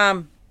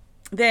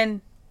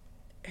then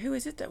who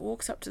is it that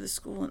walks up to the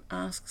school and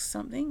asks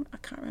something? I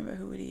can't remember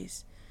who it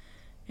is.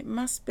 It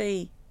must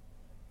be.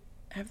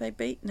 Have they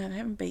beat? No, they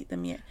haven't beat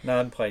them yet. No, I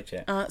haven't played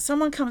yet.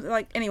 Someone comes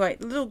anyway.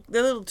 The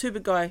little tuba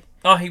guy.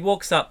 Oh, he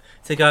walks up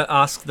to go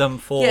ask them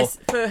for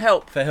For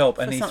help.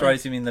 and he something.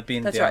 throws him in the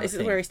bin. That's down right. the This is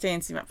thing. where he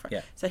stands him up for.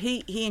 Yeah. So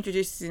he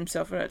introduces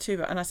himself for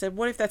tuba, and I said,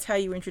 "What if that's how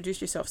you introduce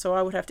yourself?" So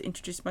I would have to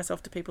introduce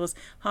myself to people as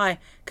 "Hi,"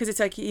 because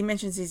it's like he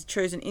mentions his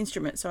chosen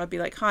instrument. So I'd be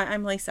like, "Hi,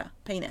 I'm Lisa.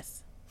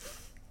 Penis."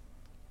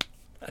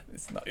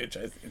 It's not your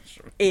chosen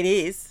instrument. It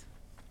is.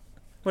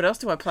 What else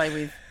do I play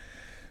with?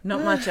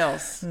 Not much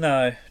else.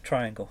 No,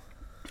 triangle.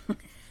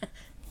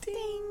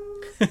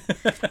 Ding.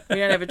 We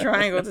don't have a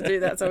triangle to do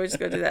that, so we just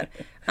got to do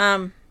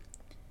that.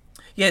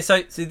 Yeah,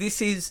 so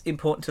this is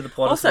important to the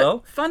plot Also, as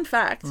well. fun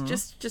fact,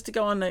 just to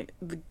go on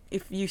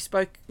if you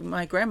spoke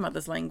my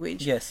grandmother's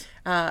language, Yes,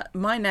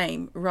 my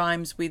name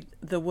rhymes with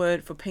the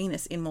word for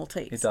penis in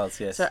Maltese. it does.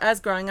 Yes. So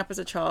as growing up as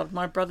a child,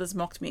 my brothers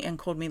mocked me and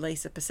called me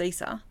Lisa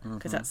Pasisa,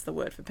 because that's the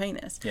word for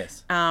penis.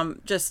 Yes.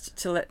 Just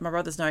to let my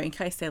brothers know, in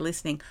case they're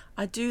listening,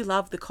 I do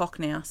love the cock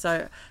now,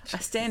 so I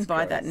stand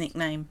by that Christ.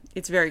 nickname.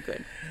 It's very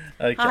good.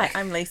 Okay. Hi,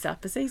 I'm Lisa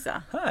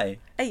Pasisa. Hi.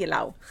 Hey,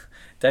 hello.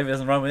 David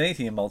doesn't run with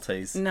anything in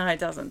Maltese. No, it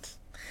doesn't.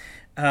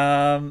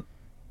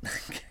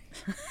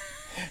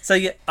 So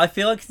yeah, I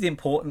feel like it's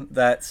important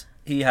that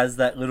he has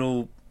that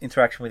little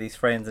interaction with his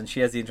friends and she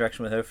has the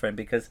interaction with her friend,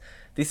 because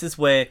this is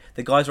where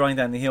the guy's running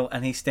down the hill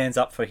and he stands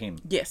up for him.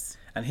 Yes.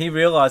 And he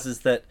realizes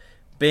that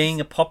being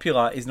a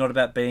popular is not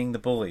about being the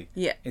bully.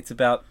 Yeah. It's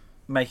about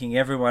making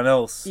everyone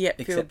else Yeah,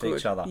 feel accept good.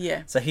 each other.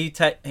 Yeah. So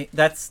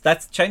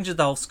that's changes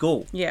the whole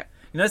school. Yeah.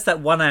 You notice that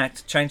one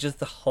act changes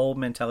the whole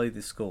mentality of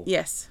this school.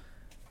 Yes.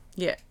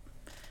 Yeah.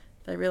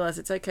 They realise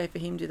it's okay for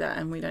him to do that,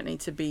 and we don't need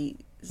to be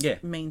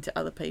mean to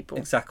other people.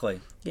 Exactly.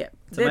 Yeah.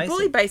 It's The amazing.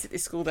 bully base at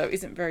this school, though,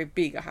 isn't very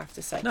big, I have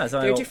to say. No, it's there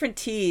only are all- different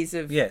tiers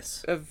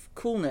of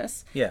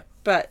coolness, Yeah.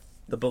 but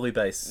The bully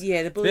base.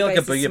 yeah, the It's a bully bit base like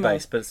a is booyah small.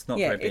 base, but it's not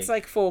yeah, very big. it's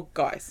like 4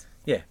 guys.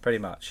 Yeah, pretty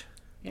much.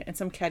 Yeah, and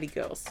some catty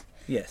girls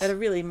Yes. that are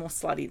really more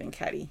slutty than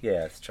catty. Yeah,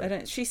 that's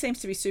true. She seems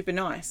to be super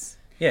nice,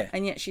 Yeah.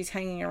 and yet she's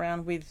hanging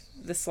around with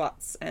the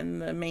sluts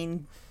and the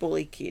mean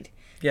bully kid.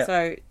 Yeah.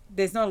 So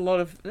there's not a lot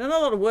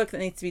of work that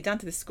needs to be done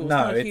to this school. It's No,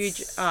 not a it's-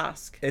 huge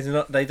ask. It's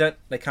not. They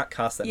can't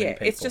cast that many Yeah,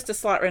 people. it's just a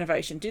slight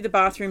renovation. Do the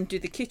bathroom, do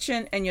the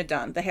kitchen, and you're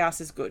done. The house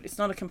is good. It's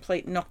not a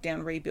complete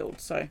knockdown rebuild.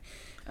 So,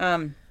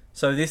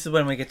 So this is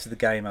when we get to the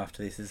game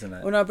after this, isn't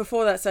it? well, no,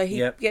 before that, so he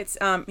Yep.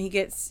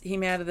 gets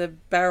him out of the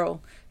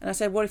barrel, and I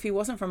said, what if he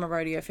wasn't from a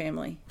rodeo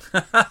family?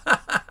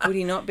 Would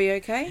he not be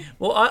okay?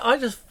 Well, I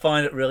just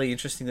find it really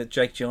interesting that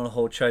Jake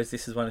Gyllenhaal chose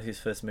this as one of his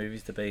first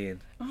movies to be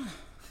in.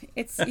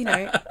 It's,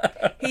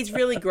 he's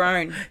really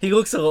grown. He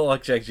looks a lot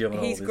like Jake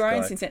Gyllenhaal. He's this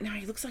grown guy. since then. No,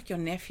 he looks like your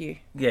nephew.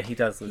 Yeah, he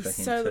does look He like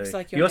him so too. looks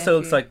like He your also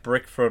looks nephew. like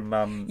Brick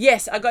from...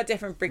 Yes, I got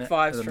different Brick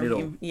vibes the from middle.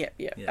 him. Yep,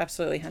 Yeah.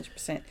 absolutely,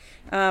 100%.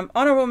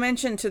 Honourable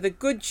mention to the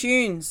good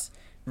tunes.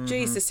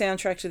 Geez, the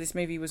soundtrack to this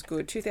movie was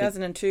good.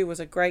 2002 was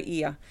a great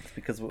year. It's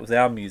because it was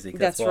our music.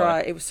 That's why.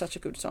 right. It was such a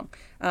good song.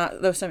 There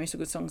were so many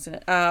good songs in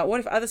it. What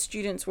if other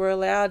students were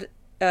allowed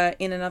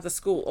in another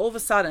school? All of a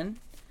sudden,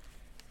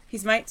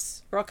 his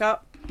mates rock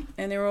up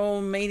and they're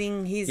all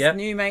meeting his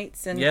new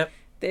mates, and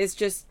there's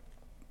just...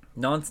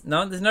 No,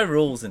 there's no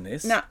rules in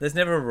this. No. There's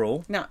never a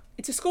rule. No,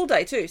 it's a school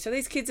day too. So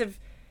these kids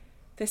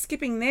they're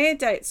skipping their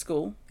day at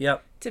school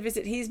Yep. to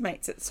visit his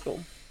mates at school.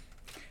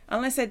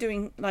 Unless they're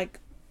doing, like...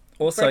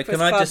 Also, Breakfast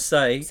can I Club just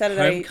say,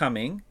 Saturday-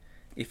 Homecoming,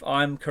 if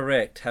I'm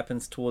correct,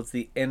 happens towards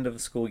the end of the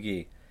school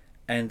year.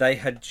 And they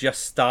had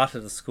just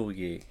started the school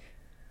year.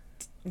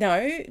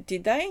 No,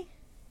 did they?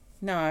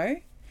 No.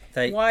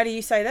 They Why do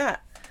you say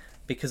that?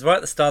 Because right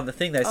at the start of the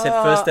thing, they said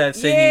first day of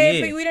senior yeah,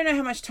 year. but we don't know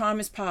how much time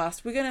has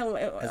passed. We're gonna.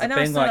 Has I it know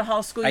been it's not a like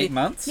whole school 8 year.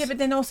 months? Yeah, but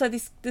then also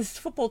this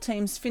football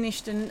team's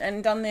finished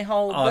and done their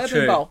whole Oh,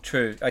 Bourbon Bowl.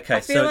 true. Okay,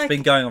 feel so like- it's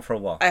been going on for a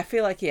while. I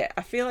feel like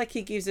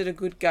he gives it a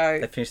good go.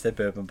 They finished their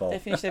Bourbon Bowl. They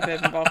finished their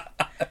Bourbon Bowl.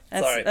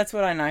 Sorry. That's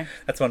what I know.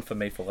 That's one for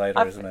me for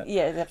later, isn't it?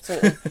 Yeah,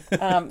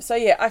 absolutely. So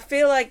yeah, I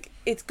feel like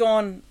it's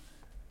gone.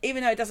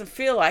 Even though it doesn't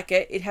feel like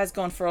it, it has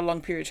gone for a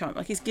long period of time.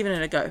 Like he's given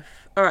it a go.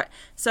 All right.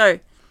 So,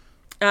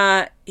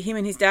 him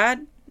and his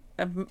dad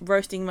are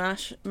roasting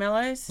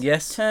marshmallows.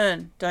 Yes.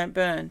 Turn, don't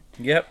burn.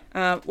 Yep,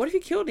 What if you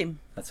killed him?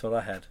 that's what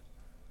I had.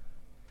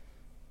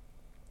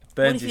 What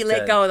Burns if his you let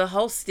dad. go of the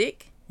whole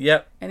stick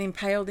Yep. and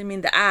impaled him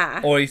in the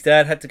eye? Or his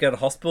dad had to go to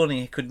hospital and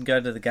he couldn't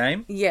go to the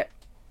game Yep.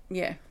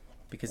 Yeah.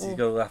 because he's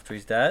got to look after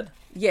his dad.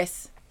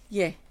 Yes.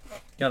 Yeah.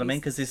 You know what I mean?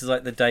 Because this is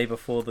like the day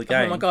before the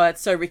game. Oh my God,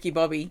 it's so Ricky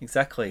Bobby.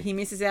 Exactly. He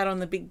misses out on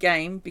the big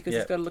game because he's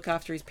Yep. got to look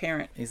after his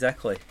parent,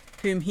 Exactly.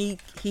 whom he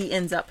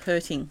ends up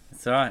hurting.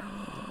 That's all right.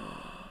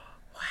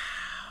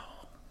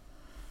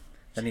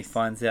 Then he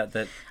finds out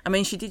that I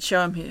mean, she did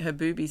show him her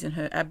boobies and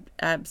her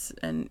abs,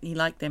 and he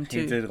liked them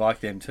too. he did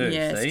like them too.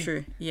 Yeah, see? it's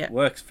true. Yeah,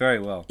 Works very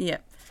well. yeah.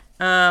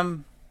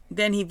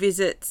 Then he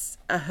visits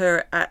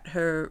her at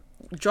her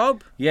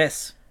job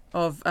Yes.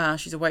 of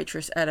she's a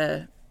waitress at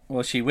a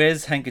Well, she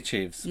wears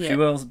handkerchiefs. Yeah. She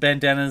wears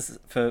bandanas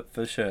for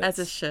shirts. as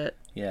a shirt.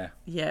 Yeah.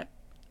 Yeah.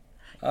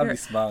 I'll be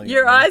smiling.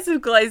 Your at you. eyes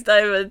have glazed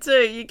over too.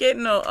 You're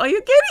getting all. Oh,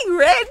 you're getting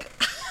red.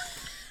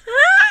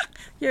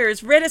 You're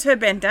as red as her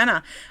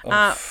bandana.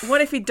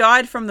 What if he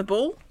died from the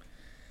bull?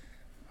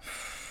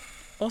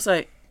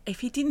 Also,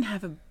 if he didn't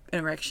have an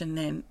erection,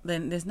 then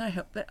there's no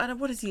help.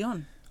 What is he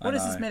on? What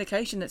is this know.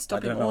 medication that's I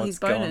stopping don't know all what's his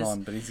going boners?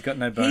 on, but he's got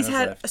no boners He's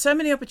had left. so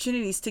many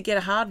opportunities to get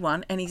a hard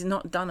one, and he's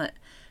not done it.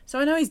 So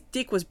I know his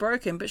dick was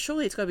broken, but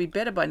surely it's got to be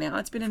better by now.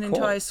 It's been an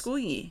entire course. school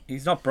year.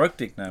 He's not broke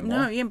dick no more.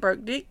 No, he ain't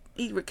broke dick.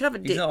 He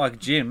recovered He's dick. not like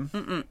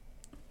Jim.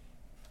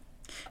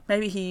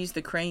 Maybe he used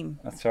the cream.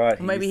 That's right.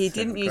 Or maybe he used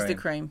didn't use the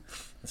cream.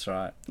 That's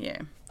right.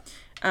 Yeah.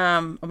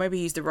 Or maybe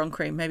he used the wrong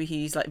cream. Maybe he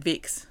used like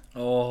Vicks,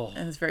 Oh.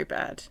 and it's very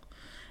bad.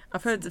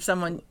 I've heard of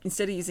someone,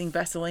 instead of using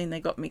Vaseline, they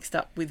got mixed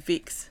up with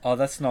Vicks. Oh,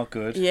 that's not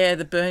good. Yeah,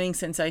 the burning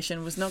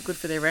sensation was not good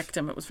for their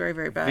rectum. It was very,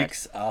 very bad.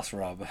 Vicks ass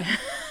rub.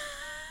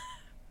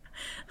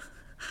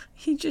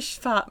 He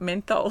just fart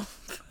menthol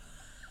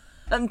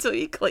until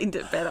you cleaned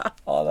it better.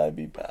 Oh, that'd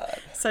be bad.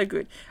 So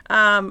good.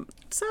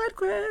 Side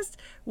quest.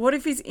 What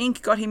if his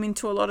ink got him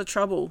into a lot of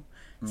trouble?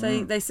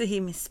 So they see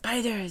him as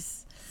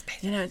spiders.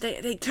 You know,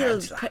 they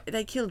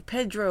killed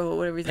Pedro or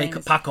whatever his name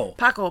is. Paco.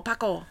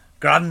 Paco.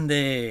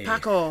 Grande.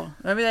 Paco.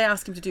 Maybe they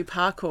ask him to do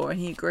parkour and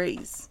he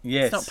agrees.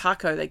 Yes. It's not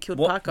Paco. They killed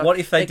What, Paco. what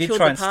if they did killed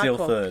try the and steal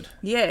parkour. third?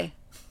 Yeah.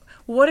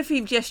 What if he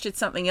gestured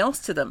something else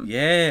to them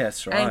Yeah,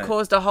 that's right. and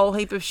caused a whole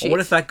heap of Or shit? what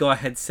if that guy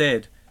had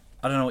said,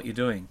 I don't know what you're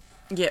doing.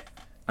 Yep.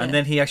 And Yeah.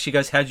 then he actually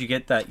goes, how'd you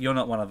get that? You're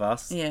not one of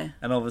us. Yeah.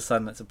 And all of a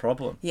sudden it's a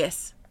problem.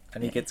 Yes.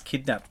 And he gets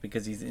kidnapped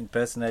because he's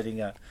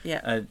impersonating a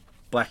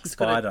black got a-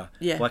 spider.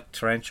 yeah. Black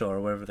tarantula or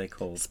whatever they're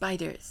called.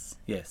 Spiders.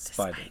 Yes,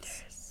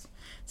 spiders.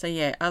 So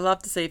yeah, I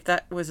love to see if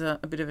that was a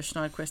bit of a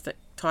Schneid quest that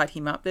tied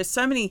him up. There's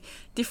so many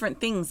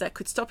different things that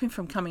could stop him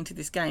from coming to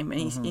this game,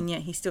 and and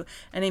yet he's still,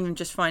 and even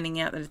just finding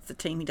out that it's the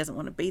team he doesn't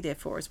want to be there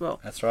for as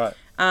well. That's right.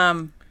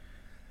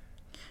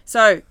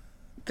 So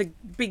the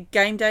big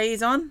game day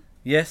is on,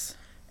 Yes.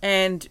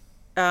 and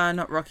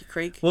not Rocky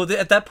Creek. Well,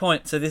 at that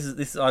point, so this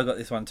is I got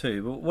this one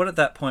too. But what at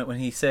that point when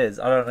he says,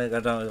 I don't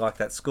really like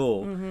that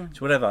school,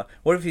 whatever.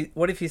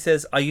 What if he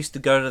says, I used to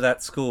go to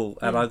that school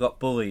and I got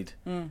bullied,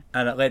 and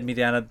it led me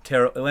down a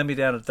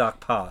dark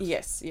path.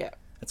 Yes. Yeah.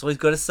 That's all he's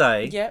got to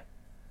say. Yep.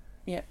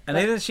 Yep. And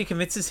even if she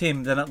convinces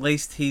him, then at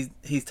least he's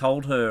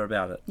told her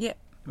about it. Yeah.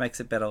 Makes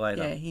it better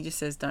later. Yeah. He just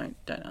says don't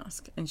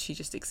ask, and she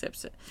just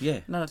accepts it.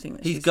 Yeah. Another thing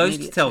that He she's goes to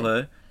immediate tell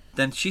her,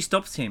 then she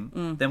stops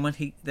him. Then when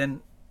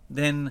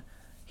then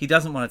he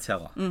doesn't want to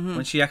tell her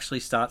when she actually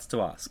starts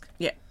to ask.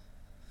 Yeah.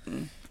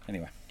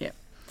 Anyway. Yeah.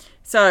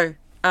 So,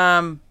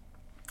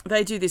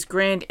 they do this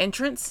grand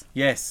entrance.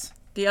 Yes.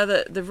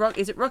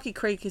 Is it Rocky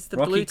Creek is the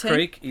blue team?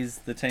 Rocky Creek is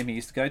the team he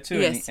used to go to,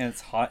 Yes. and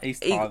it's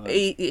East Highland.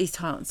 East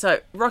Highland. So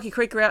Rocky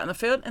Creek are out in the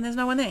field and there's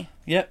no one there.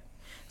 Yep.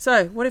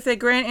 So what if their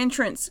grand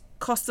entrance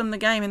cost them the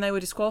game and they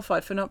were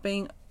disqualified for not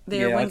being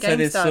there when I'd say game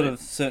there's started? sort of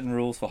certain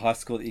rules for high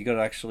school that you got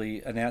to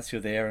actually announce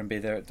you're there and be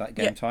there at that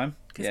game time.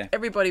 Because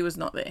everybody was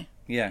not there,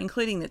 Yeah.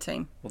 including the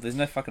team. Well, there's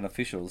no fucking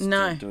officials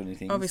No, to do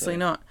anything. obviously so.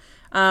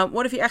 not.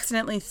 What if he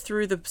accidentally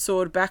threw the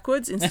sword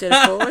backwards instead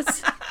of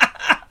forwards?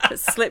 It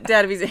slipped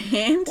out of his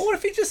hand. Well, what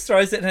if he just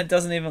throws it and it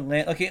doesn't even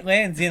land? Like, it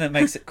lands in, it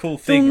makes it cool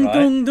thing, Dung, right?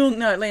 dung, dung.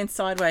 No, it lands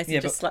sideways and Yeah,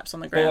 just but- slaps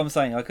on the Well, ground. I'm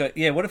saying, like,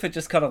 what if it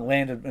just kind of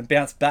landed and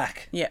bounced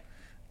back? Yeah.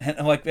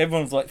 And, like,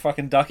 everyone's, like,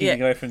 fucking ducking Yeah. to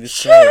go from this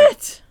story.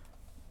 Shit!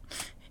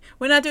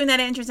 We're not doing that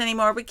entrance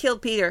anymore. We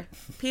killed Peter.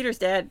 Peter's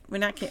dad. We're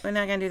not going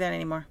to do that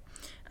anymore.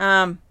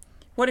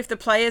 What if the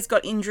players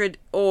got injured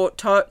or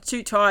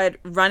too tired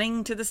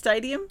running to the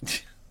stadium?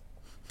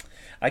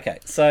 Okay,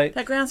 so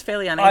That ground's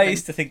fairly uneven. I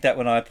used to think that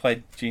when I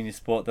played junior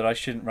sport that I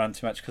shouldn't run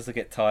too much because I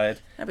get tired.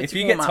 No, but If it's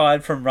you get warm-up.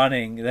 tired from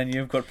running, then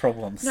you've got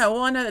problems. No,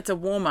 well, I know that's a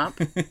warm up,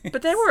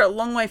 but they were a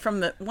long way from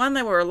the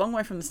They were a long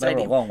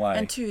way, way.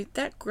 and two,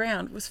 that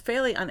ground was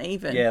fairly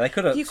uneven. Yeah, they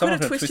could have. You could someone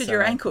have could twisted twisted your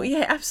their ankle.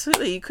 Yeah,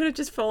 absolutely. You could have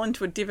just fallen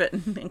into a divot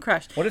and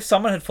crashed. What if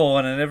someone had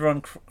fallen and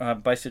everyone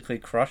basically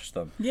crushed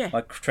them? Yeah.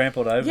 Like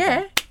trampled over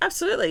Yeah, them?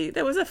 absolutely.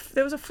 There was a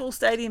full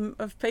stadium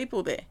of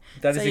people there.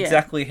 That So, is yeah,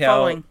 exactly how.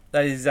 following.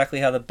 That is exactly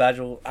how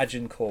the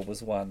Agincourt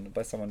was won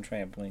by someone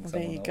trampling Well,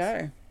 someone there you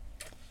else.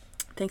 go.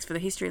 Thanks for the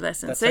history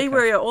lesson. That's See, okay.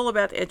 we're all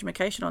about the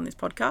education on this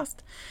podcast.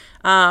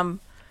 And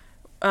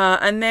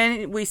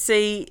then we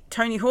see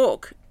Tony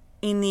Hawk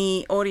in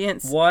the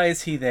audience, Why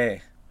is he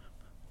there?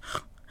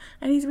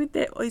 and he's with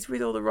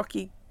all the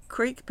Rocky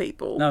Creek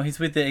people. No, he's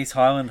with the East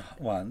Highland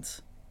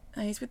ones.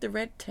 No, he's with the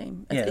red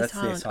team. Yeah, East that's the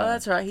Highland. East Oh, Highland.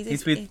 that's right.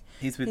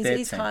 He's with their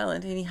East team.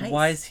 Highland, and he hates.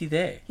 Why is he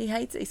there? He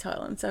hates East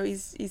Highland, so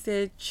he's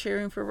there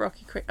cheering for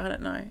Rocky Creek. I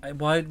don't know.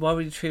 Why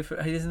would he cheer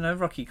for? He doesn't know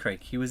Rocky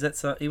Creek. He wasn't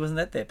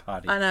at their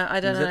party. I know.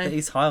 I don't he know. was at the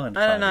East Highland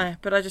I don't party. know,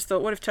 but I just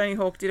thought, what if Tony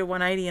Hawk did a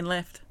 180 and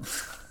left?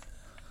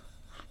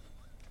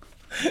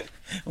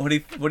 What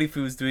if he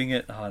was doing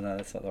it? Oh no,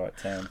 that's not the right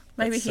term.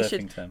 Maybe That's he surfing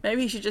should. term.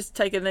 Maybe he should just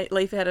take a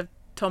leaf out of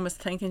Thomas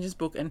Tankinger's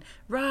book and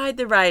ride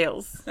the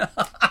rails.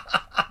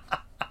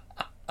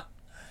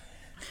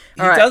 He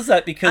All right, does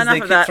that because enough they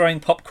of keep that. throwing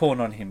popcorn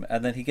on him,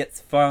 and then he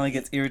finally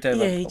gets irritated.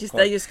 Yeah, by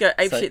popcorn. they just go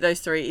apeshit. So Those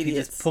three He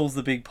idiots. just pulls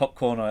the big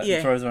popcorn out Yeah.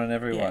 and throws it on Yeah,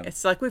 everyone.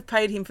 it's like we've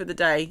paid him for the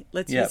day.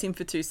 Let's Yep. use him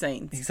for 2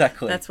 scenes.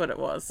 Exactly. That's what it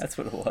was. That's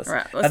what it was.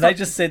 Right, let's and they not-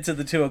 just said to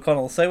the two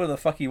O'Connell, "Say what the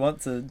fuck you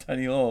want to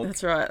Tony Hawk,"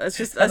 That's right. Let's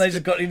just. and they let's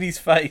just got in his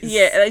face.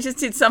 yeah, they just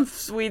did some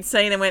weird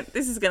scene and went,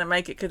 "This is going to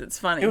make it because it's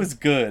funny." it was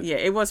good. Yeah,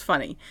 it was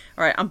funny.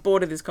 All right, I'm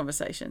bored of this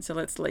conversation, so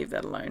let's leave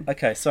that alone.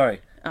 Okay,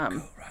 sorry.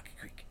 Um, Cool, Rocky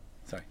Creek.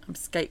 Sorry. I'm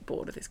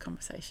skateboard of this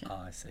conversation.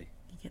 Oh, I see.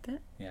 You get that?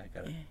 Yeah, I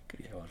got it. Yeah,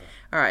 good. Yeah, well done.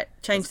 All right,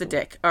 change That's the cool.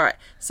 deck. All right,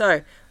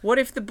 so what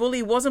if the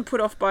bully wasn't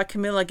put off by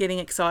Camilla getting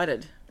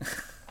excited?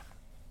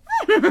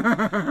 Oh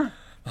my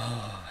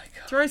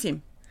god. Throws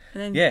him,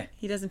 and then Yeah.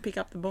 he doesn't pick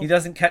up the ball. He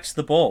doesn't catch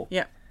the ball.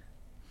 Yeah.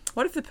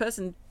 What if the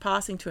person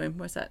passing to him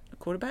was that a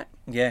quarterback?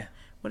 Yeah.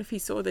 What if he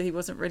saw that he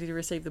wasn't ready to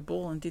receive the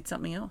ball and did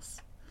something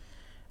else?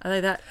 Are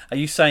they that? Are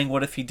you saying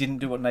what if he didn't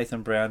do what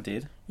Nathan Brown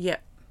did? Yeah.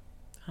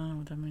 I don't know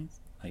what that means.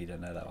 Oh, you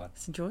don't know that one.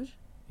 St. George?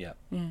 Yeah.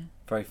 Yeah.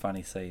 Very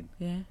funny scene.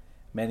 Yeah.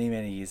 Many,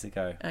 many years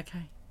ago.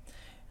 Okay.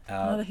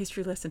 Another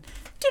history lesson.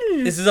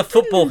 This is a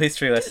football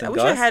history lesson, I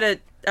wish guys. I had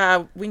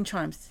a wind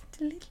chimes.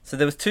 So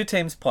there was 2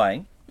 teams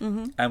playing,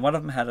 and one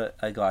of them had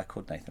a guy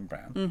called Nathan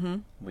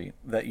Brown.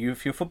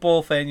 If you're a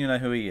football fan, you know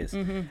who he is.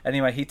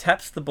 Anyway, he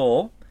taps the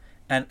ball,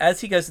 and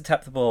as he goes to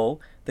tap the ball,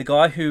 the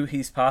guy who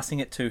he's passing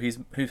it to,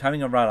 who's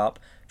having a run up,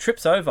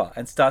 trips over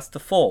and starts to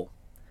fall.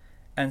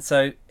 And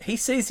so he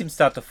sees him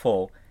start to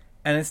fall,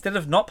 and instead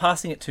of not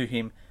passing it to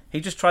him, he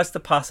just tries to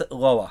pass it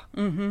lower,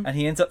 and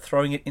he ends up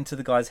throwing it into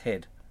the guy's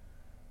head.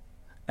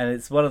 And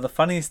it's one of the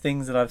funniest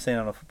things that I've seen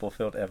on a football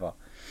field ever.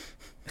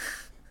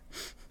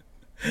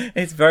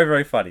 It's very,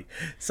 very funny.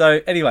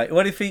 So anyway,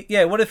 what if he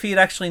had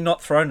actually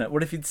not thrown it?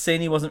 What if he'd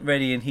seen he wasn't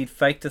ready and he'd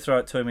faked to throw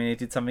it to him and he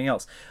did something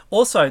else?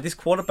 Also, this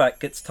quarterback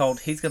gets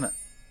told he's gonna.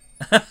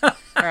 All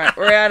right,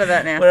 we're out of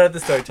that now. We're at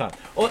the story time.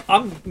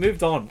 I'm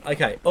moved on.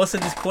 Okay. Also,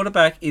 this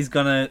quarterback is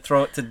gonna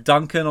throw it to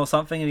Duncan or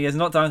something, and he goes,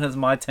 "Not Duncan, it's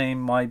my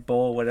team, my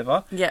ball,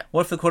 whatever." Yeah.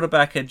 What if the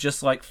quarterback had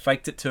just like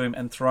faked it to him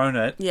and thrown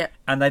it? Yeah.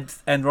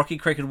 And Rocky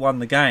Creek had won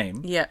the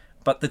game. Yeah.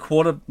 But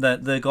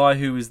the guy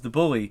who was the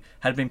bully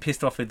had been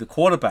pissed off with the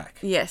quarterback,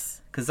 Yes.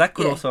 because that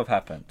could Yeah. also have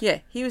happened. Yeah.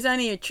 He was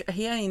only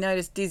he only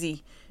noticed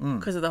Dizzy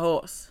because of the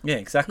horse. Yeah,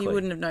 exactly. He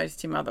wouldn't have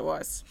noticed him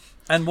otherwise.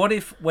 And what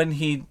if when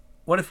he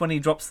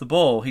drops the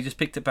ball, he just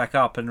picked it back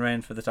up and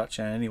ran for the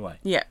touchdown anyway?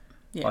 Yeah.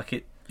 Yeah.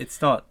 Like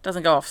it's not.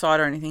 Doesn't go offside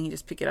or anything. He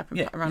just pick it up and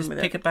run just with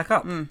pick it. it back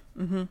up.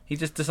 Mm-hmm. He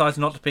just decides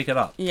not to pick it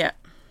up. Yeah.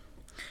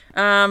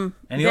 And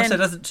he also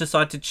doesn't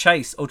decide to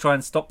chase or try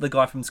and stop the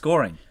guy from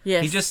scoring.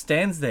 Yes. He just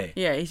stands there.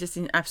 Yeah, he's just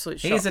in absolute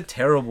shock. He is a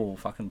terrible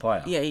fucking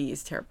player. Yeah, he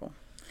is terrible.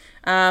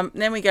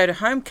 Then we go to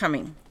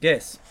Homecoming.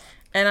 Yes.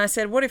 And I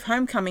said, what if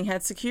Homecoming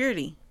had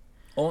security?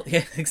 Oh,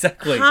 yeah,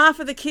 exactly. Half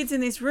of the kids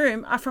in this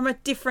room are from a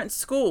different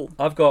school.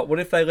 I've got, what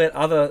if they let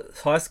other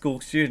high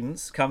school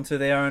students come to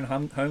their own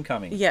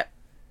homecoming? Yep.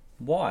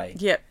 Why?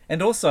 Yep.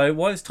 And also,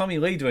 what is Tommy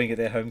Lee doing at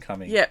their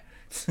homecoming? Yep.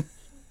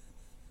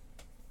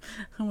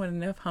 I want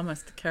enough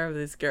hummus to carry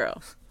this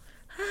girl.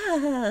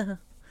 Well,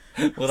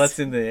 that's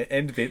in the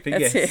end bit, but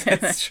That's yes,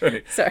 it. that's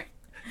true. Sorry.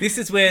 This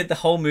is where the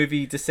whole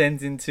movie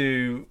descends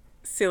into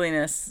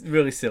Silliness.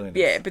 really silliness.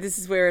 Yeah, but this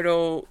is where it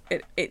all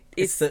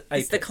it's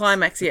the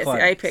climax. The Yes,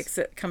 climax. the apex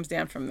that comes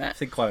down from that. I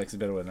think climax is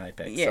better than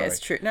apex. Yeah, sorry. it's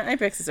true. No,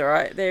 apex is all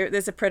right.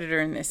 There's a predator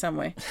in there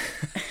somewhere.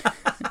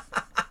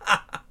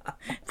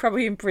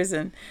 Probably in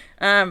prison.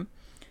 And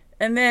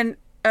then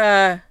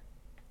what's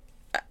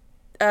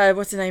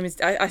her name is?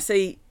 I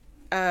see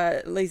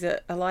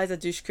Eliza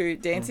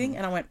Dushku dancing,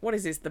 and I went, "What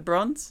is this? The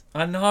bronze?"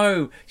 I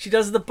know. She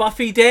does the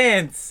Buffy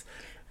dance.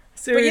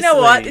 Seriously. But you know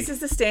what? This is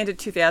the standard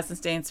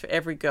 2000s dance for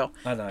every girl.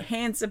 I know.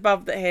 Hands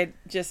above the head,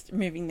 just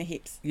moving the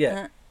hips.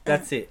 Yeah,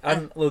 that's it.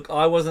 Look,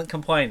 I wasn't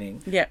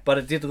complaining. Yeah. But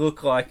it did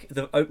look like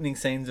the opening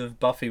scenes of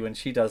Buffy when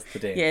she does the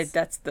dance. Yeah,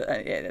 that's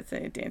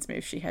the dance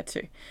move she had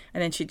to,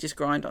 and then she'd just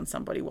grind on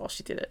somebody while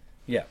she did it.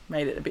 Yeah.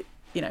 Made it a bit,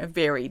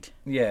 varied.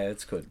 Yeah,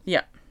 it's good.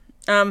 Yeah.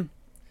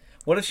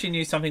 What if she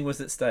knew something was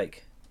at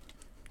stake?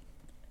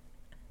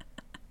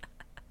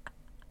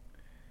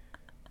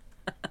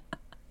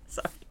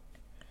 Sorry.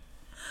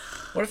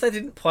 What if they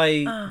didn't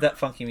play that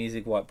funky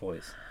music, White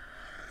Boys?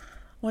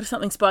 What if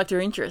something sparked her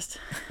interest?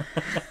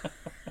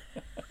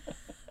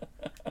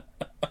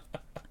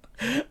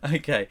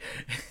 Okay.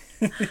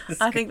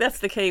 I think that's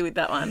the key with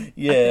that one.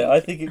 Yeah, I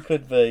think it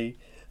could be.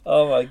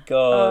 Oh my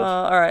god.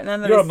 All right,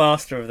 none of You're this. a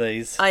master of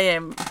these. I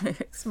am.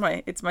 It's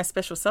my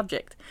special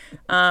subject.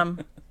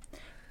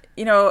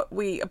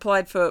 We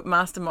applied for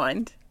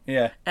Mastermind.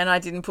 Yeah. And I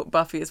didn't put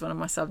Buffy as one of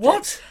my subjects.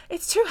 What?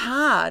 It's too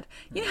hard.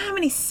 You know how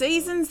many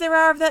seasons there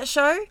are of that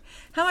show?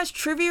 How much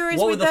trivia is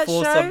What were with the that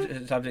four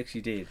show? subjects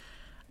you did?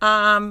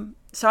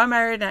 So I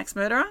married an axe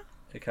murderer.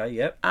 Okay,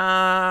 yep.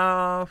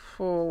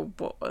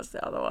 What was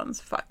the other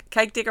ones? Fuck.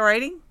 Cake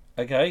decorating.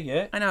 Okay,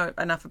 yeah. I know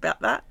enough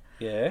about that.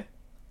 Yeah.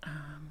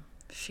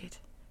 Shit.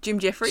 Jim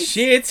Jeffries.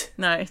 Shit!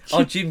 No.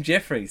 Oh, Jim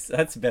Jeffries.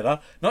 That's better.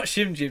 Not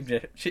Jim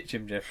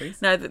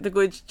Jeffries. No, the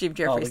good Jim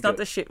Jeffries, the not good-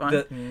 the shit one.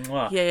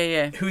 Mwah.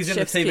 Yeah. Who's in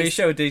Chef's the TV kiss.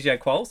 show with DJ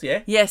Qualls,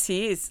 yeah? Yes,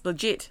 he is.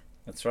 Legit.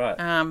 That's right.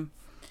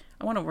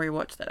 I want to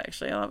rewatch that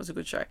actually. Oh, that was a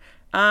good show.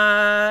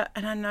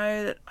 And I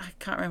know that I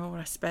can't remember what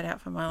I spat out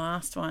for my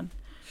last one.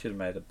 Should have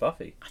made it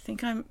Buffy. I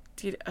think I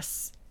did a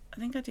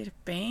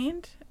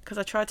band because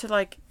I tried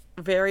to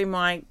vary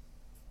my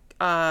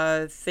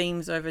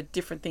themes over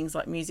different things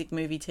like music,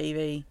 movie,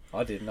 TV.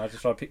 I didn't. I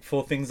just tried to pick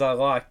 4 things I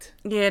liked.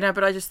 Yeah, no,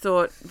 but I just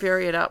thought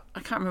vary it up.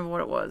 I can't remember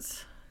what it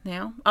was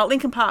now. Oh,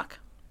 Linkin Park.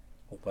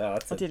 Oh, wow,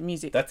 I did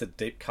music. That's a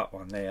deep cut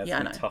one there. That's Yeah, I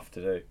really know. tough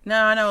to do.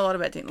 No, I know a lot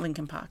about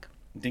Linkin Park.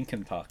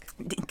 Dinkin Park.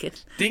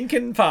 Dinkin.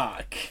 Dinkin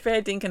Park.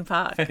 Fair Dinkin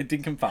Park.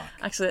 Dinkin Park.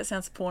 Actually, that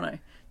sounds porno.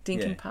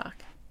 Dinkin Yeah.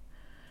 Park.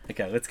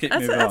 Okay, let's get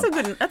That's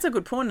moving on. a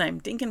good porn name.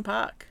 Dinkin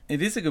Park.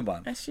 It is a good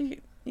one.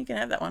 Actually, you can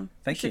have that one.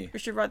 Thank you. We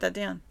should write that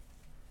down.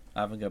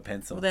 I haven't got a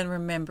pencil. Well, then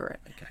remember it.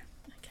 Okay.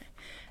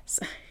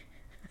 So,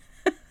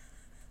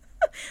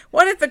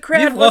 what if the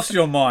crowd You've lost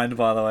your mind,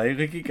 by the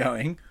way. Keep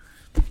going.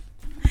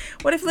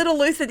 What if little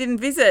Luther didn't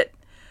visit?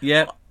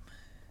 Yeah.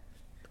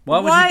 Why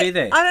would he be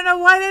there? I don't know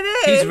why they're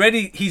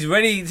there. He's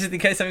ready just in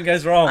case something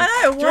goes wrong. I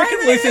know, Do you why reckon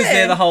are they Luther's there?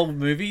 there the whole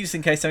movie just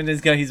in case something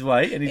doesn't go his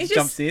way and he just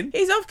jumps in?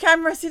 He's off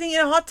camera sitting in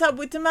a hot tub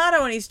with tomato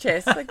on his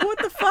chest. Like, what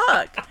the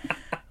fuck?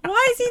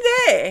 Why is he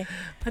there?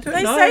 I don't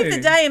They know. save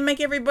the day and make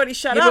everybody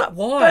shut Yeah, but up.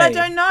 why? But I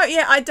don't know.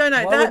 Yeah, I don't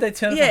know. Why would they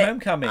turn up for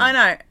Homecoming? I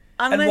know.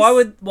 And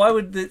why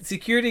would the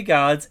security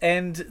guards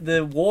and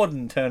the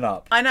warden turn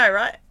up? I know,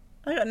 right?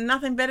 They got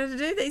nothing better to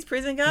do, these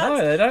prison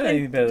guards. No, they don't have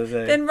anything better to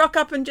do. Then rock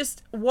up and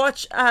just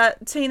watch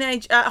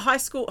high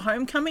school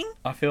Homecoming.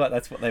 I feel like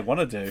that's what they want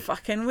to do.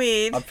 Fucking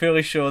weird. I'm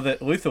fairly sure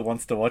that Luther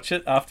wants to watch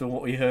it after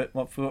what we heard,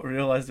 what we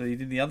realised that he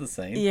did in the other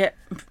scene. Yeah.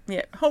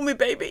 Hold me,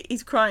 baby.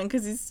 He's crying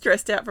because he's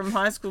stressed out from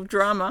high school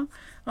drama.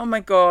 Oh my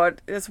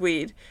god, that's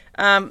weird.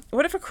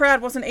 What if a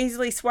crowd wasn't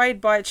easily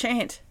swayed by a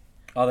chant?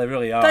 Oh, they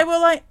really are. They were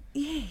like,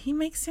 yeah, he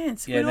makes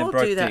sense. Yeah, We'd and then all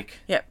broke do that. Dick.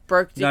 Yeah,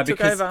 broke Dick No, took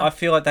because over. I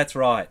feel like that's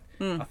right.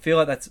 I feel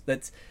like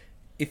that's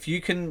if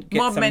you can get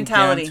Mob something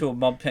mentality. down to a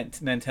mob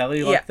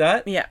mentality like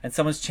that, yeah. and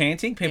someone's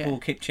chanting, people Yeah. will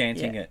keep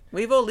chanting Yeah. it.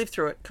 We've all lived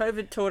through it.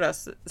 COVID taught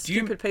us that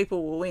stupid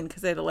people will win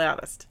because they're the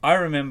loudest. I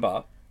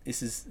remember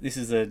this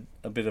is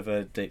a bit of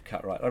a deep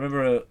cut, right? I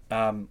remember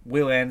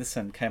Will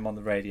Anderson came on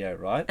the radio,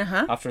 right?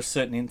 Uh-huh. After a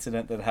certain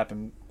incident that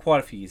happened quite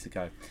a few years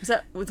ago. Was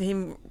that with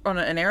him on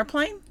an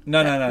airplane?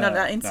 No. Not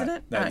that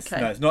incident? No,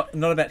 Okay. it's not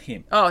about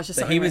him. Oh, it's just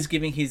But something he was with-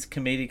 giving his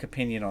comedic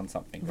opinion on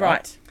something, right?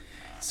 Right.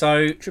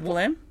 So Triple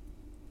M?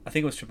 I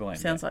think it was Triple M.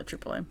 Sounds like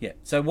Triple M. Yeah.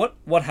 So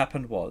what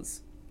happened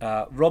was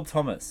Rob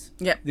Thomas.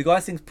 Yep. The guy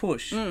sings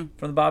 "Push" from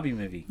the Barbie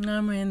movie.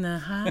 I'm in the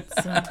hot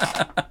sun.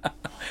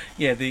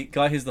 Yeah, the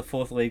guy who's the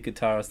fourth lead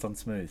guitarist on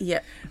Smooth.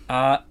 Yep.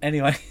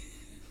 Anyway,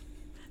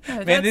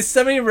 No, Man, there's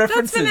so many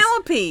references. That's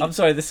Vanellope. I'm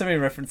sorry, there's so many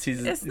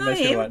references. That's most not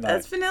people him. won't know.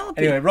 That's Vanellope.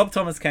 Anyway, Rob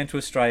Thomas came to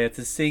Australia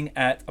to sing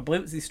at, I believe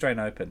it was the Australian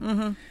Open.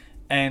 Mm-hmm.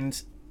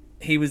 And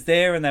he was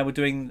there and they were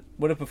doing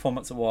what a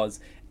performance it was.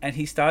 And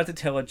he started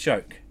to tell a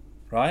joke,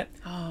 right?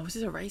 Oh, was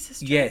it a racist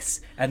joke? Yes.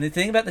 And the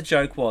thing about the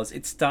joke was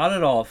it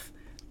started off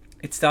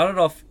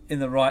in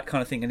the right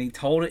kind of thing. And he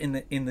told it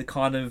in the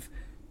kind of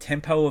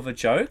tempo of a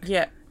joke.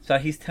 Yeah. So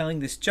he's telling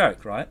this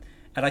joke, right?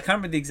 And I can't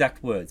remember the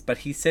exact words, but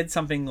he said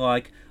something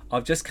like,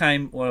 I've just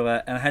came,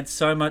 whatever, and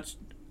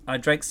I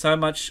drank so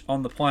much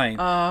on the plane,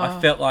 I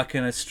felt like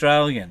an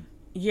Australian.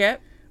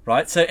 Yep.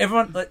 Right? So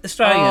everyone, like,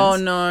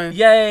 Australians, Oh, no.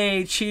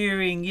 yay,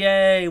 cheering,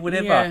 yay,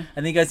 whatever. Yeah.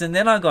 And he goes, and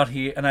then I got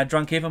here and I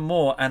drank even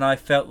more and I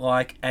felt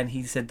like, and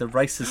he said the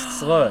racist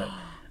slur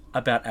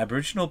about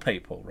Aboriginal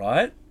people,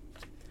 right?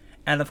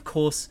 And of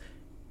course,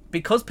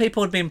 because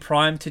people had been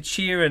primed to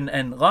cheer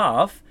and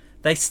laugh,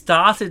 they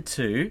started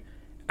to,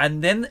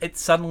 and then it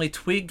suddenly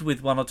twigged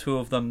with one or two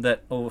of them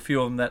or a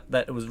few of them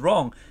that it was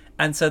wrong.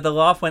 And so the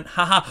laugh went,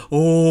 ha,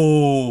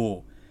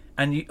 oh.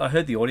 And I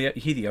heard the audio,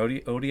 you hear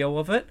the audio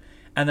of it.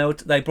 And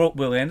they brought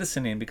Will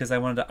Anderson in because they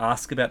wanted to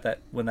ask about that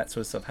when that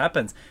sort of stuff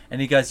happens.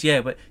 And he goes,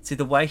 yeah, but see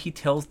the way he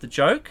tells the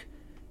joke,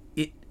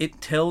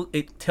 it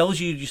tells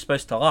you you're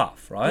supposed to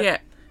laugh, right? Yeah.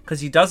 Because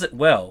he does it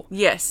well.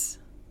 Yes.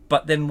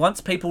 But then once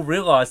people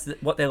realise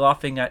that what they're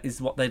laughing at is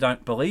what they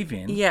don't believe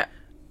in, Yeah.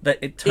 that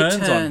it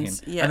turns on him.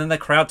 Yeah. And then the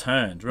crowd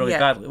turned really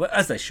badly, well,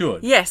 as they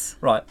should. Yes.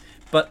 Right.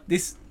 But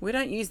We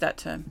don't use that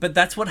term. But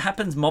that's what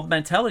happens, mob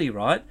mentality,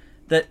 right?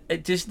 That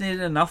it just needed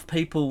enough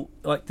people,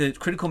 like the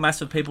critical mass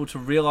of people, to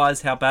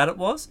realise how bad it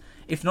was.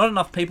 If not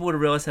enough people would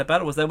have realised how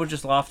bad it was, they would have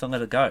just laughed and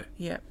let it go.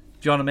 Yeah.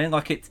 Do you know what I mean?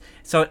 Like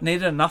so it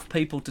needed enough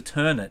people to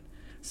turn it.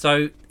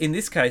 So in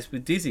this case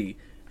with Dizzy,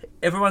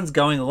 everyone's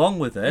going along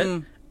with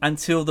it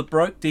until the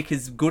broke dick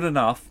is good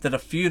enough that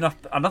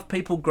enough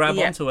people grab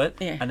onto it,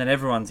 and then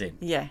everyone's in.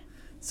 Yeah.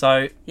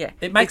 So Yeah.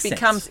 it makes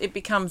sense. It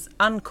becomes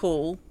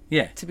uncool.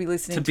 Yeah, to be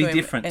listening to be him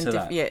different and to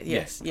that. Yeah,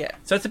 yes, yeah.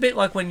 So it's a bit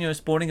like when you're at a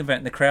sporting event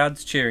and the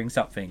crowd's cheering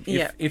something.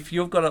 If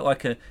you've got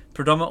like a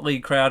predominantly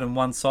crowd on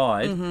one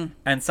side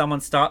and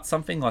someone starts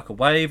something like a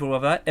wave or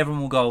whatever,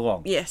 everyone will go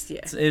along. Yes,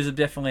 yeah. So there's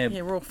definitely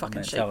a we're all fucking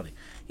mentality. sheep.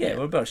 Yeah,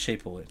 we're about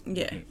sheep all.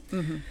 Yeah.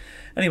 Mm-hmm.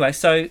 Anyway,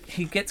 so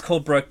he gets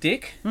called Broke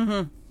Dick,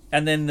 and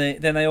then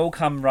they all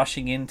come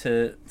rushing in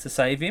to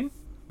save him,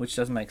 which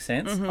doesn't make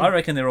sense. I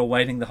reckon they're all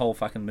waiting the whole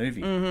fucking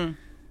movie.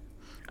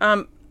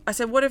 I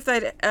said, what if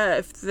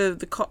if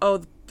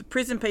the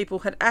prison people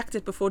had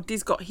acted before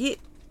Diz got hit?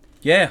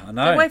 Yeah, I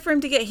know. They wait for him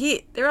to get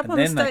hit. They're up And on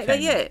the then they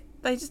stage.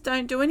 They just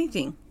don't do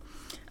anything.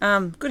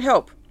 Good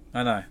help.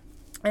 I know.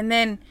 And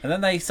then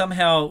they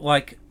somehow,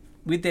 like,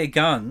 with their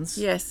guns,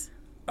 yes,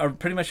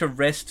 pretty much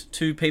arrest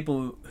two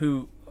people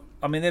who,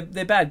 I mean,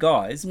 they're bad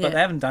guys, but they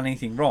haven't done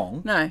anything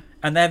wrong. No.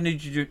 And they have no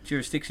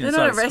jurisdiction. They're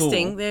not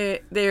arresting. They're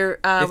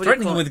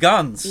threatening them with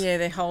guns. Yeah,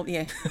 they hold.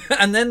 Yeah.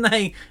 and then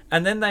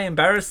they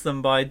embarrass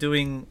them by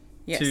doing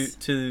Yes.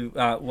 to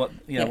what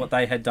what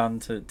they had done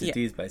to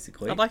Diz,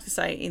 basically. I'd like to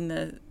say in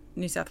the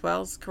New South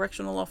Wales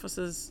correctional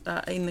officers,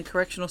 in the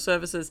correctional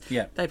services,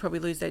 they probably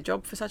lose their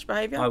job for such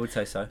behaviour. I would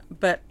say so.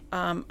 But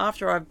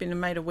after I've been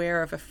made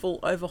aware of a full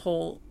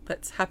overhaul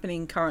that's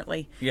happening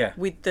currently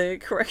with the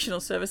correctional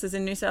services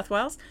in New South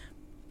Wales,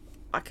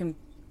 I can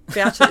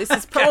vouch that this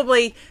is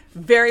probably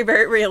very,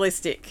 very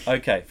realistic.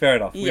 Okay, fair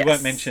enough. Yes. We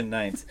won't mention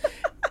names.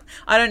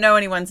 I don't know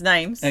anyone's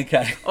names.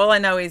 Okay. All I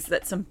know is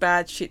that some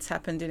bad shit's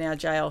happened in our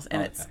jails,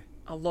 and it's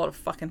a lot of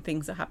fucking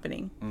things are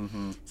happening.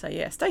 Mm-hmm. So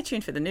yeah, stay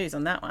tuned for the news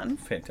on that one.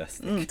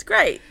 Fantastic. It's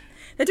great.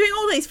 They're doing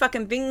all these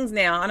fucking things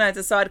now. I know it's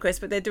a side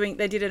quest, but they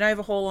did an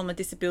overhaul on the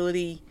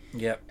disability.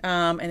 Yep.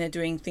 And they're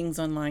doing things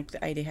on like the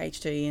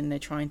ADHD, and they're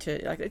trying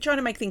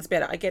to make things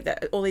better. I get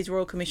that. All these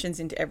royal commissions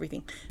into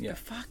everything. Yeah. But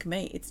fuck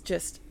me, it's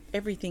just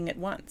everything at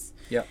once.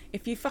 Yep.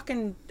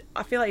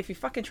 I feel like if you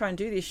fucking try and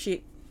do this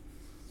shit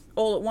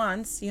all at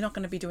once, you're not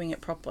going to be doing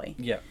it properly.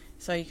 Yeah.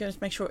 So you can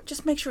just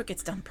make sure it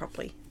gets done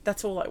properly.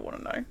 That's all I want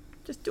to know.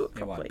 Just do it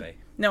properly. It won't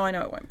be. No, I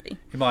know it won't be.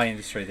 In my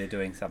industry, they're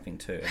doing something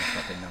too, and it's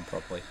not being done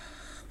properly.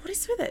 What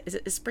is with it? Is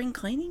it a spring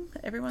cleaning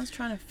that everyone's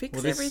trying to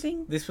fix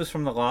everything? This was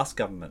from the last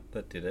government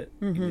that did it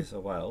in New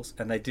South Wales,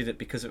 and they did it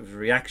because it was a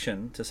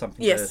reaction to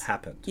something that had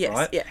happened,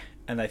 right? Yeah.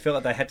 And they felt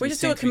like they had to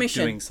be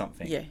doing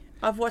something. Yeah.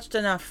 I've watched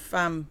enough...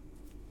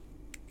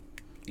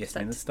 Yes,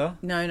 Minister?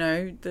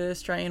 No, the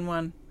Australian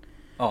one.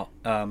 Oh,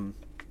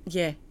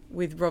 yeah,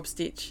 with Rob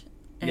Stitch.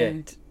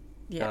 And,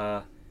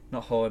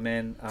 not Hollow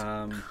Man.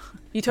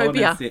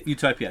 Utopia.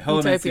 Utopia.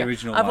 Hollow Man's the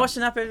original I've watched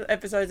enough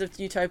episodes of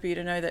Utopia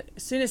to know that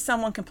as soon as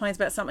someone complains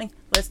about something,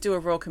 let's do a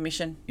Royal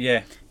Commission.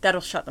 Yeah.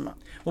 That'll shut them up.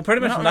 Well,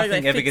 pretty much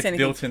nothing ever gets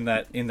built in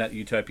that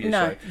Utopia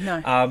show.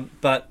 No.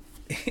 But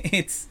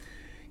it's...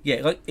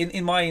 Yeah, like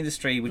in my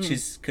industry, which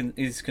is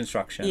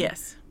construction.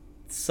 Yes.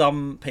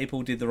 Some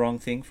people did the wrong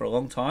thing for a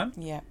long time.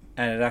 Yeah.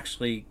 And it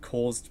actually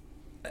caused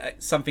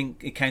something,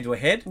 it came to a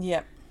head.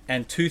 Yeah.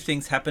 And two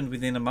things happened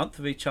within a month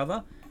of each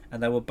other.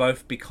 And they were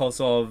both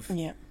because of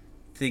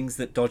things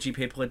that dodgy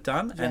people had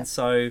done. Yeah. And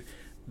so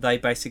they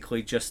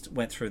basically just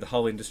went through the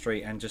whole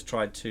industry and just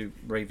tried to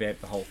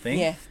revamp the whole thing.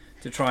 Yeah.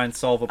 To try and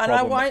solve a And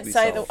problem. I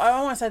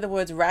won't say the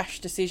words rash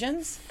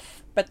decisions,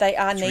 but they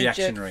are knee jerk.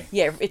 Reactionary.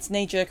 Yeah, it's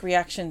knee jerk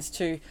reactions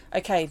to,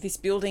 okay, this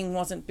building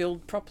wasn't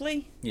built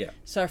properly. Yeah.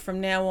 So from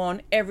now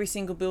on, every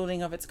single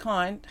building of its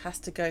kind has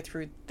to go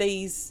through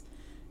these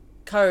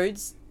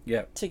codes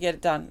Yeah. to get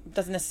it done. It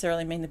doesn't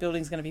necessarily mean the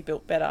building's going to be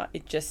built better.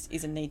 It just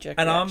is a knee jerk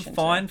And I'm reaction.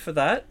 fine for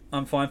that.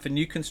 I'm fine for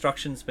new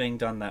constructions being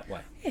done that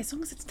way. Yeah, as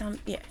long as it's done.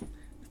 Yeah.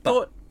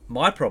 But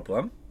my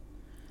problem,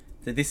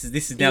 that this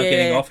is now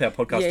getting off our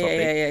podcast topic.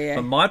 Yeah.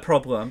 But my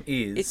problem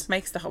is It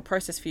makes the whole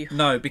process for you.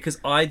 no, because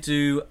I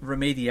do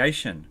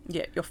remediation.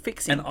 Yeah, you're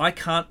fixing. And I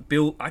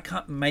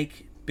can't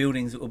make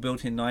buildings that were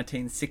built in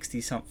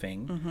 1960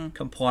 something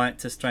compliant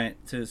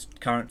to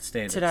current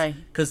standards Today.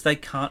 because they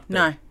can't be.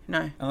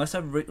 No. Unless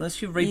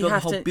you You rebuild the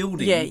have whole to,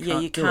 building, Yeah, you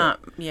you can't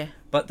can't. do it. Yeah.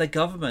 But the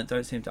government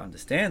don't seem to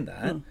understand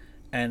that.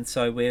 And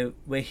so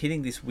we're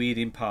hitting this weird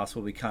impasse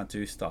where we can't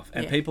do stuff.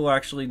 And Yeah. people are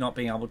actually not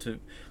being able to...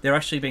 They're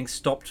actually being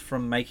stopped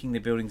from making the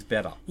buildings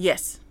better.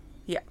 Yes.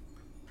 Yeah.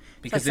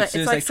 Because It's as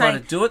soon as like they try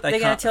saying to do it, they they're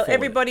can't going to tell afford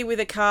everybody with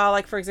a car,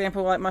 like for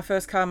example, like my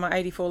first car, my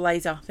 84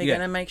 Laser. They're Yeah.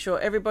 going to make sure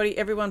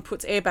everyone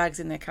puts airbags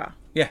in their car.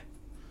 it. Yeah.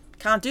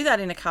 Can't do that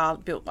in a car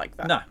built like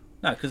that.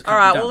 No, because All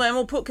right, well then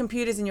we'll put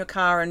computers in your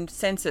car and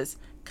sensors.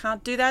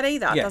 Can't do that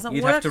either. It Yeah, doesn't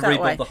you'd work have to that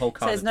rebuild way. the whole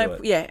car So there's to no,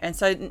 do it. yeah, and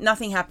so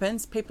nothing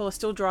happens. People are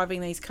still driving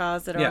these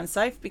cars that are Yeah.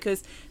 unsafe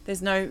because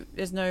there's no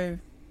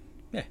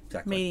Yeah,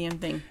 exactly. medium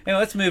thing. Anyway,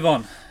 let's move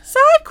on.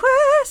 Side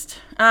quest.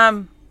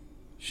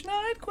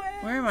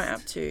 Schneidquest. Where am I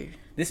up to?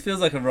 This feels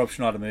like a Rob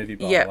Schneider movie,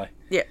 by the Yeah, way.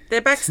 yeah.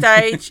 They're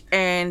backstage,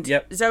 and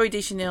Yep. Zoe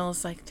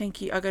Deschanel's like,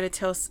 "Thank you. I got to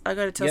tell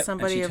Yep,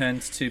 somebody." and she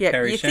turns to yeah,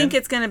 Perry you Shen. think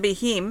it's going to be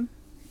him,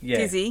 Yeah.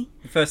 Dizzy.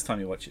 The first time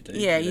you watch it, do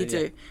Yeah, you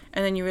do,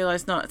 and then you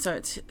realise not. So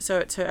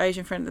it's her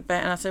Asian friend at the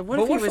back, and I said, "What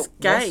if he was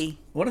gay?"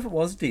 What if it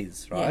was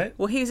Diz, Yeah. right?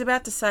 Well, he was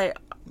about to say,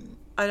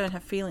 "I don't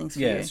have feelings for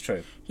Yeah, you." it's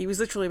true. He was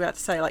literally about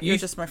to say, "Like you're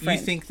just my friend."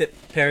 You think that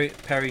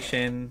Perry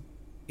Shen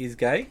is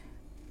gay?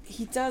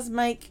 he does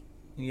make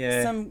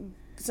Yeah.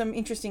 some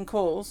interesting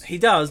calls. He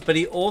does, but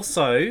he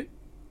also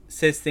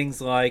says things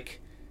like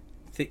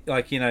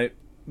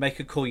make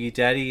her call you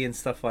daddy and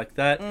stuff like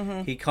that.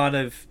 Mm-hmm. He kind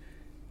of...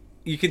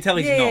 You can tell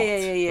he's Yeah, not,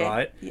 yeah.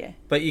 right? Yeah.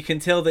 But you can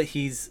tell that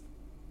he's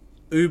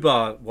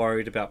uber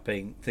worried about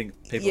people think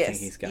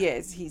he's gay.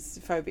 Yes, he's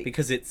phobic.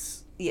 Because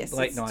it's Yes,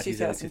 late it's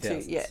 90s, early 2002.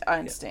 2000s. Yeah, I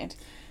understand.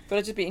 But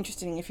it'd just be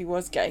interesting if he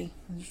was gay.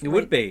 It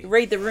would be.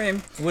 Read the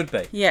room. It would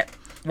be. Yeah.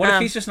 What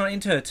if he's just not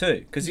into her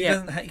too? Because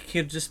Yeah. he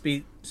could just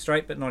be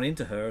straight but not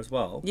into her as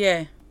well.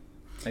 Yeah.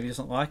 Maybe he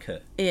doesn't like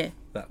her Yeah.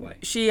 that way.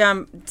 She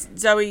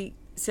Zoe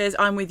says,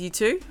 "I'm with you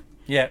too,"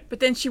 Yeah, but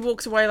then she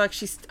walks away like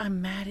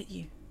I'm mad at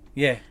you.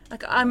 yeah,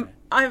 Like I'm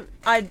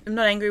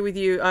not angry with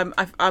you. I'm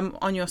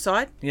on your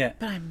side, yeah,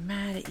 but I'm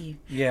mad at you.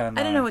 yeah.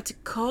 I don't know what to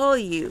call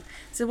you.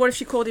 So what if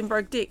she called him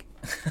broke dick?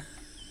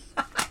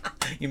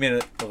 You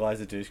meant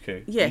Eliza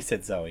Dushku. Yeah. You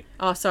said Zoe.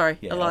 Oh, sorry,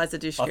 Yeah, Eliza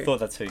Dushku. I thought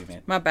that's who you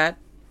meant. My bad.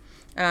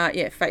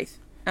 Yeah, Faith.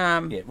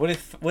 Yeah. What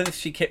if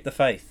she kept the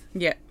faith?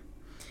 Yeah.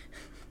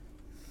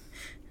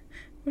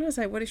 What did I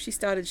say? What if she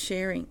started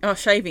shaving?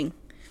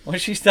 What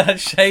if she started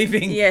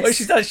shaving? Yes. What if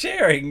she started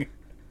sharing?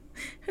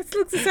 It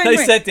looks the same They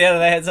way. sat down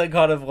and they had some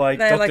kind of like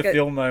They had Dr. like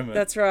Phil moment.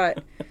 That's right.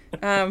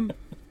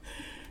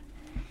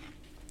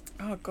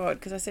 Oh God,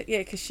 because I said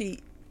because she.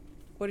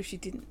 What if she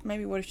didn't?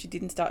 Maybe what if she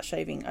didn't start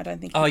shaving? I don't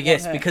think. Oh he'd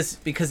yes, want her.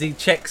 because he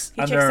checks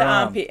he under checks her the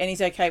arm. armpit and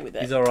he's okay with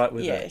it. He's all right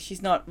with yeah, it.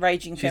 she's not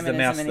raging She's the feminism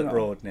mouse anymore. that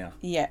roared now.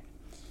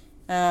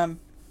 Yeah.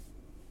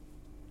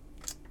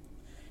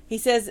 He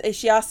says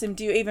she asks him,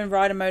 "Do you even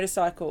ride a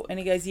motorcycle?" And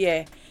he goes,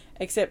 "Yeah,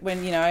 except when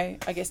I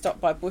get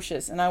stopped by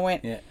bushes." And I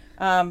went, Yeah.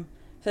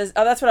 Says,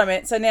 "Oh, that's what I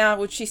meant. So now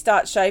would she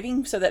start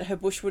shaving so that her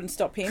bush wouldn't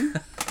stop him?"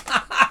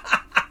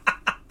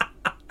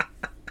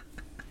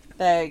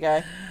 There you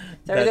go.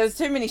 So there was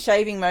too many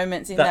shaving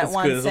moments in that That's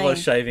one good. There's scene. a lot of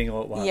shaving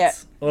all at once. Yeah.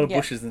 A lot of Yeah.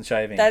 bushes and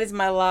shaving. That is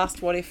my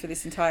last what if for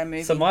this entire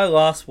movie. So my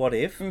last what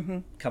if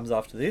comes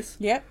after this.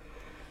 Yep.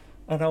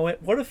 And I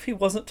went, what if he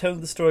wasn't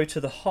telling the story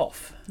to the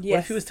Hoff? What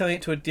Yes. if he was telling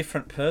it to a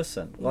different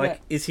person? Like,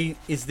 is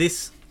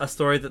this a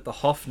story that the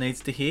Hoff needs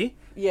to hear?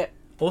 Yep.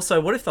 Also,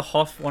 what if the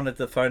Hoff wanted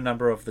the phone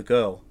number of the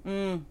girl?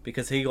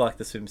 Because he liked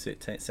the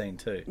swimsuit scene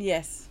too.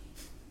 Yes.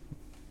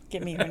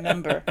 Get me her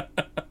number.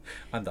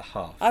 I'm the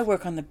Hoff. I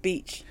work on the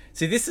beach.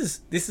 See, this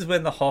is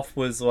when the Hoff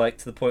was like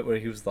to the point where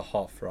he was the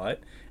Hoff, right?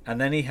 And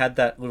then he had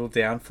that little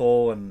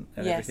downfall and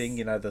Yes. everything,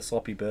 the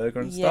sloppy burger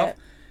and Yeah. stuff.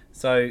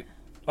 So,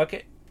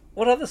 okay,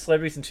 what other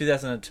celebrities in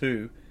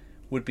 2002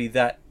 would be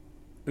that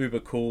uber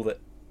cool that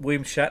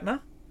William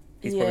Shatner?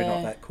 He's probably not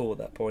Yeah. that cool at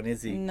that point,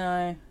 is he?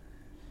 No.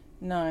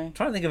 I'm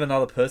trying to think of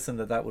another person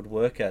that would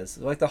work as.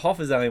 Like, the Hoff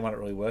is the only one it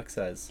really works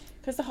as.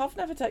 Because the Hoff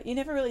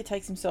never really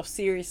takes himself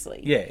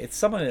seriously. Yeah, it's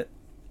someone that...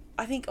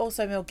 I think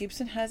also Mel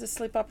Gibson has a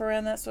slip up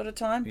around that sort of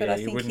time, but Yeah, I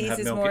you think wouldn't his have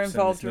is Mel more Gibson in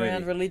involved this around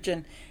movie.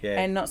 religion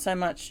Yeah. and not so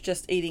much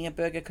just eating a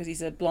burger because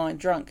he's a blind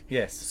drunk.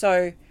 Yes.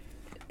 So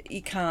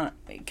you can't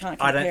compare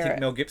I don't think it.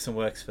 Mel Gibson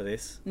works for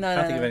this. No, I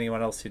can't no, think of no.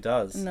 anyone else who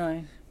does.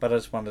 No. But I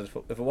just wondered if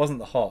it wasn't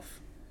the Hoff,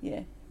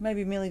 Yeah,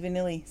 maybe Milli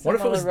Vanilli. What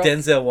if it was rock.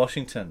 Denzel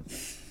Washington?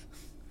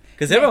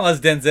 Because everyone loves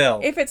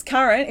Denzel. If it's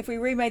current, if we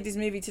remade this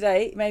movie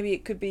today, maybe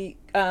it could be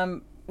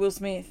Will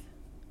Smith.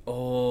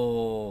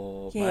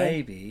 Oh, Yeah,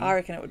 maybe. I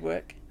reckon it would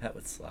work. That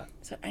would slap.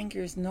 So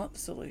anger is not the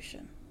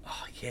solution.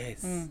 Oh,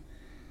 yes.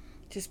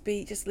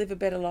 Just live a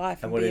better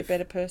life and what be if- a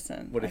better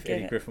person. What I if get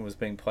Eddie it. Griffin was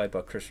being played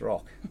by Chris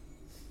Rock?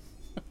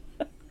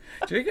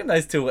 Do you reckon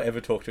those two will ever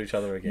talk to each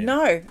other again?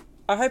 No,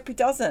 I hope he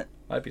doesn't.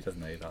 I hope he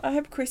doesn't either. I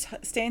hope Chris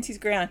stands his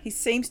ground. He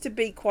seems to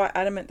be quite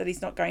adamant that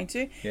he's not going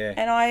to. Yeah.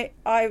 And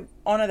I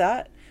honour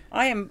that.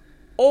 I am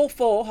all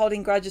for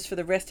holding grudges for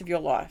the rest of your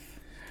life.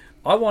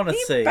 I want to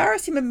He see...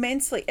 embarrassed him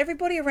immensely.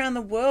 Everybody around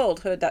the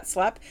world heard that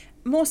slap,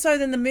 more so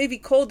than the movie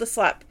called The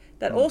Slap,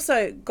 that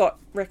also got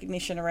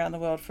recognition around the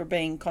world for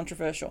being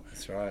controversial.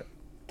 That's right.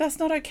 That's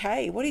not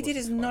okay. What he did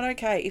is not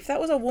okay. If that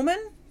was a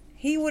woman,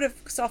 he would have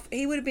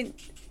been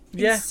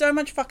in so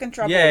much fucking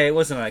trouble. Yeah, it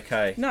wasn't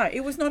okay. No, it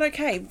was not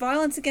okay.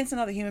 Violence against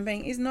another human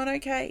being is not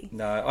okay.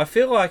 No, I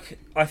feel like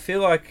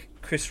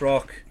Chris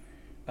Rock,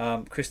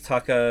 Chris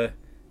Tucker,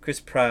 Chris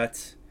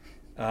Pratt,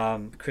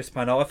 Chris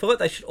Parnell, I feel like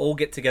they should all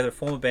get together,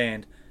 form a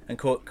band, and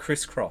call it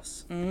Chris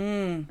Cross.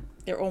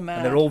 They're all mad.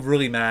 And they're all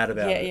really mad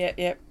about it.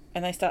 Yeah.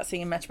 And they start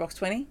singing Matchbox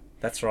 20.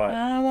 That's right.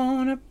 I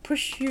wanna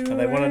push you. And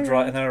they want to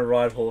drive, and they want to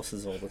ride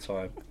horses all the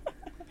time.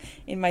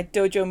 In my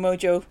Dojo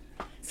Mojo.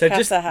 So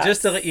Casa house.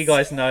 just to let you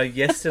guys know,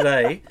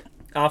 yesterday,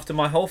 after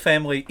my whole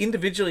family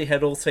individually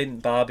had all seen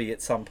Barbie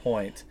at some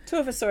point. Two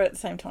of us saw it at the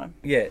same time.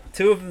 Yeah,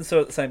 two of them saw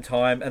it at the same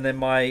time, and then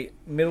my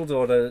middle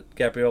daughter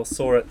Gabrielle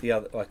saw it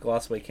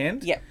last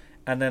weekend. Yep.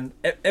 And then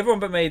everyone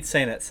but me had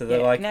seen it, so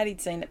they're like, Natty'd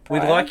seen it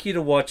prior. "We'd like you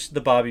to watch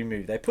the Barbie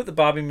movie." They put the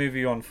Barbie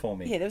movie on for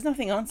me. Yeah, there was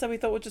nothing on, so we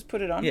thought we'll just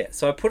put it on. Yeah,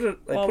 so I put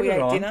it. They While put we it ate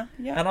on, dinner,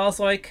 yeah. and I was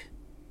like,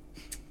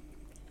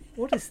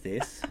 "What is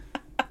this?"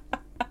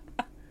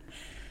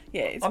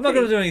 Yeah, it's I'm not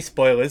going to do any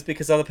spoilers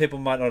because other people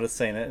might not have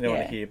seen it and they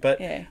want Yeah, to hear.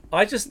 But yeah.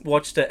 I just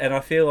watched it, and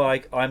I feel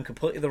like I'm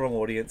completely the wrong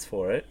audience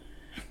for it.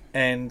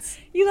 And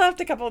You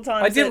laughed a couple of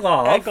times. I did at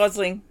laugh.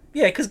 Gosling.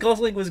 yeah, because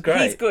Gosling was great.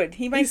 He's good.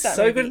 He makes He's that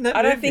so movie. good in that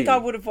I don't movie. think I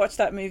would have watched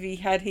that movie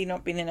had he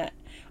not been in it.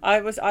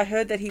 I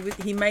heard that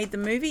he made the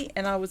movie,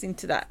 and I was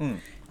into that.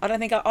 I don't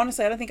think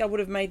I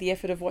would have made the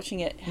effort of watching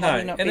it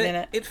had he not been in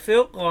it. It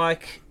felt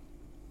like,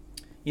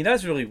 you know,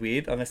 it's really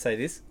weird. I'm going to say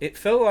this. It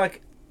felt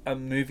like a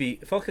movie.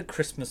 It felt like a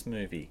Christmas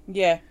movie.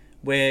 Yeah.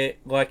 Where,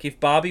 like, if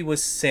Barbie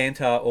was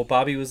Santa, or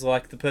Barbie was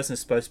like the person who's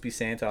supposed to be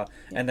Santa,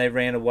 and they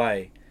ran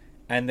away,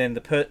 and then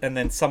and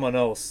then someone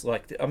else,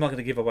 like, I'm not going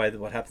to give away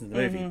what happens in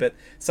the movie, but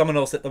someone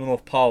else at the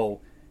North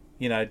Pole,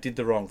 you know, did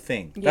the wrong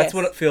thing. Yes. That's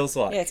what it feels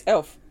like. Yeah, it's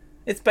Elf.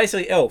 It's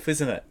basically Elf,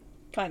 isn't it?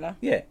 Kinda.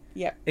 Yeah.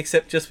 Yeah.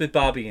 Except just with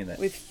Barbie in it.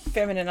 With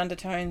feminine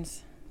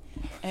undertones.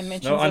 And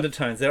mentions No of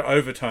undertones, they're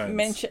overtones.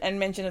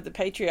 mention of the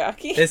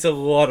patriarchy. There's a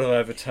lot of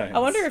overtones. I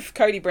wonder if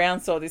Cody Brown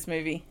saw this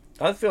movie.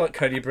 I feel like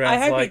Cody Brown's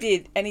I hope like... he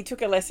did, and he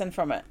took a lesson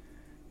from it.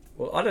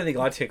 Well, I don't think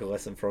I took a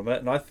lesson from it,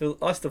 and I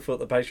still feel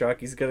the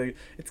patriarchy's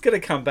gonna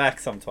come back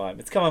sometime.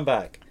 It's coming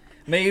back.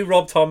 Me,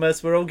 Rob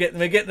Thomas, we're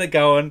getting it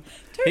going.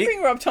 Don't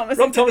bring Rob Thomas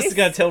Rob into Thomas this. is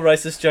going to tell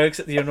racist jokes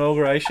at the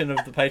inauguration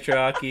of the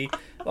patriarchy.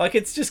 Like,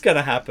 it's just going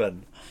to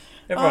happen.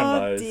 Everyone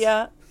knows.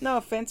 Dear. No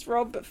offence,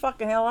 Rob, but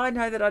fucking hell, I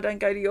know that I don't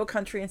go to your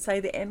country and say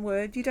the N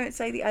word. You don't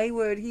say the A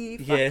word here.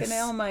 Fucking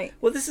hell, mate.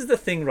 Well, this is the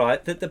thing,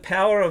 right? That the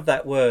power of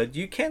that word,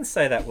 you can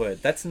say that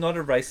word. That's not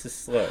a racist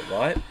slur,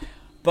 right?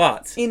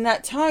 But In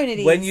that tone, it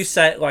is. when you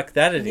say it like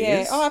that, it is.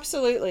 Yeah, oh,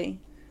 absolutely.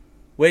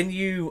 When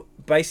you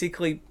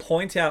basically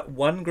point out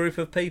one group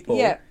of people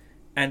Yeah.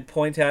 and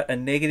point out a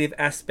negative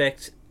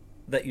aspect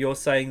that you're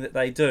saying that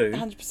they do,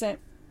 100%.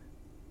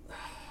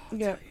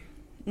 Yeah.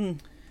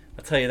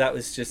 I tell you, that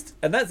was just...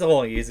 And that's a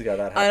long years ago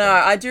that happened. I know,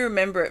 I do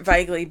remember it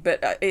vaguely, but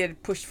it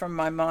had pushed from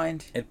my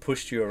mind. It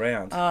pushed you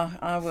around. Oh,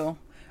 I will.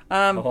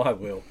 Oh, I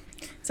will.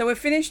 So we've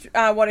finished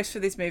What Ifs for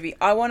this movie.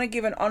 I want to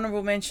give an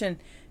honourable mention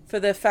for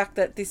the fact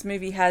that this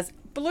movie has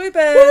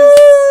bloopers.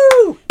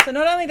 Woo! So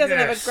not only does it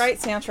have Yes. a great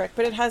soundtrack,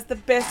 but it has the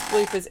best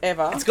bloopers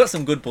ever. It's got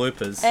some good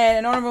bloopers. And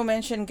an honourable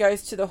mention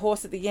goes to the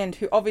horse at the end,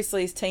 who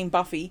obviously is Team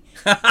Buffy.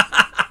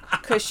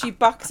 Because she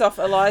bucks off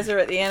Eliza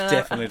at the end. And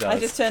Definitely I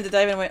does. just turned to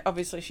David and went,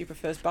 obviously she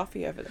prefers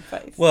Buffy over the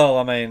Faith. Well,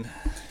 I mean,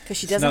 Because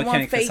she it's doesn't no want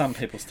canning for Faith. some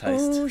people's taste.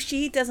 Oh,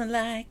 she doesn't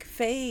like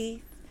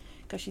Faith.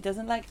 Because she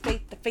doesn't like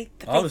Faith, the Faith,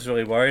 the Faith. I was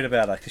really worried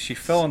about her because she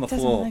fell on the Doesn't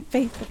floor. like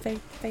Faith, the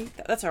Faith, the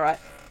Faith. That's all right.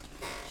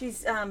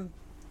 She's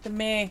the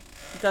mayor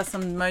does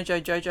some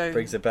Mojo Jojo.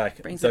 Brings it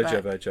back. Brings Dojo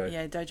it back. Bojo.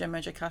 Yeah, Dojo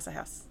Mojo Casa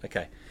House.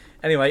 Okay.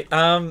 Anyway,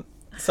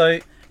 so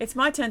It's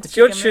my turn to it's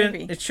your pick a turn.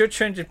 movie. It's your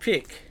turn to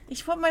pick.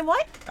 It's what my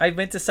what? I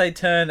meant to say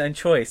turn and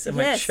choice. I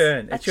meant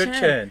churn. a It's your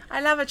turn.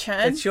 I love a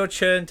churn. It's your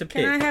turn to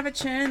pick. Can I have a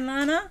churn,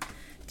 Lana?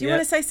 Do you Yeah.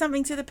 want to say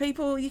something to the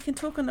people? You can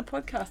talk on the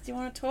podcast. Do you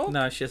want to talk?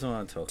 No, she doesn't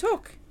want to talk.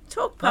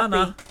 Talk, puppy.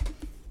 Lana.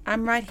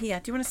 I'm right here.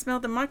 Do you want to smell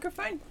the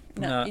microphone?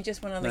 No, you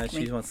just want to No, lick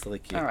me. she wants to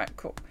lick you. All right,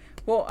 cool.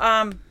 Well,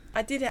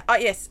 I did.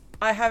 Yes,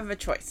 I have a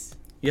choice.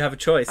 You have a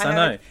choice. I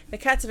know. The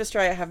cats of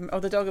Australia have,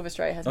 or the dog of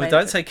Australia has. Oh, made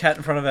don't it. say cat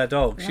in front of our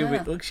dog. No.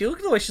 Look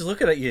at the way she's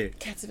looking at you.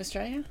 Cats of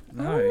Australia.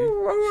 No.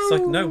 She's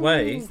like, no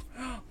way.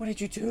 What did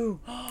you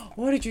do?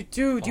 What did you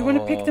do? Do you want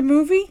to pick the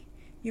movie?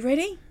 You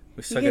ready?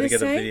 We're so going to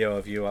get a video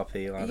of you up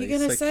here, Lana. Are you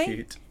going to so say?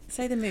 Cute.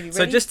 Say the movie. Ready?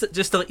 So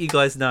just to let you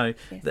guys know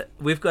that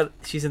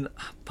she's a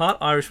part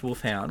Irish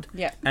Wolfhound.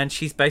 Yeah. And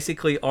she's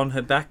basically on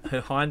her back,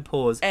 her hind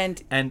paws.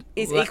 And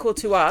is equal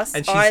to us.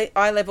 And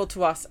eye level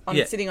to us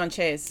sitting on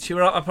chairs. She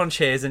went up on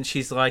chairs and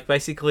she's like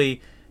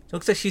basically, it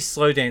looks like she's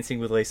slow dancing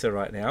with Lisa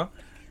right now.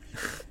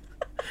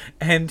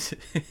 And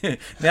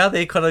now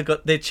they kind of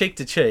got their cheek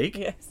to cheek.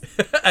 Yes.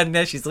 And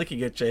now she's licking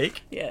her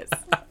cheek. Yes.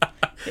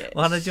 Yes.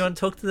 Lana, do you want to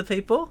talk to the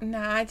people? No,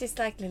 I just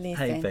like to listen.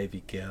 Hey,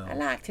 baby girl. I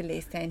like to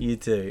listen. You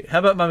do. How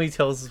about Mummy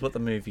tells us what the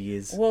movie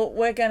is? Well,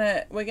 we're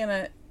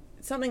gonna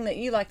something that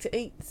you like to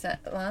eat,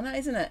 Lana,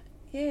 isn't it?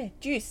 Yeah,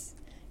 juice.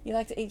 You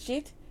like to eat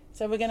shit,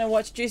 so we're gonna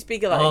watch Juice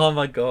Bigelow. Oh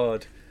my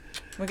god.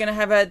 We're gonna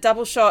have a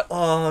double shot.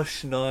 Oh,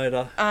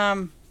 Schneider.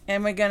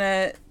 And we're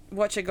gonna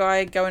watch a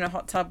guy go in a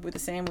hot tub with a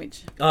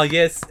sandwich. Oh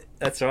yes,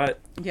 that's right.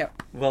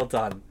 Yep. Well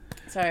done.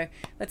 So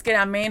let's get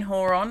our man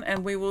whore on,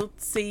 and we will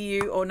see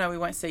you, or no, we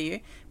won't see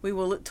you. We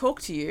will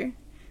talk to you.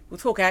 We'll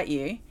talk at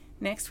you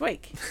next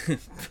week.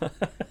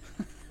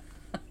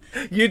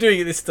 You're doing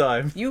it this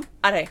time. You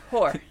are a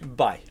whore.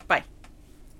 Bye. Bye.